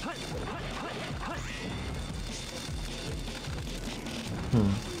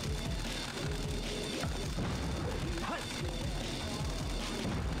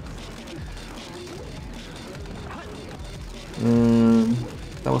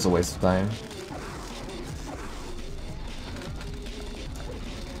 That was a waste of time.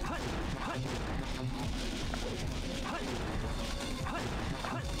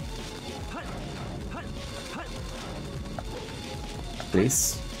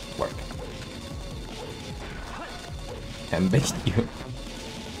 Please work. And bait you.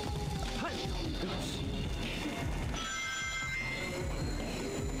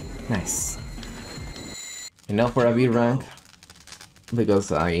 Nice. Enough for a B rank,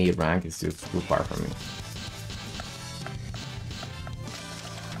 because A rank is just too far from me.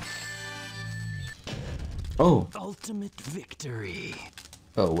 Oh! Ultimate victory.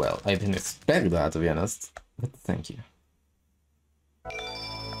 Oh well, I didn't expect that, to be honest, but thank you.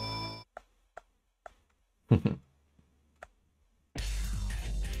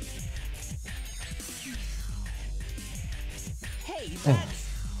 Hey, that's...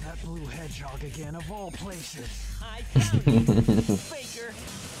 That blue hedgehog again, of all places. I found you, Faker.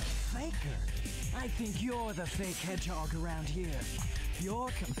 Faker? I think you're the fake hedgehog around here. You're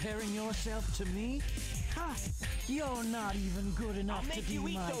comparing yourself to me? Ha! You're not even good enough to be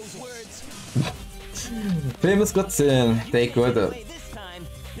my... those words. Famous cutscene. They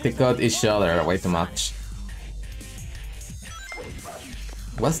cut each other way too much.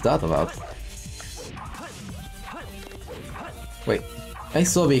 What's that about? Wait, I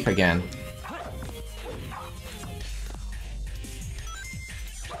saw Vic again.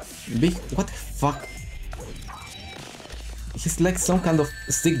 Vic, what the fuck? He's like some kind of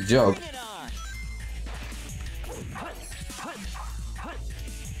stick joke.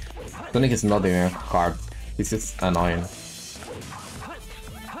 Sonic is not even hard. He's just annoying.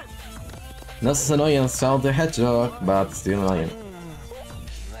 Not as annoying as Shadow the Hedgehog, but still annoying.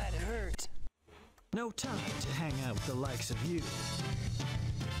 That hurt. No time to hang out with the likes of you.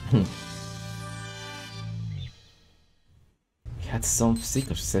 He had some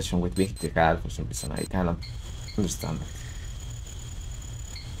secret session with Vic the Cat for some reason. I cannot understand it.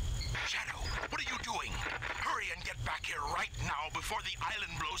 Shadow, what are you doing? Hurry and get back here right now before the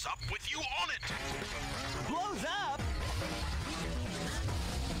island blows up with you on it! Blows up?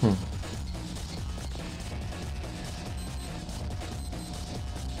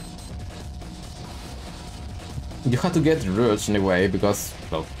 You had to get Rouge anyway because,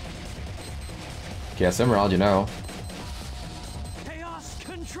 well, Chaos Emerald, you know. Chaos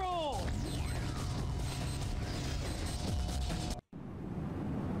control.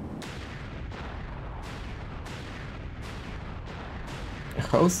 A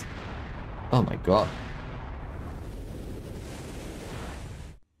house? Oh my god.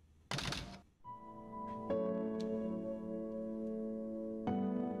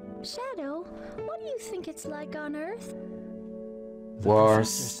 Shadow, what do you think it's like on Earth? The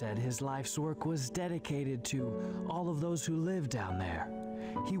professor said his life's work was dedicated to all of those who live down there.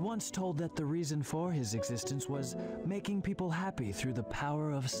 He once told that the reason for his existence was making people happy through the power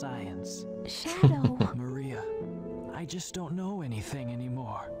of science. Shadow. Maria, I just don't know anything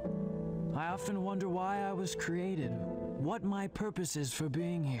anymore. I often wonder why I was created, what my purpose is for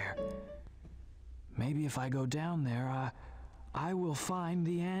being here. Maybe if I go down there, I will find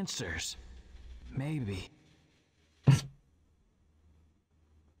the answers. Maybe.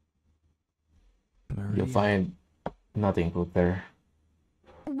 You'll find nothing good there.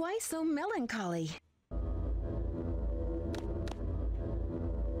 Why so melancholy?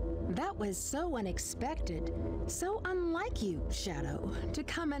 That was so unexpected, so unlike you, Shadow, to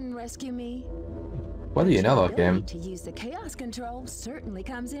come and rescue me. What do you know about him? To use the chaos control certainly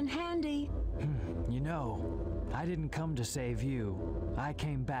comes in handy. You know, I didn't come to save you. I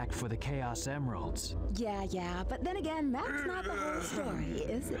came back for the Chaos Emeralds. Yeah, but then again, that's not the whole story,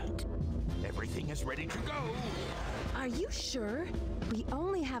 is it? Everything is ready to go. Are you sure? We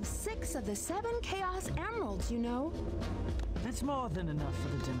only have 6 of the 7 Chaos Emeralds, you know. That's more than enough for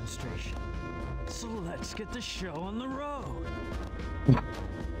the demonstration. So let's get the show on the road.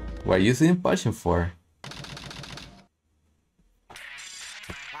 What are you using passion for?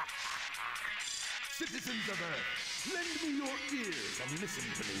 Citizens of Earth, lend me your ears and listen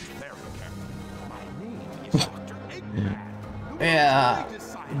to me very carefully. My name is Dr. Eggman. Yeah,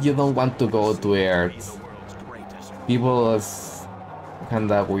 you don't want to go to Earth. People is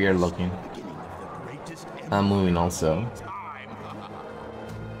kinda weird looking. I'm moving also.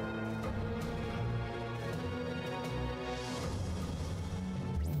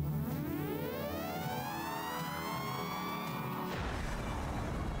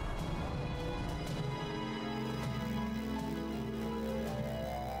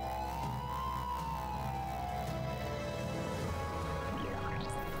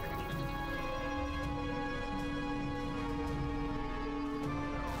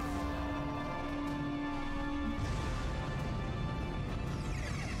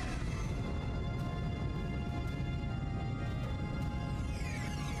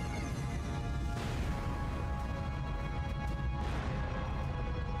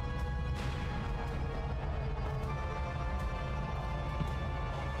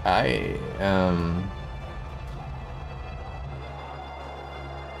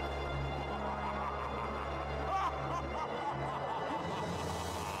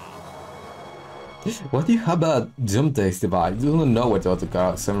 What do you have about Doomsday's device? You don't know what the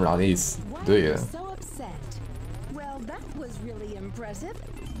Chaos Emerald is, do you? So upset. Well, that was really impressive.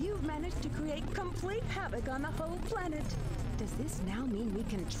 You've managed to create complete havoc on the whole planet. Does this now mean we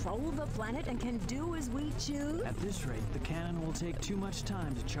control the planet and can do as we choose? At this rate, the cannon will take too much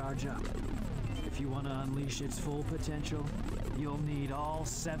time to charge up. If you want to unleash its full potential, you'll need all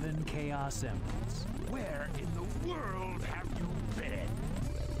 7 Chaos Emeralds. Where in the world have you been?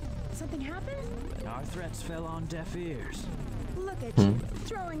 Something happened? Our threats fell on deaf ears. Look at you,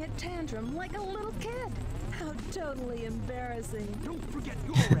 throwing a tantrum like a little kid. How totally embarrassing. Don't forget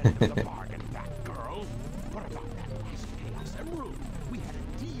your end of the bargain, that girl. What about that last Chaos Emerald? We had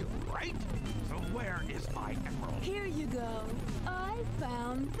a deal, right? So where is my emerald? Here you go. I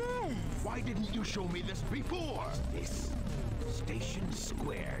found this. Why didn't you show me this before? This Station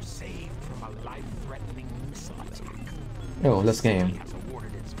Square saved from a life-threatening missile attack. Oh, let's game. Has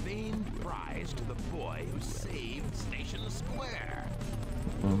awarded its famed prize to the boy who saved Station Square.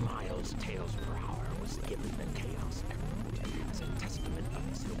 Miles Tails per hour was given the Chaos Emerald as a testament of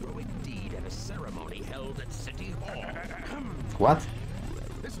his heroic deed at a ceremony held at City Hall. What?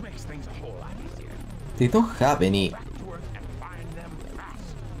 This makes things a whole lot easier. They don't have any. Back to Earth and find them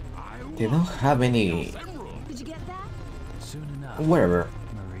fast. They don't have any. Did you get that? Soon enough. Whatever.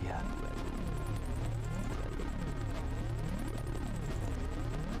 Maria.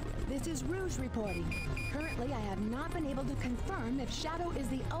 This is Rouge reporting. Currently, I have not been able to confirm if Shadow is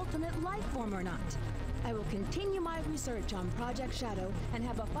the ultimate life form or not. I will continue my research on Project Shadow and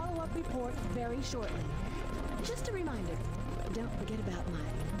have a follow-up report very shortly. Just a reminder, don't forget about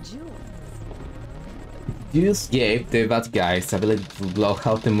my jewels. Use gave the bad guys the ability to blow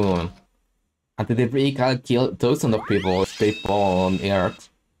out the moon. And the debris can kill thousands of people if they fall on Earth.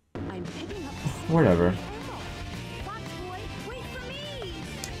 I'm picking up Whatever. Fox Boy, wait for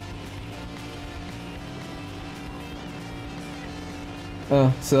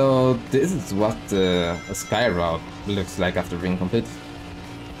me! So this is what the sky route looks like after being complete.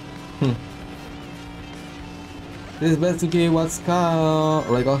 This is basically what sky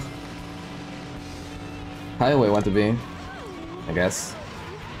highway want to be, I guess.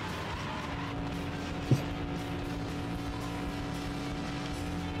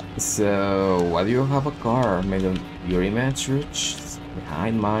 So why do you have a car made of your image, Rich?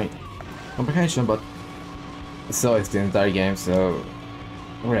 Behind my comprehension, but so it's the entire game, so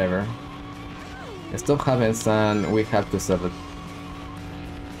whatever. Stuff happens and we have to solve it.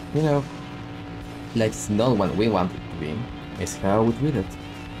 You know, like it's not what we wanted to be, is how we treat it.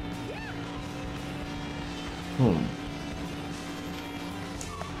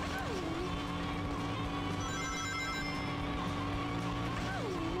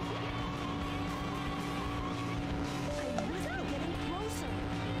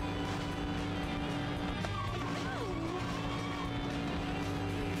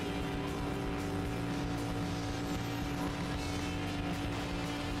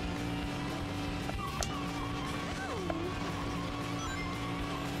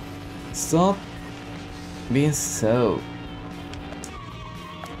 Stop being so.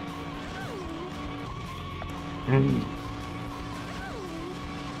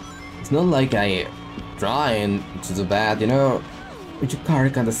 It's not like I trying to do bad, you know. Your car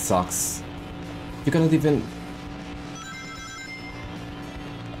kinda sucks. You cannot even.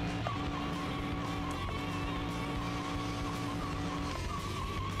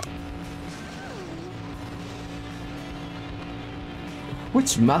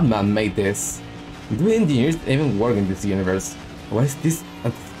 Which madman made this? Do engineers even work in this universe? Why is this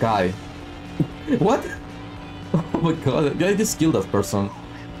a sky? What? Oh my god, I just killed that person.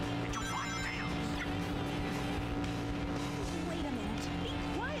 Wait a minute. Be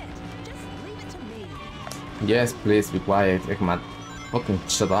quiet. Just leave it to me. Yes, please be quiet, Ekmat. Fucking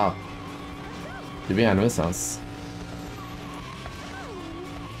shut up. You're being a nuisance.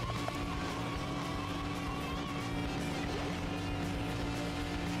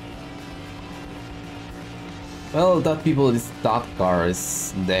 Well, that car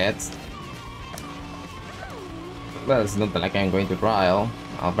is dead. Well, it's not like I'm going to trial.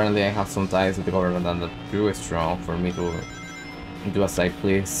 Apparently I have some ties with the government and that's too strong for me to do as I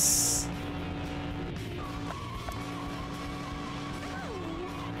please.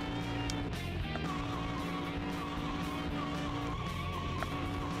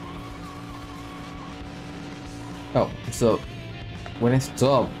 Oh, so when I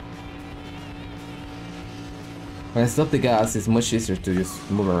stop the gas, it's much easier to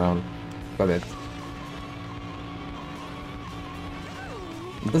just move around. Got it.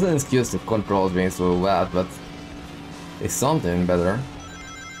 It doesn't excuse the controls being so bad, but it's something better.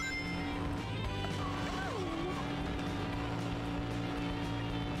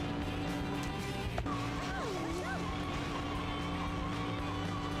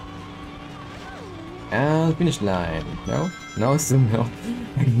 And finish line. No? No, still no.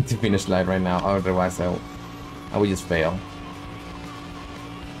 I need to finish line right now, otherwise I will just fail.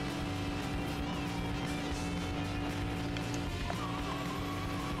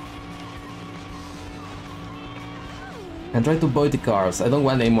 And try to avoid the cars. I don't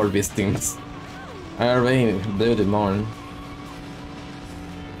want any more victims. I already blew them on.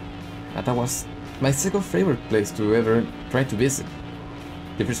 And that was my second favorite place to ever try to visit.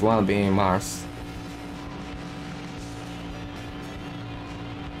 The first one being Mars.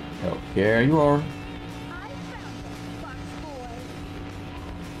 Oh, here you are.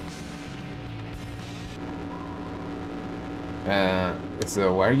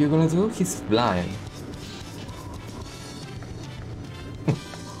 So what are you gonna do? He's blind.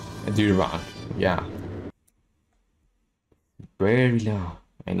 Do you run? Yeah. Very low.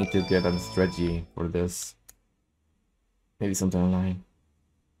 I need to get a strategy for this. Maybe something online.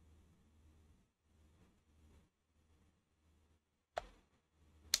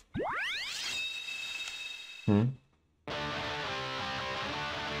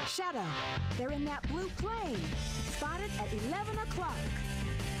 Shadow, they're in that blue plane. Spotted at 11 o'clock.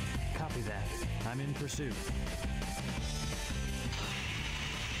 Copy that. I'm in pursuit.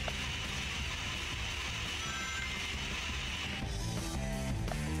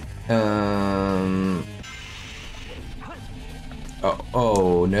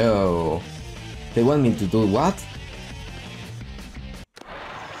 Oh no. They want me to do what?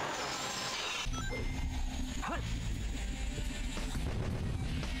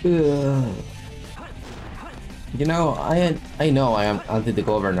 You know, I know I am anti the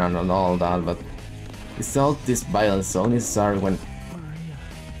governor and all that, but it's all this violence only started when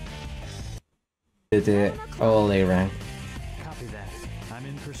the OLA rank. Copy that. I'm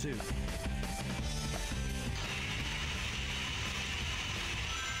in pursuit.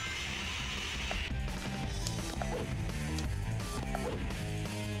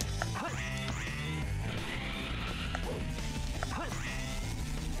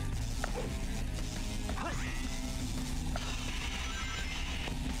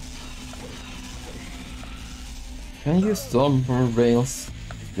 Can you stop more rails,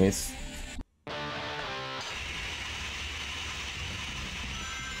 please?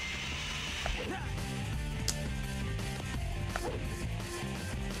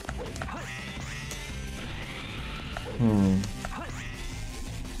 I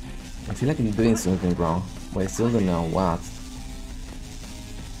feel like I'm doing something wrong, but I still don't know what.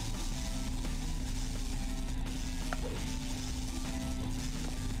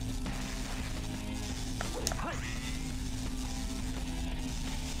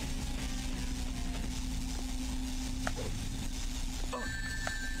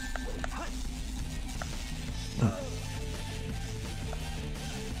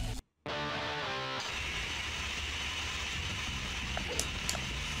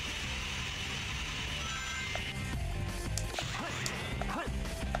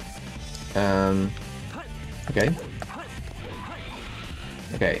 Okay.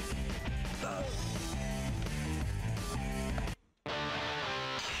 Okay.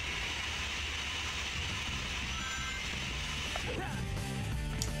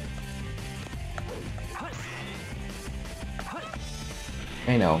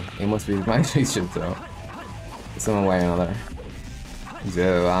 I know, it must be my decision though. Some way or another.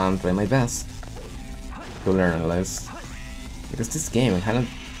 So I'm trying my best to learn less. Because this game kind of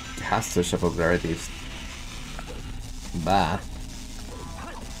has such a popularity. But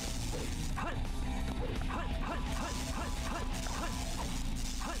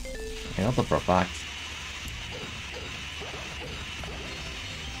I know the for a fact.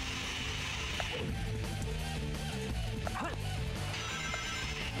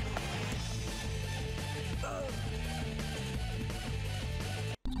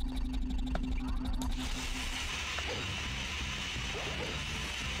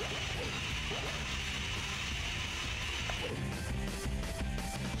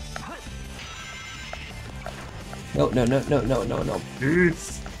 No, no, no, no, no, no, no.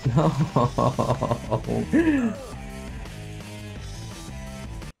 No.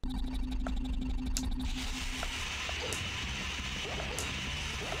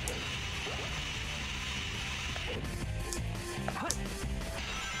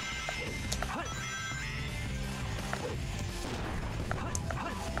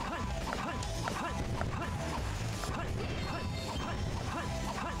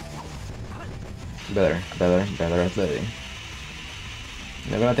 Better athletic.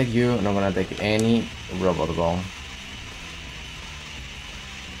 Not gonna take you, not gonna take any robot ball.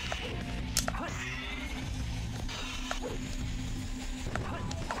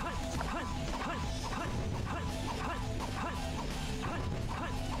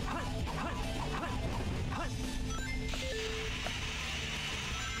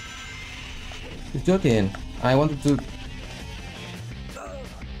 You're joking. I wanted to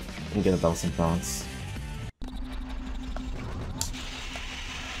get 1,000 pounds.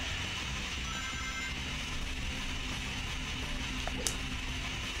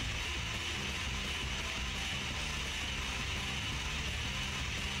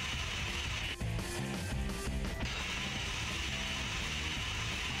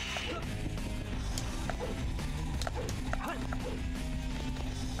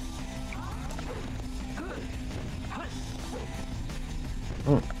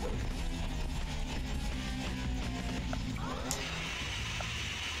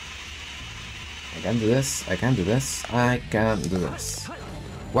 I can't do this, I can't do this, I can't do this.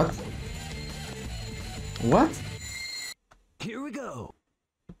 What? What? Here we go.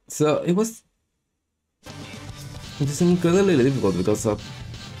 So it was just incredibly difficult because of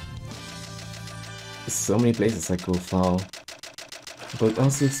so many places I could fall. But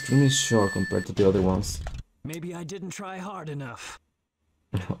also extremely short compared to the other ones. Maybe I didn't try hard enough.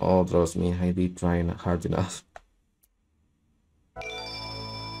 Oh, trust me, I did try hard enough.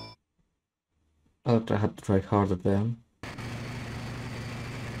 I'll have to try harder then.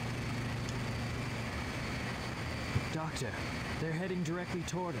 Doctor, they're heading directly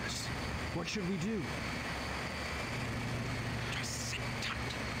toward us. What should we do? Just sit tight.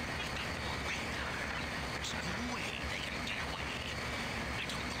 There's no way they can get away. I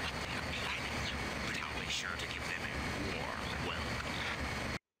don't know what they are planning, but I'll be sure to give them a warm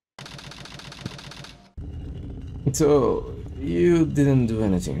welcome. So, you didn't do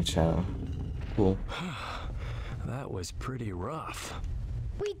anything, Chao. Cool. That was pretty rough.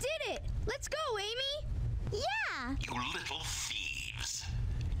 We did it! Let's go, Amy! Yeah! You little thieves.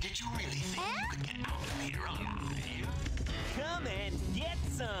 Did you really think you could get out of here alive? Come and get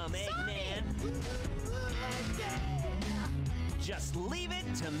some, Eggman. Just leave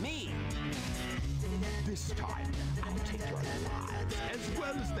it to me. This time, I'll take your lives as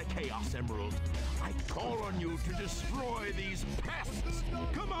well as the Chaos Emerald. I call on you to destroy these pests.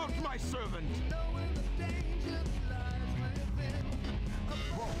 Come out, my servant.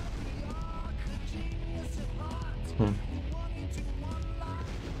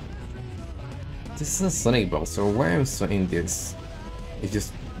 This is a Sonic Ball, so why I'm saying this? It's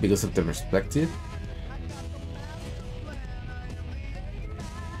just because of the perspective.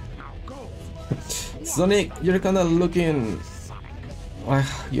 Sonic, you're kinda looking like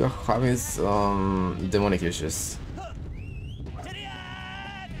you're having some demonic issues.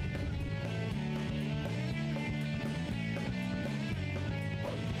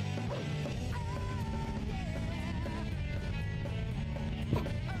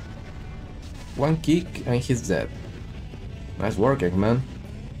 One kick and he's dead. Nice work, Eggman.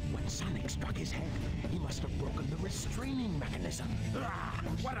 When Sonic struck his head, he must have broken the restraining mechanism. Ah,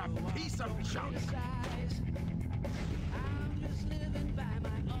 what a piece of junk!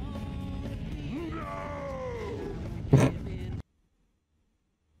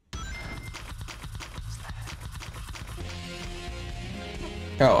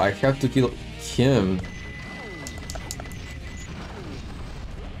 No! Oh, I have to kill him.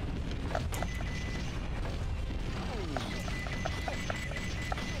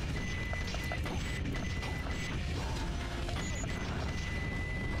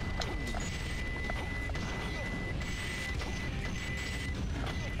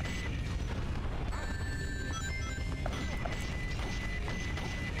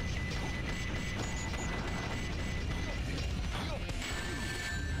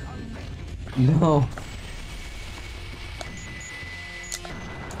 No.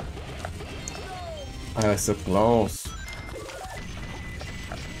 I was so close.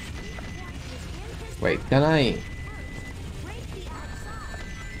 Wait, can I?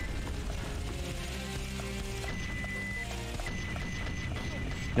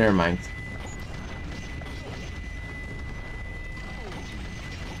 Never mind.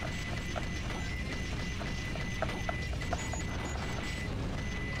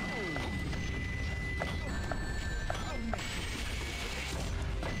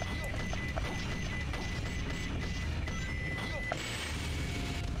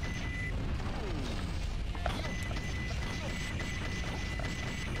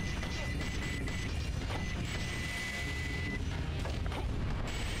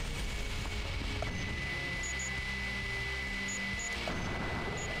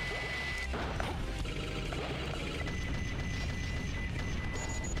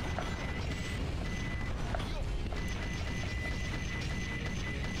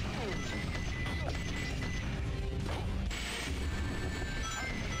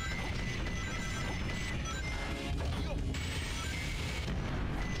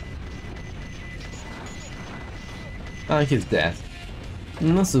 And he's dead.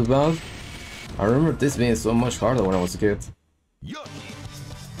 Not so bad. I remember this being so much harder when I was a kid.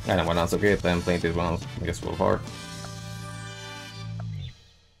 And when I was a kid, I'm playing this one, I guess, real hard.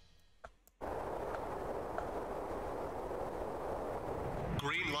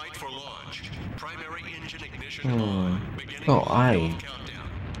 Green light for launch. Primary engine ignition on. Beginning Oh, I. countdown.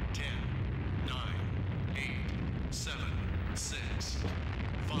 10, 9, 8, 7, 6,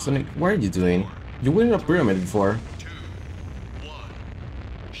 5, Sonic, what are you doing? You were in a pyramid before. 2, 1.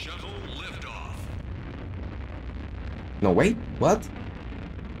 Shuttle liftoff. No, wait, what?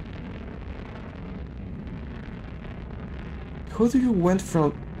 How do you went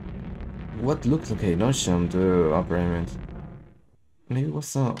from what looked like a notion to a pyramid? Maybe it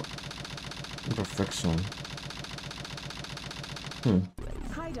was a imperfection.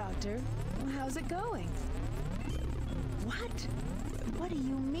 Hi, Doctor. How's it going? What? What do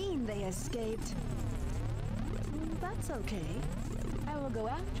you mean they escaped? That's okay. I will go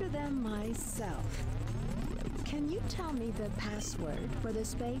after them myself. Can you tell me the password for the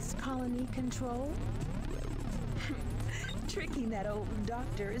space colony control? Tricking that old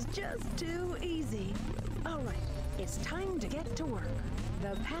doctor is just too easy. All right, it's time to get to work.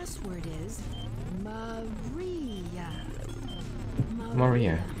 The password is Maria.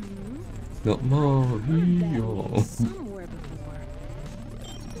 Maria. No, Maria. Somewhere before.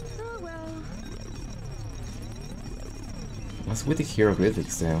 Oh well. What's with the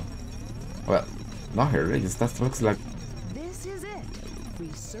hieroglyphics though? Well, not hieroglyphics, that looks like... This is it.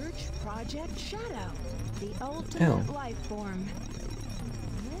 Research Project Shadow. The ultimate life form.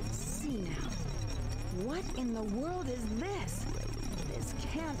 Let's see now. What in the world is this? This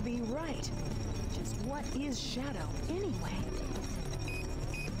can't be right. Just what is Shadow anyway?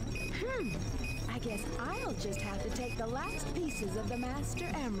 I guess I'll just have to take the last pieces of the Master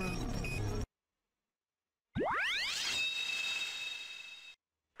Emerald.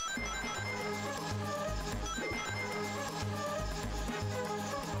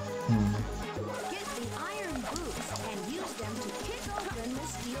 Get the iron boots and use them to kick open the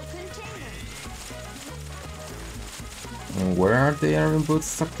steel container. Where are the iron boots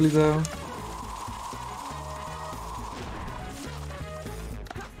exactly though?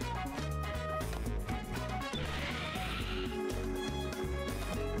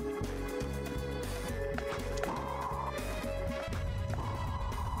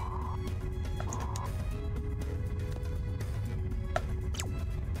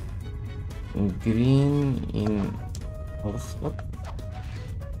 Green in... What?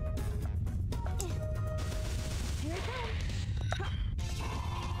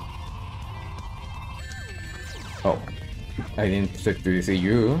 Oh, I didn't expect to see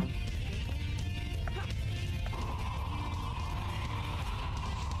you.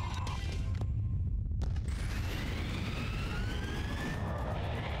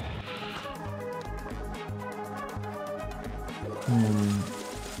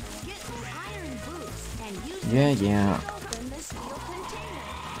 Yeah.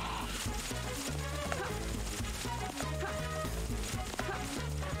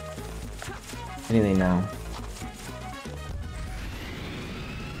 Anything now.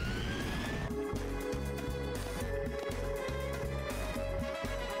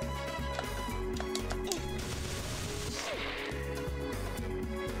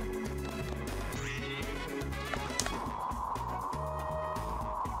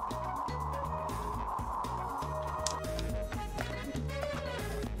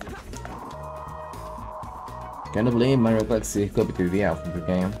 Can't believe Mario Galaxy copied the idea of the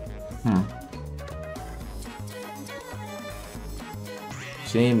game.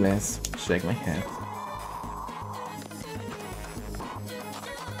 Shameless. Shake my head.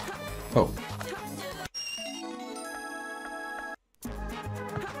 Oh.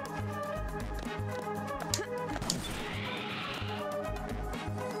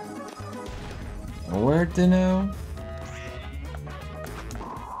 Where to now?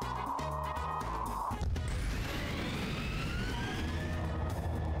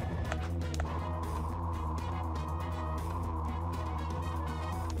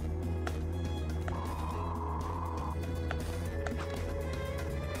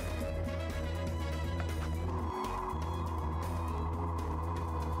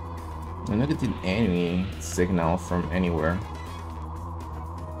 I'm not getting any signal from anywhere.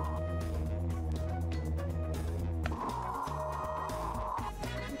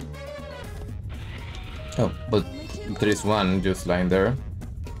 Oh, but there is one just lying there.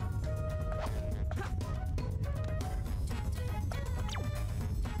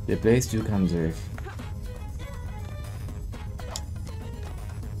 The place you can drive.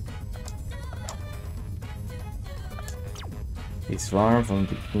 It's far from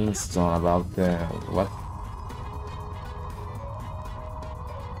the Kingston about the what?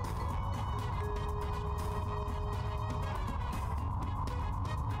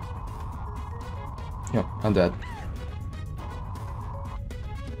 Yep, I'm dead.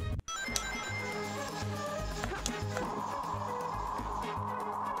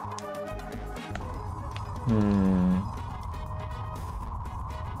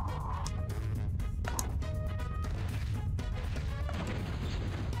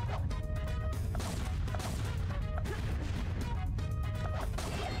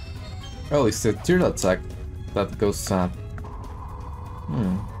 Oh, it's the third attack that goes up.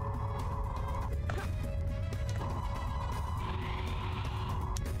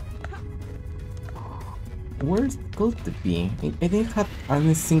 Where's it going to be? I didn't have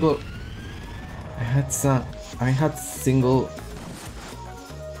any single. I had single.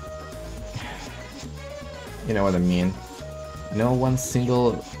 You know what I mean. No one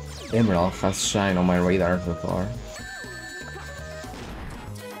single emerald has shined on my radar so far.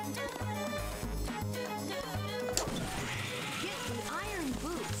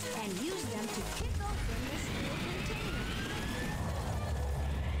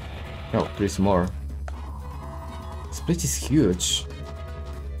 Oh, there's more. This place is huge.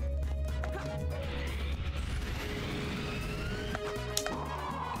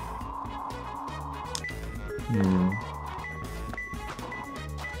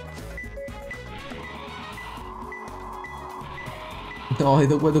 No, I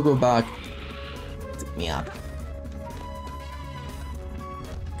don't want to go back. Take me up.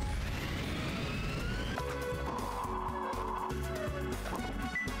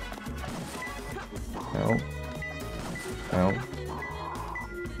 No. No.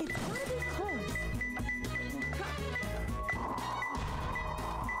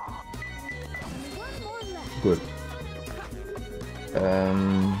 Good.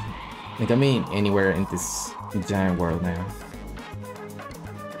 It can be anywhere in this giant world now.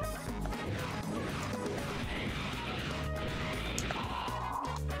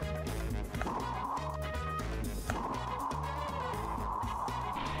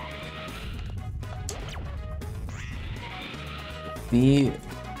 The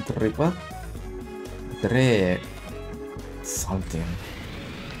what? Something.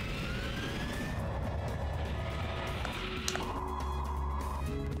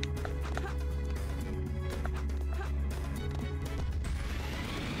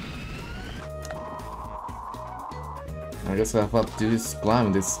 I guess I have to just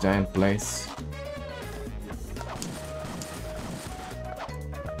climb this giant place.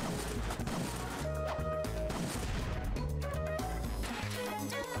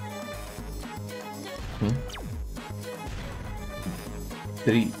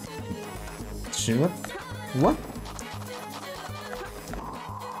 Three. What? What?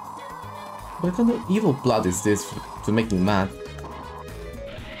 What kind of evil plot is this to make me mad?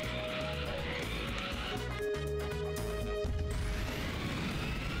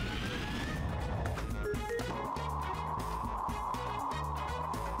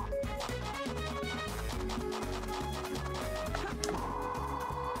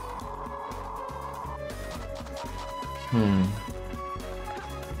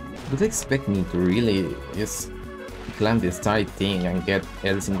 Do they expect me to really just climb this entire thing and get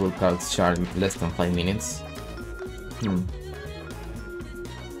every single card shard in less than 5 minutes?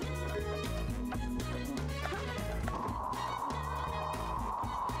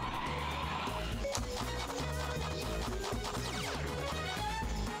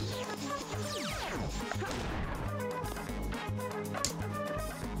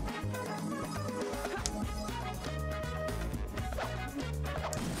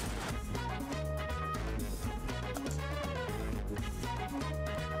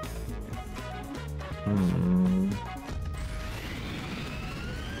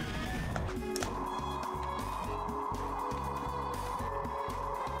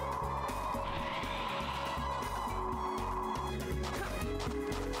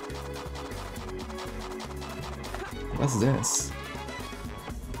 What's this?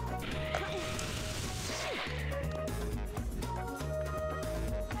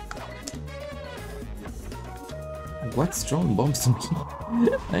 What's throwing bombs to me?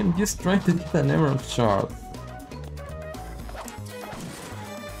 I'm just trying to get an emerald shard.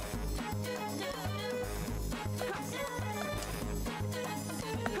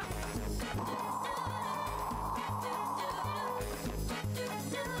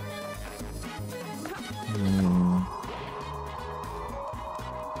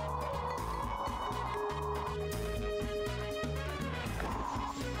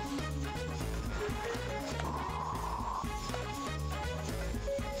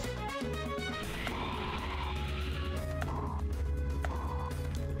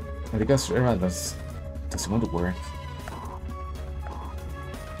 Because Era doesn't want to work.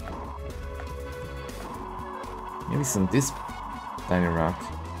 Maybe some this tiny rock.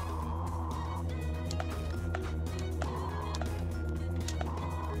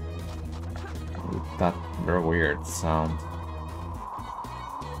 With that very weird sound.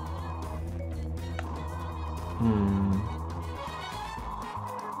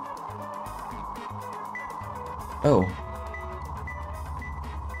 Oh.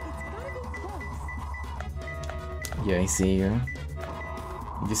 Yeah, I see you.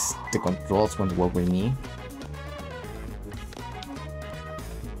 Just the controls won't work with me.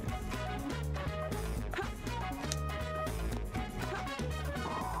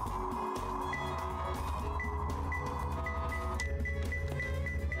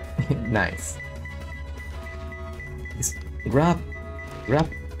 Nice. Just grab. What?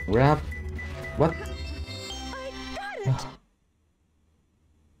 I got it.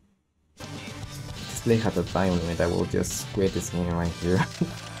 Play had a time limit, I will just quit this game right here.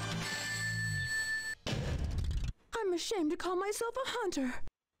 I'm ashamed to call myself a hunter.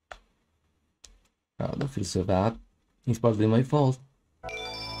 Oh, don't feel so bad. It's partly my fault.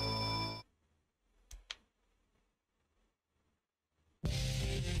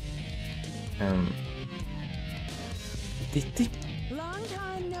 Long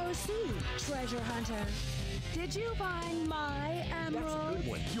time no see, treasure hunter. Did you find my emerald? That's a good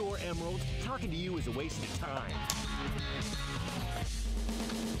one. Your emerald. Talking to you is a waste of time.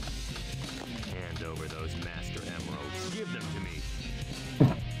 Hand over those master emeralds. Give them to me.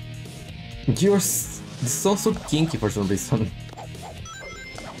 You're so kinky for some reason.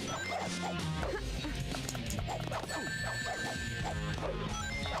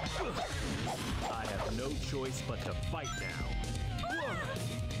 I have no choice but to fight now.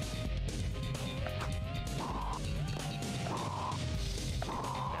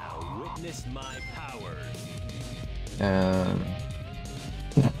 Witness my power.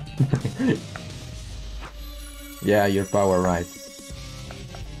 Yeah, your power, right.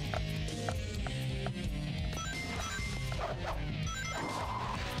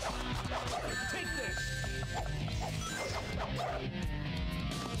 Take this.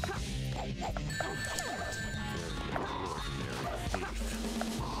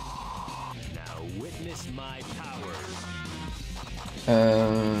 Now witness my power.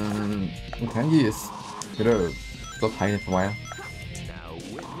 Can you just throw stop hiding for a while. Now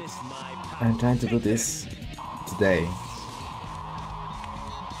witness my power. I'm trying to do this today. Now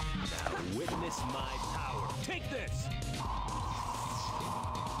witness my power. Take this.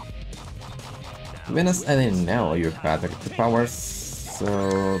 To be honest, I didn't know you had the powers,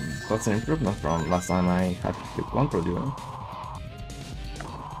 so that's an improvement from last time I had to control you.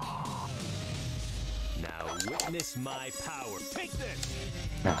 Now witness my power. Take this.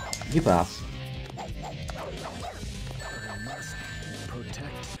 No, give up. I must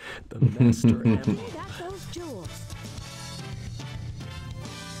protect the master emerald. Got those jewels.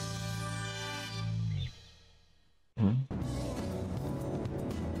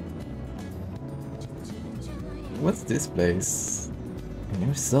 What's this place? I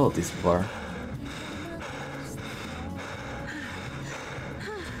never saw this bar.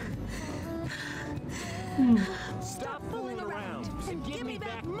 Stop fooling around and give me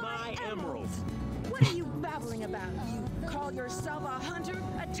back my emeralds. What are you babbling about? You call yourself a hunter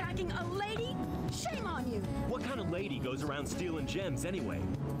attacking a lady? Shame on you. What kind of lady goes around stealing gems anyway?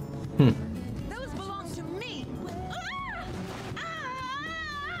 Those belong to me.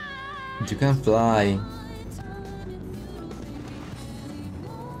 You can fly.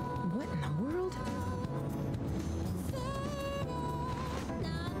 What in the world?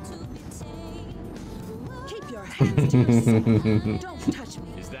 Keep your hands to yourself. Don't touch me.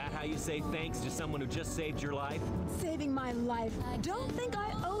 Is that how you say thanks to someone who just saved your life? Saving my life. Don't think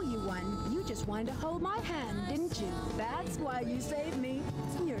I owe you one. You just wanted to hold my hand, didn't you? That's why you saved me.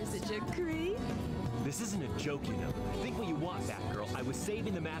 You're such a creep. This isn't a joke, you know. Think what you want, Batgirl. I was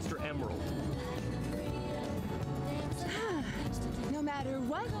saving the Master Emerald. No matter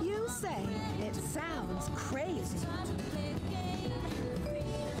what you say, it sounds crazy.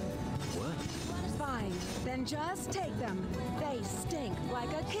 What? Fine, then just take them. They stink like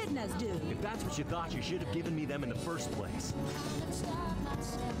echidnas do. If that's what you thought, you should have given me them in the first place.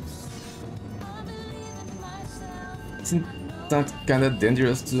 Isn't that kinda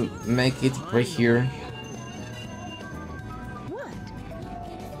dangerous to make it right here? What?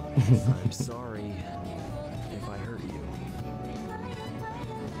 I'm sorry if I hurt you.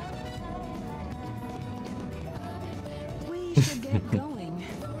 We should get going.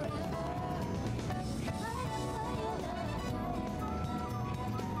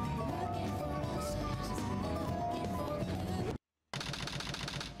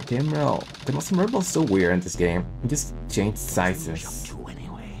 The Master Emerald is so weird in this game. It just changed sizes.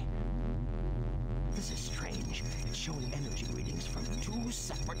 Anyway, this is strange. It's showing energy readings from two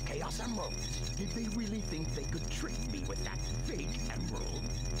separate Chaos Emeralds. Did they really think they could trick me with that fake emerald?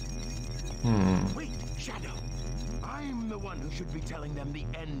 Wait, Shadow. I'm the one who should be telling them the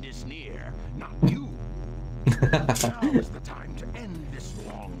end is near, not you. Now is the time to end this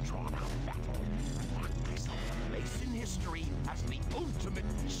long, drawn-out battle. Mark myself a place in history as the ultimate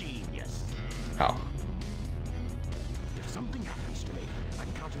genius. How? If something happens to me,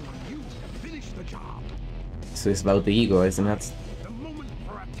 I'm counting on you to finish the job. So it's about the ego, isn't it? The moment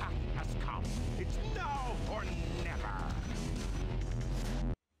for attack has come. It's now or never.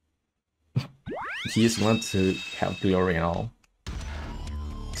 You just want to have glory and all.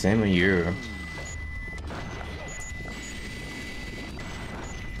 Same with you.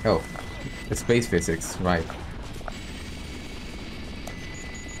 Oh, it's space physics, right.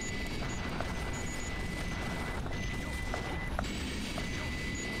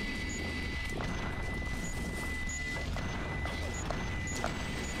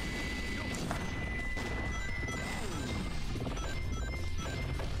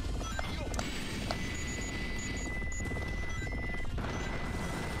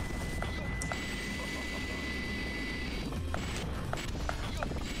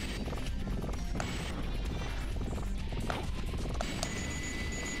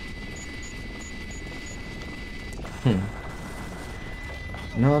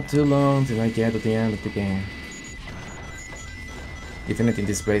 Not too long till I get to the end of the game. If anything,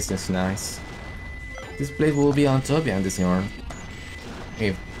 this place is nice. This place will be on top behind this yarn.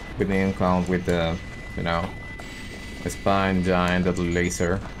 If we didn't count with the, you know, a spine giant little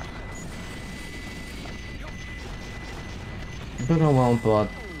laser. But I won't put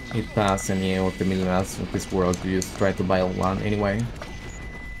it past any of the millionaires of this world to just try to buy one anyway.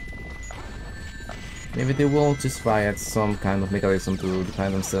 Maybe they won't just find some kind of mechanism to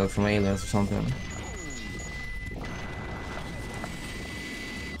defend themselves from aliens or something.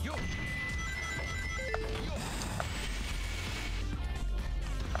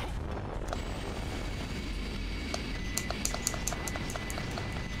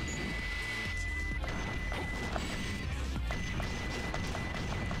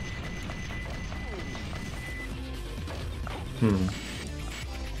 Am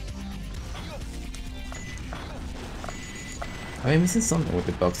I missing something with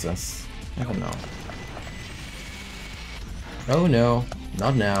the boxes? I don't know. Oh no,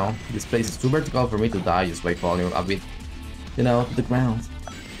 not now. This place is too vertical for me to die just by falling a bit, you know, to the ground.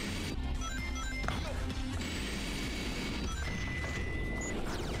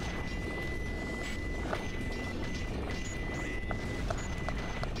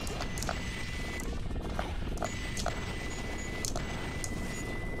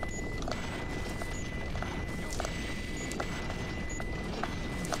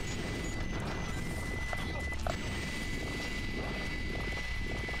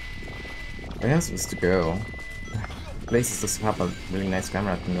 Where else was to go? Places just have a really nice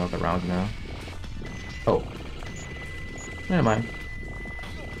camera to walk around now. Oh. Never mind.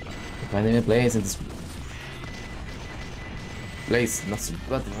 Finding a place in this place, not so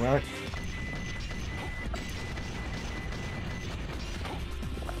bad, right?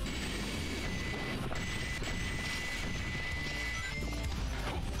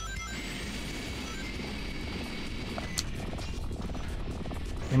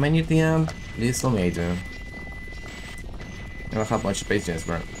 Am I near the end? Please tell me I do. I don't have much patience,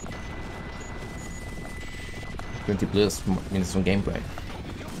 bro. 20 plus minutes of gameplay.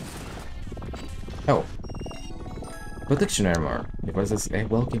 Oh. Protection armor. Devices a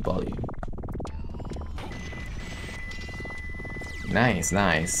welcome volume. Nice,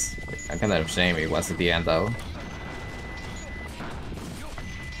 nice. I'm kind of ashamed it was at the end though.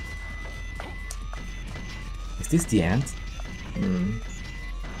 Is this the end?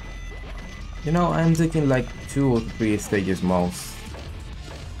 You know, I'm taking like 2 or 3 stages most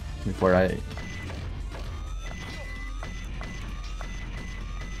before I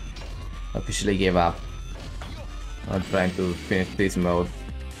officially give up on trying to finish this mode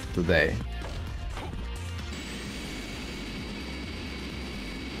today.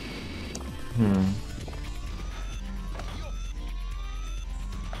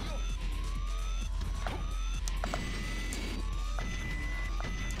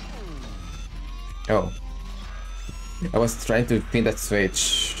 Oh. I was trying to pin that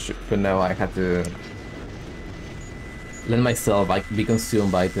switch, but now I had to let myself be consumed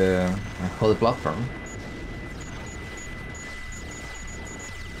by the whole platform.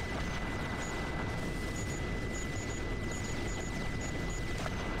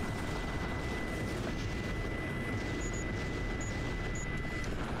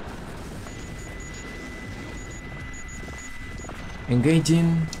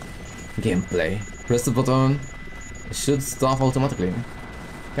 Engaging gameplay. Press the button, it should stop automatically.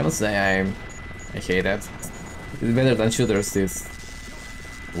 Cannot say I hate it. It's better than shooters, this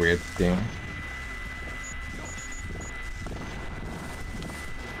weird thing.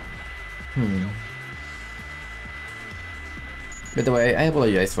 By the way, I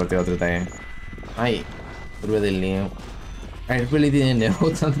apologize for the other day. I really didn't know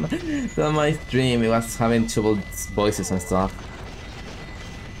that my stream was having trouble voices and stuff.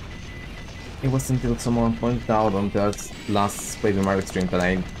 It wasn't until someone pointed out on the last Paper Mario stream that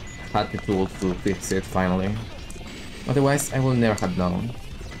I had the tools to fix it finally. Otherwise, I would never have known.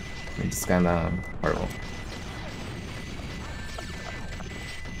 It's just kinda horrible.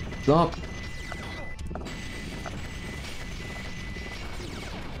 Stop!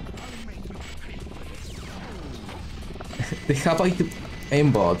 They have like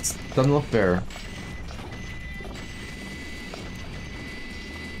aimbots. That's not fair.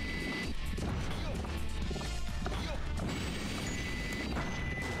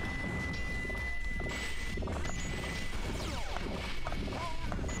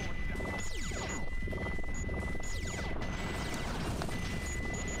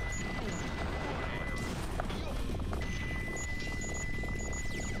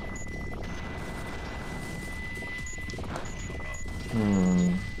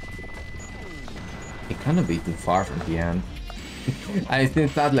 It cannot be too far from the end. I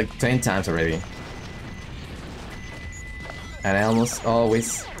think that like 10 times already. And I almost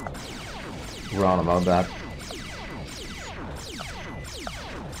always wrong about that.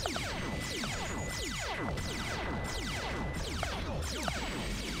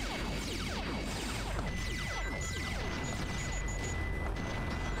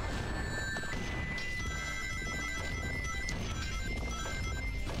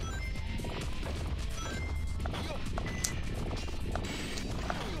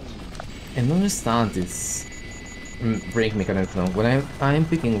 I don't understand this ring mechanism. When I'm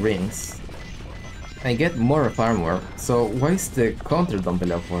picking rings, I get more of armor, so why is the counter down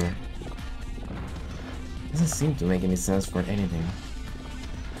below for? Doesn't seem to make any sense for anything.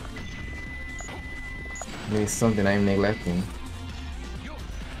 Maybe something I'm neglecting.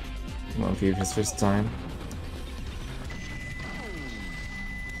 Won't be his first time.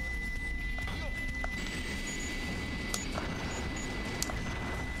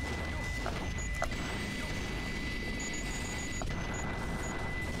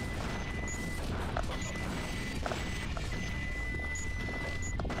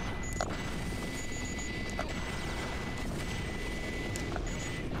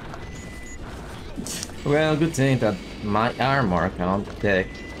 Well, good thing that my armor cannot take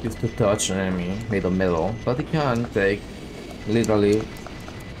used to touch an enemy made of metal, but it can take literally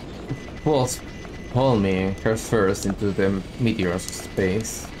pull me first into the meteors of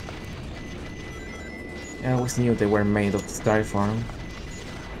space. I always knew they were made of styrofoam.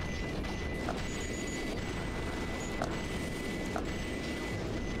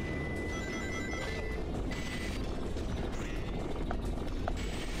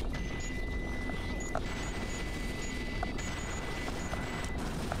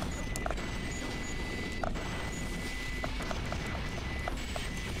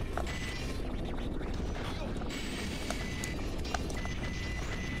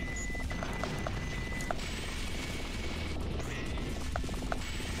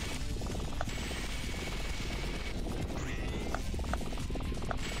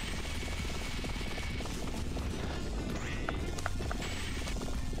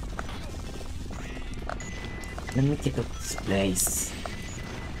 Let me get out of this place.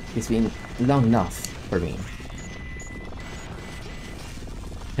 It's been long enough for me.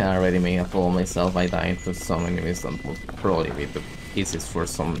 I already made a fool of myself by dying to some enemies that would probably be the easiest for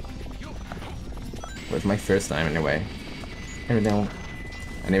some. It was my first time anyway.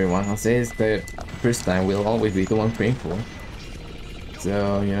 Everyone else says the first time will always be the one painful.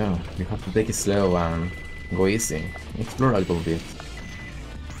 So, you know, you have to take it slow and go easy. Explore a little bit.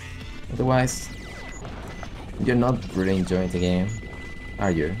 Otherwise, you're not really enjoying the game,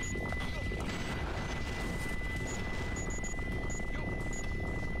 are you?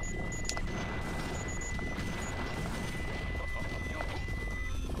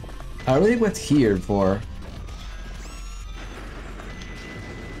 I really went here for...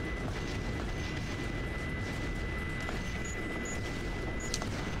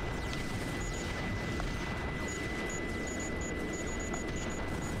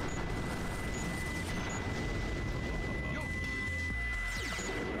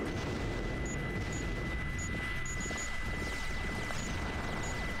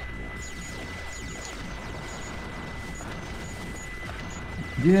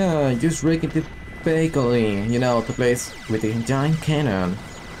 Yeah, just breaking the bakery, you know, the place with the giant cannon.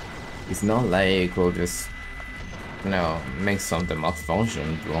 It's not like we'll just, you know, make something malfunction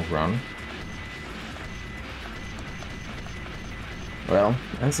in the long run. Well,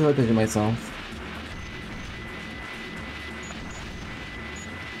 I'm sabotage myself.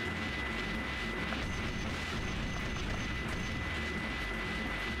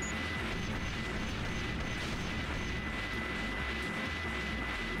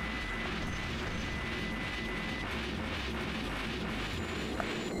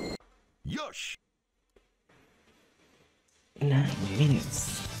 Yush! 9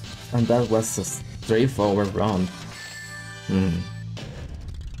 minutes. And that was a straightforward round.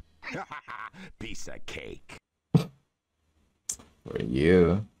 Piece of cake. For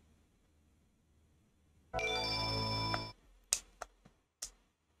you.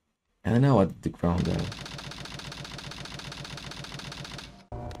 I don't know what the ground there.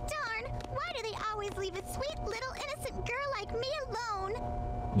 Darn! Why do they always leave a sweet little innocent girl like me alone?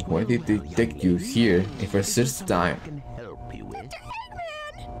 Why did they take you here if it's first time? Dr.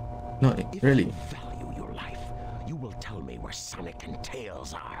 Eggman! No, really. If you value your life, you will tell me where Sonic and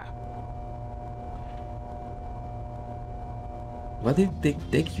Tails are. Why did they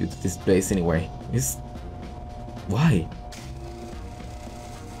take you to this place anyway? Why?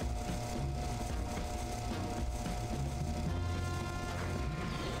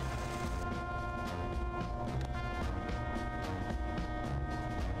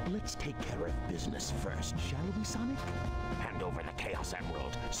 Let's take care of business first, shall we, Sonic? Hand over the Chaos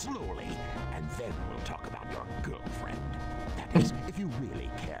Emerald, slowly, and then we'll talk about your girlfriend. That is, if you really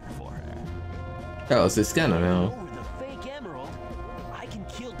care for her. Oh, so it's kind of now. Over the fake emerald, I can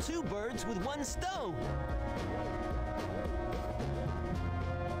kill 2 birds with 1 stone.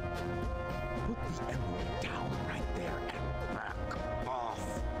 Put the emerald down right there and back off.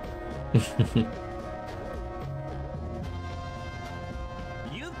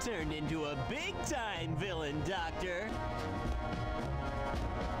 You've turned into a big-time villain, Doctor.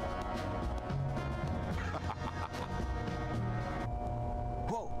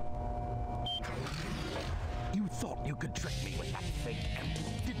 Whoa! you could trick me with that fake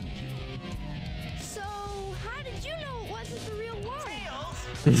emerald, didn't you? So, how did you know it wasn't the real one?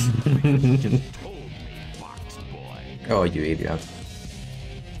 You just told me, Fox Boy. Oh, you idiot.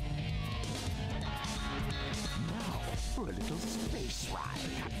 Now, for a little space ride.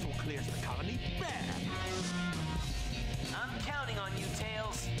 Capsule clears the colony. Bam! I'm counting on you,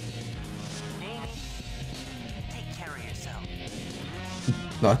 Tails. Amy, take care of yourself.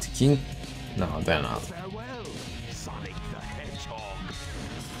 Not King? No, they're not. Farewell, Sonic the Hedgehog.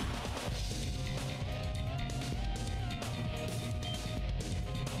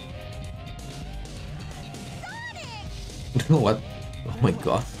 What? Oh my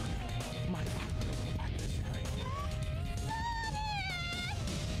god.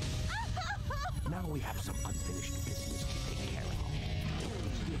 Now we have some unfinished business to take care of.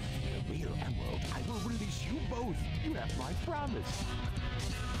 With the real emerald, I will release you both. You have my promise.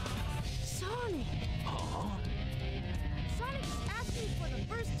 Sonic! Huh? Sonic's asking for the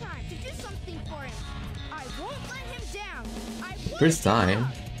first time to do something for him. I won't let him down. I won't. First time?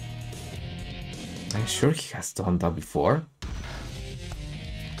 I'm sure he has done that before.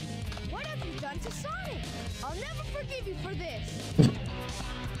 What have you done to Sonic? I'll never forgive you for this.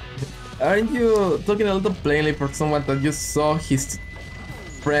 Aren't you talking a little plainly for someone that just saw his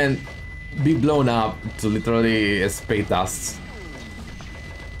friend be blown up to literally space dust?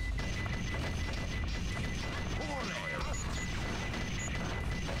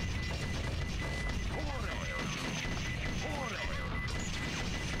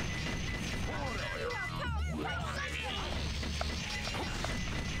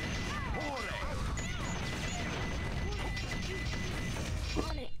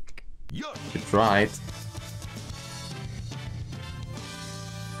 You tried.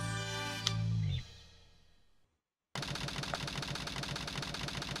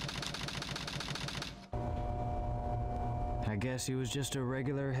 I guess he was just a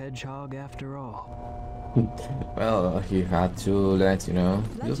regular hedgehog after all. Well, he had to let you know,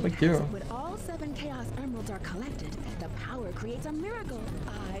 just like you. When all 7 Chaos Emeralds are collected, the power creates a miracle.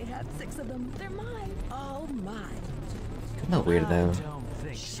 I have 6 of them. They're mine. All mine. Kinda weird though. I don't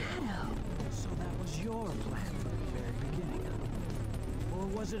think so. Shadow. So that was your plan from the very beginning. Or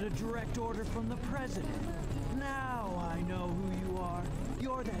was it a direct order from the president? Now I know who you are.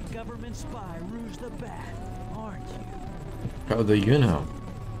 You're that government spy, Rouge the Bat, aren't you? How do you know?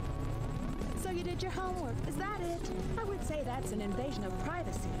 So you did your homework. Is that it? I would say that's an invasion of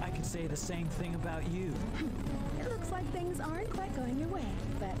privacy. I could say the same thing about you. It looks like things aren't quite going your way.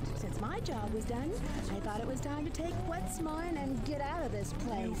 But since my job was done, I thought it was time to take what's mine and get out of this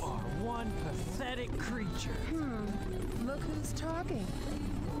place. You are one pathetic creature. Look who's talking.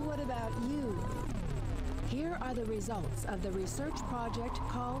 What about you? Here are the results of the research project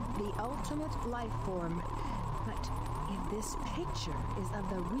called the Ultimate Life Form. But if this picture is of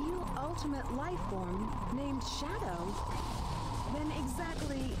the real ultimate life form named Shadow, then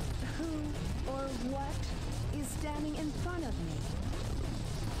exactly who or what is standing in front of me?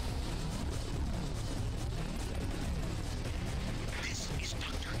 This is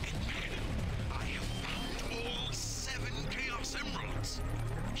Dr. Eggman. I have found all 7 Chaos Emeralds.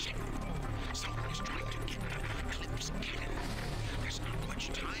 Shit. Someone is trying to get the Eclipse cannon. There's not much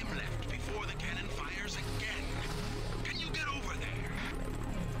time left before the cannon fires again. Can you get over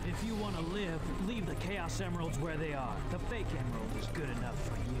there? If you want to live, leave the Chaos Emeralds where they are. The fake emerald is good enough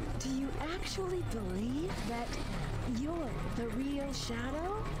for you. Do you actually believe that you're the real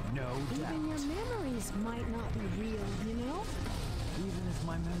Shadow? No doubt. Even your memories might not be real, you know? Even if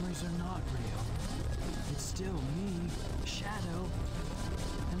my memories are not real, it's still me, Shadow.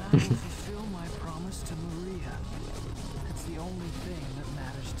 And I will fulfill my promise to Maria. That's the only thing that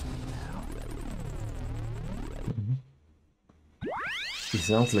matters to me now. He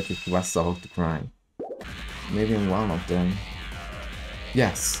sounds like he was about to cry. Maybe in one of them.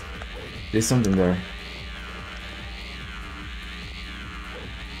 Yes, there's something there.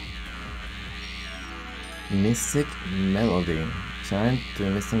 Mystic Melody. Trying to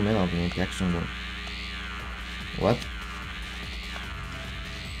Mystic Melody in the action room. What?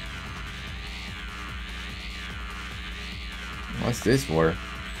 What's this for? I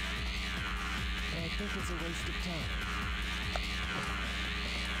think it's a waste of time.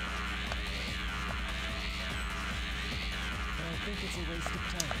 I think it's a waste of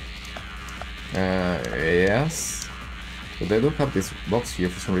time. Yes. But they do have this box here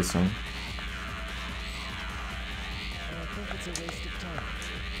for some reason. I think it's a waste of time.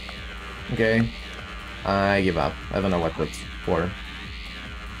 Okay. I give up. I don't know what that's for.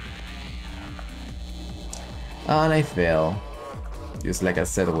 And I fail. Just like I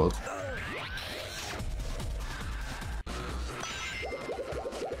said I would.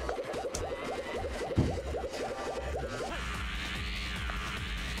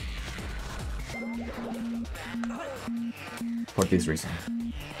 For this reason.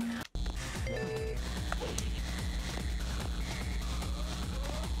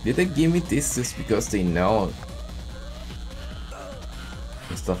 Did they give me this just because they know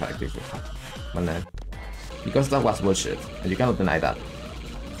stuff like this? Well, no. Because that was bullshit, and you cannot deny that.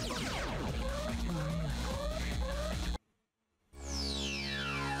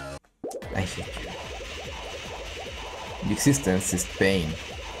 I hate you. The existence is pain.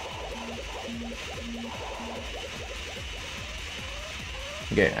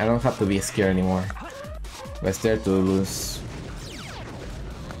 Okay, I don't have to be scared anymore. But scared to lose.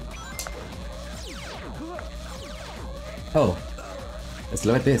 Oh, let's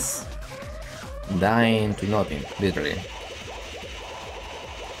look at this. Dying to nothing, literally.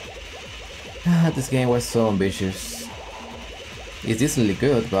 This game was so ambitious. It's decently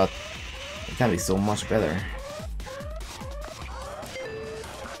good, but it can be so much better.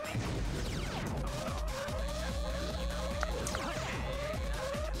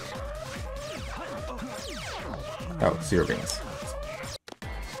 Oh, 0 beans.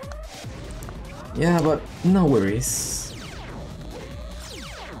 Yeah, but no worries.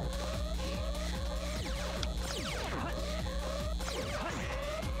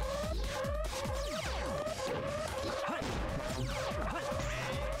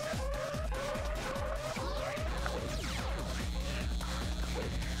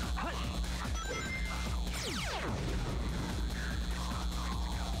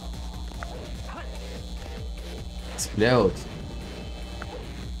 Explode.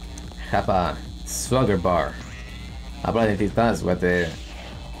 Have a swagger bar. Apparently that's what the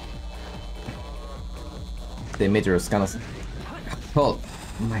meteors kind of hold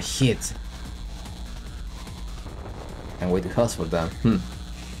my shit. And wait to house for them.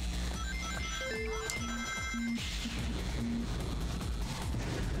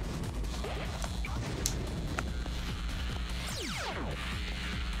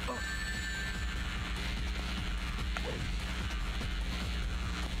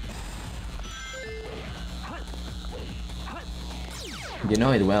 You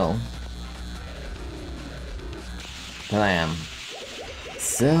know it well. But I am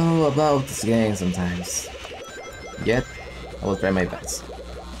so about this game sometimes. Yet, I will try my best.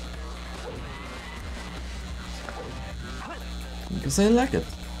 Because I like it.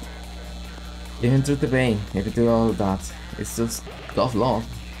 Even through the pain, even through all that, it's just tough love.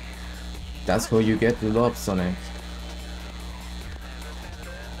 That's how you get to love Sonic.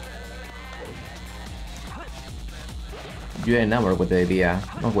 You're enamored with the idea,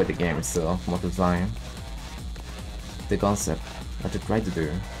 not with the game itself, most of the time. The concept, what they try to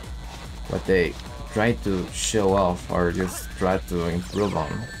do, what they try to show off or just try to improve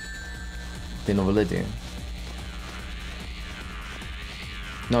on. The novelty.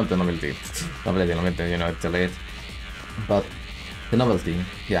 Not the novelty. Novelty, you know, it's delayed. But the novelty,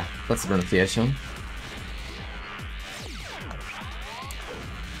 yeah, that's the pronunciation.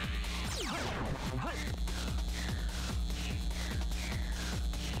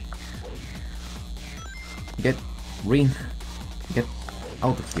 Get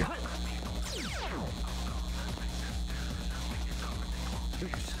out of here.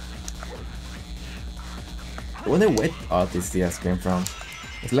 Where the wet artist DS came from?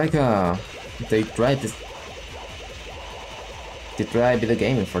 It's like they tried video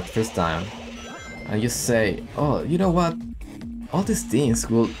gaming for the first time, and you say, oh, you know what? All these things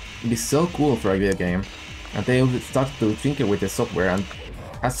will be so cool for a video game, and they will start to tinker with the software and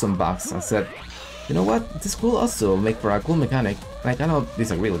add some bugs and said, you know what, this could also make for a cool mechanic, and I cannot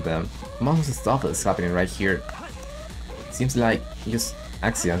disagree with them. Most of the stuff that's happening right here seems like just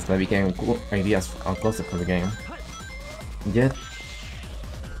accidents that became cool ideas and concepts for the game. Yet,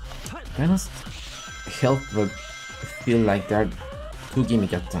 I cannot help but feel like they're too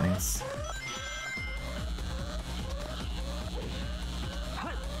gimmicky at times.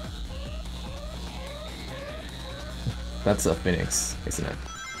 That's a phoenix, isn't it?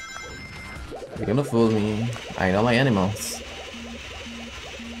 You're gonna fool me. I know my animals.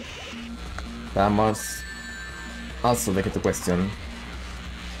 That must also make it a question.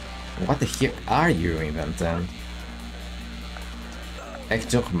 What the heck are you even then? Egg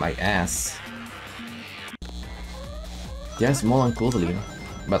my ass. They're small and cuddly,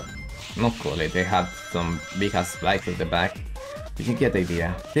 but not cuddly. They have some big ass spikes at the back. You can get the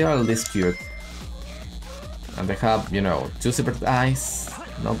idea. They are at least cute. And they have, you know, 2 separate eyes,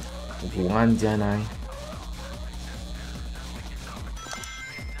 not 1 giant eye.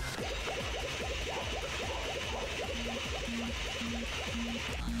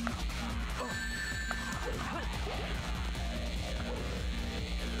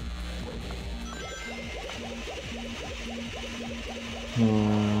 I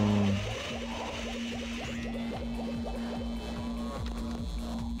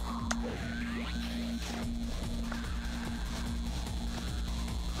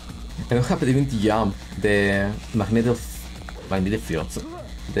don't have even to jump. The magnetic field,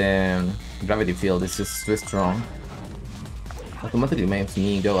 the gravity field is just too strong. Automatically makes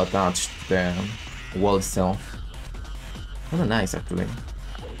me go attached to the wall itself. Kinda nice, actually.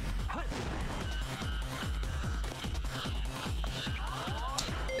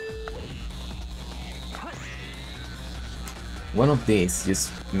 One of these just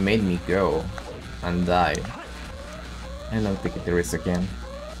made me go and die. And I'll take the risk again.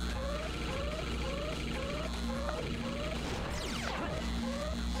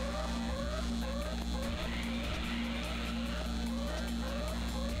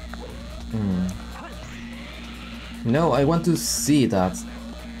 No, I want to see that.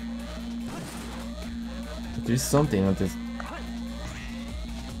 There's something on this.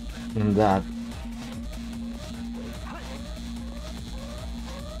 On that.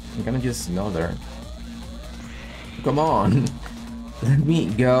 I'm gonna just know there. Come on! Let me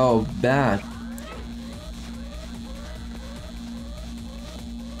go back.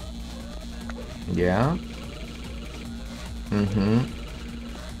 Yeah?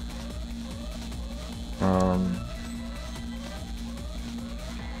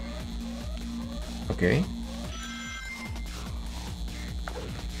 Okay.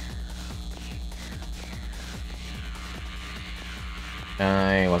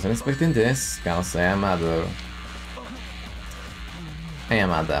 I wasn't expecting this, cause I am mad. I am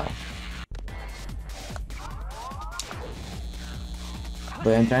mad though.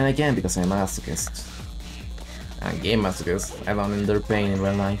 But I'm trying again because I'm a masochist. A game masochist. I don't endure pain in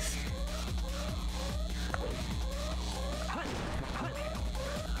real life.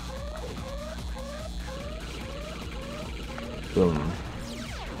 Boom.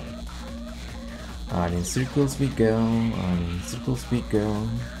 And in circles we go, and in circles we go.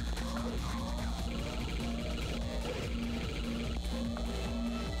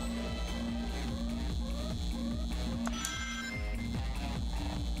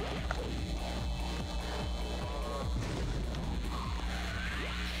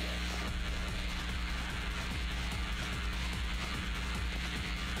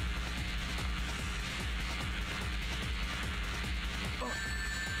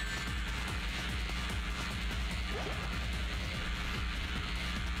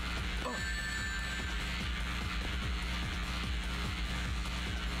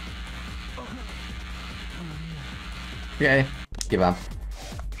 Okay, give up.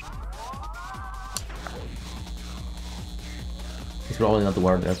 It's probably not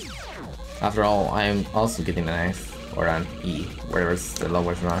worth it. After all, I am also getting an F or an E, wherever's the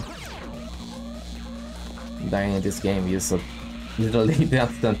lowest rank. Dying in this game is literally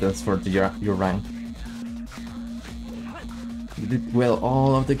death sentence for your rank. You did well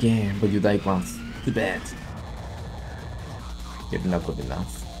all of the game, but you died once. Too bad. You're not good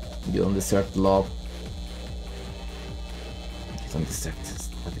enough. You don't deserve love. You don't deserve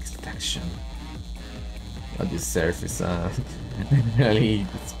satisfaction. What you deserve is really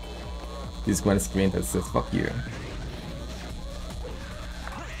this one screen that says fuck you.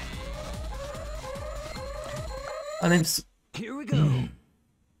 And I'm here we go.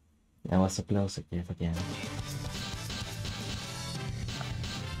 I was so close again.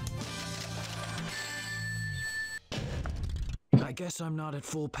 I guess I'm not at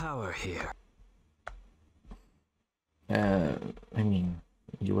full power here. I mean,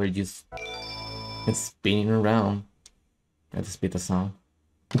 you were just spinning around at the speed of sound.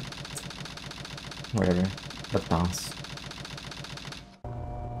 Whatever, that bounce.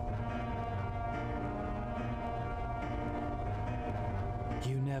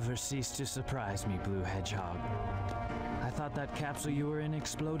 You never cease to surprise me, Blue Hedgehog. I thought that capsule you were in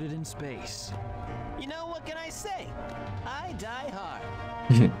exploded in space. You know, what can I say? I die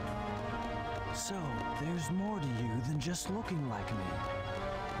hard. So, there's more to you than just looking like me.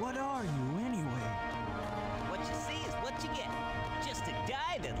 What are you, anyway? What you see is what you get. Just a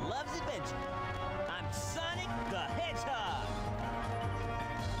guy that loves adventure. I'm Sonic the Hedgehog.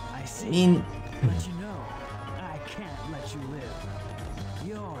 I see. But you know, I can't let you live.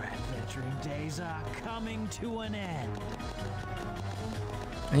 Your adventuring days are coming to an end.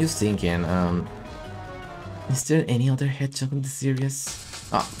 I'm just thinking, is there any other hedgehog in the series?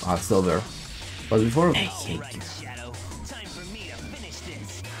 Ah, Silver. But before, I hate you.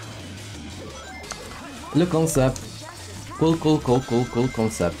 Look, concept. Cool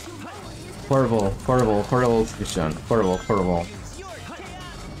concept. Horrible execution. Horrible.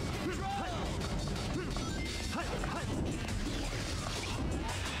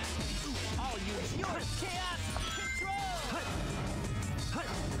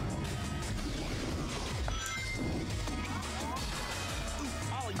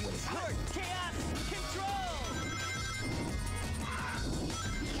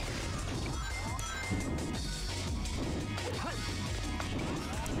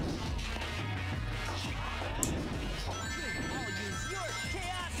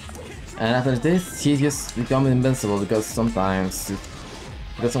 And after this, he just becomes invincible because sometimes he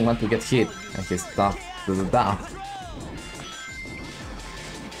doesn't want to get hit and he's stuck to the down.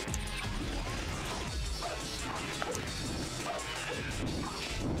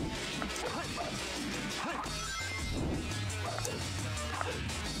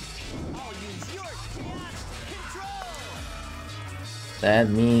 Let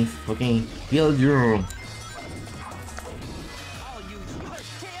me fucking kill you.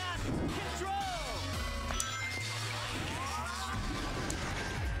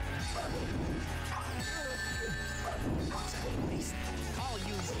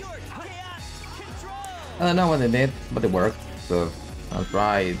 I don't know what they did, but it worked, so I'll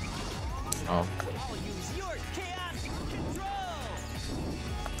try it. Oh.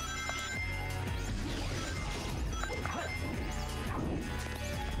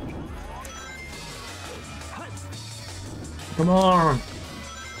 Come on!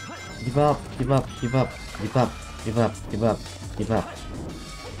 Give up, give up, give up, give up, give up, give up, give up.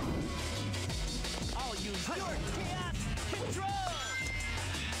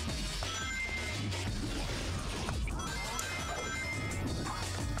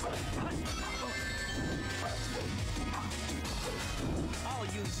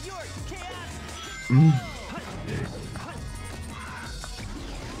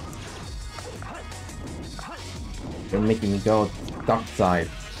 You're making me go dark side.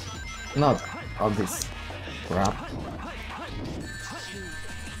 Not all this crap.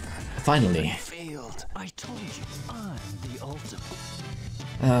 Finally. Failed. I told you, I'm the ultimate.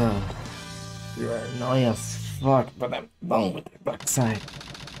 You're annoying as fuck, but I'm done with the dark side.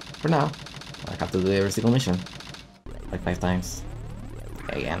 For now, I have to do every single mission. Like 5 times.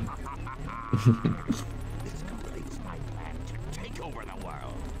 Again. This completes my plan to take over the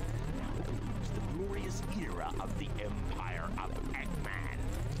world. It's the glorious era of the Empire of Eggman.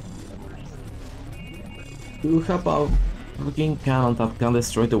 You have a fucking cannon that can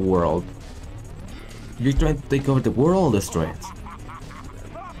destroy the world. You're trying to take over the world, destroy it.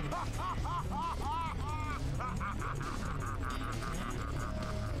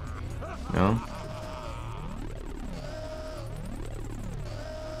 No?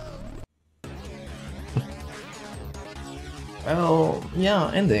 Well,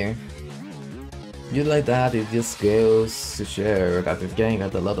 yeah, ending. You like that, it just goes to show that this game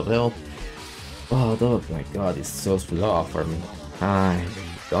got a lot of help. Oh my god, it's so slow for me. I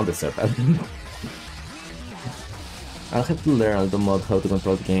don't deserve that. I'll have to learn the mod how to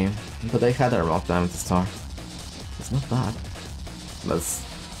control the game, but I had a rough time to start. It's not bad, but it's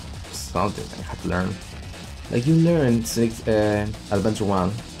something I had to learn. Like you learned Adventure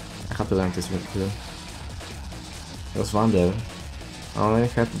 1, I have to learn this one too. It was fun though. I only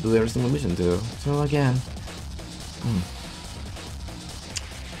had to do every single mission too. So again.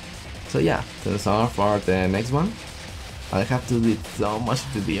 So yeah, that's all for the next one. I have to delete so much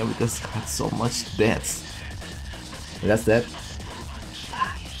video because I had so much deaths. And that's that.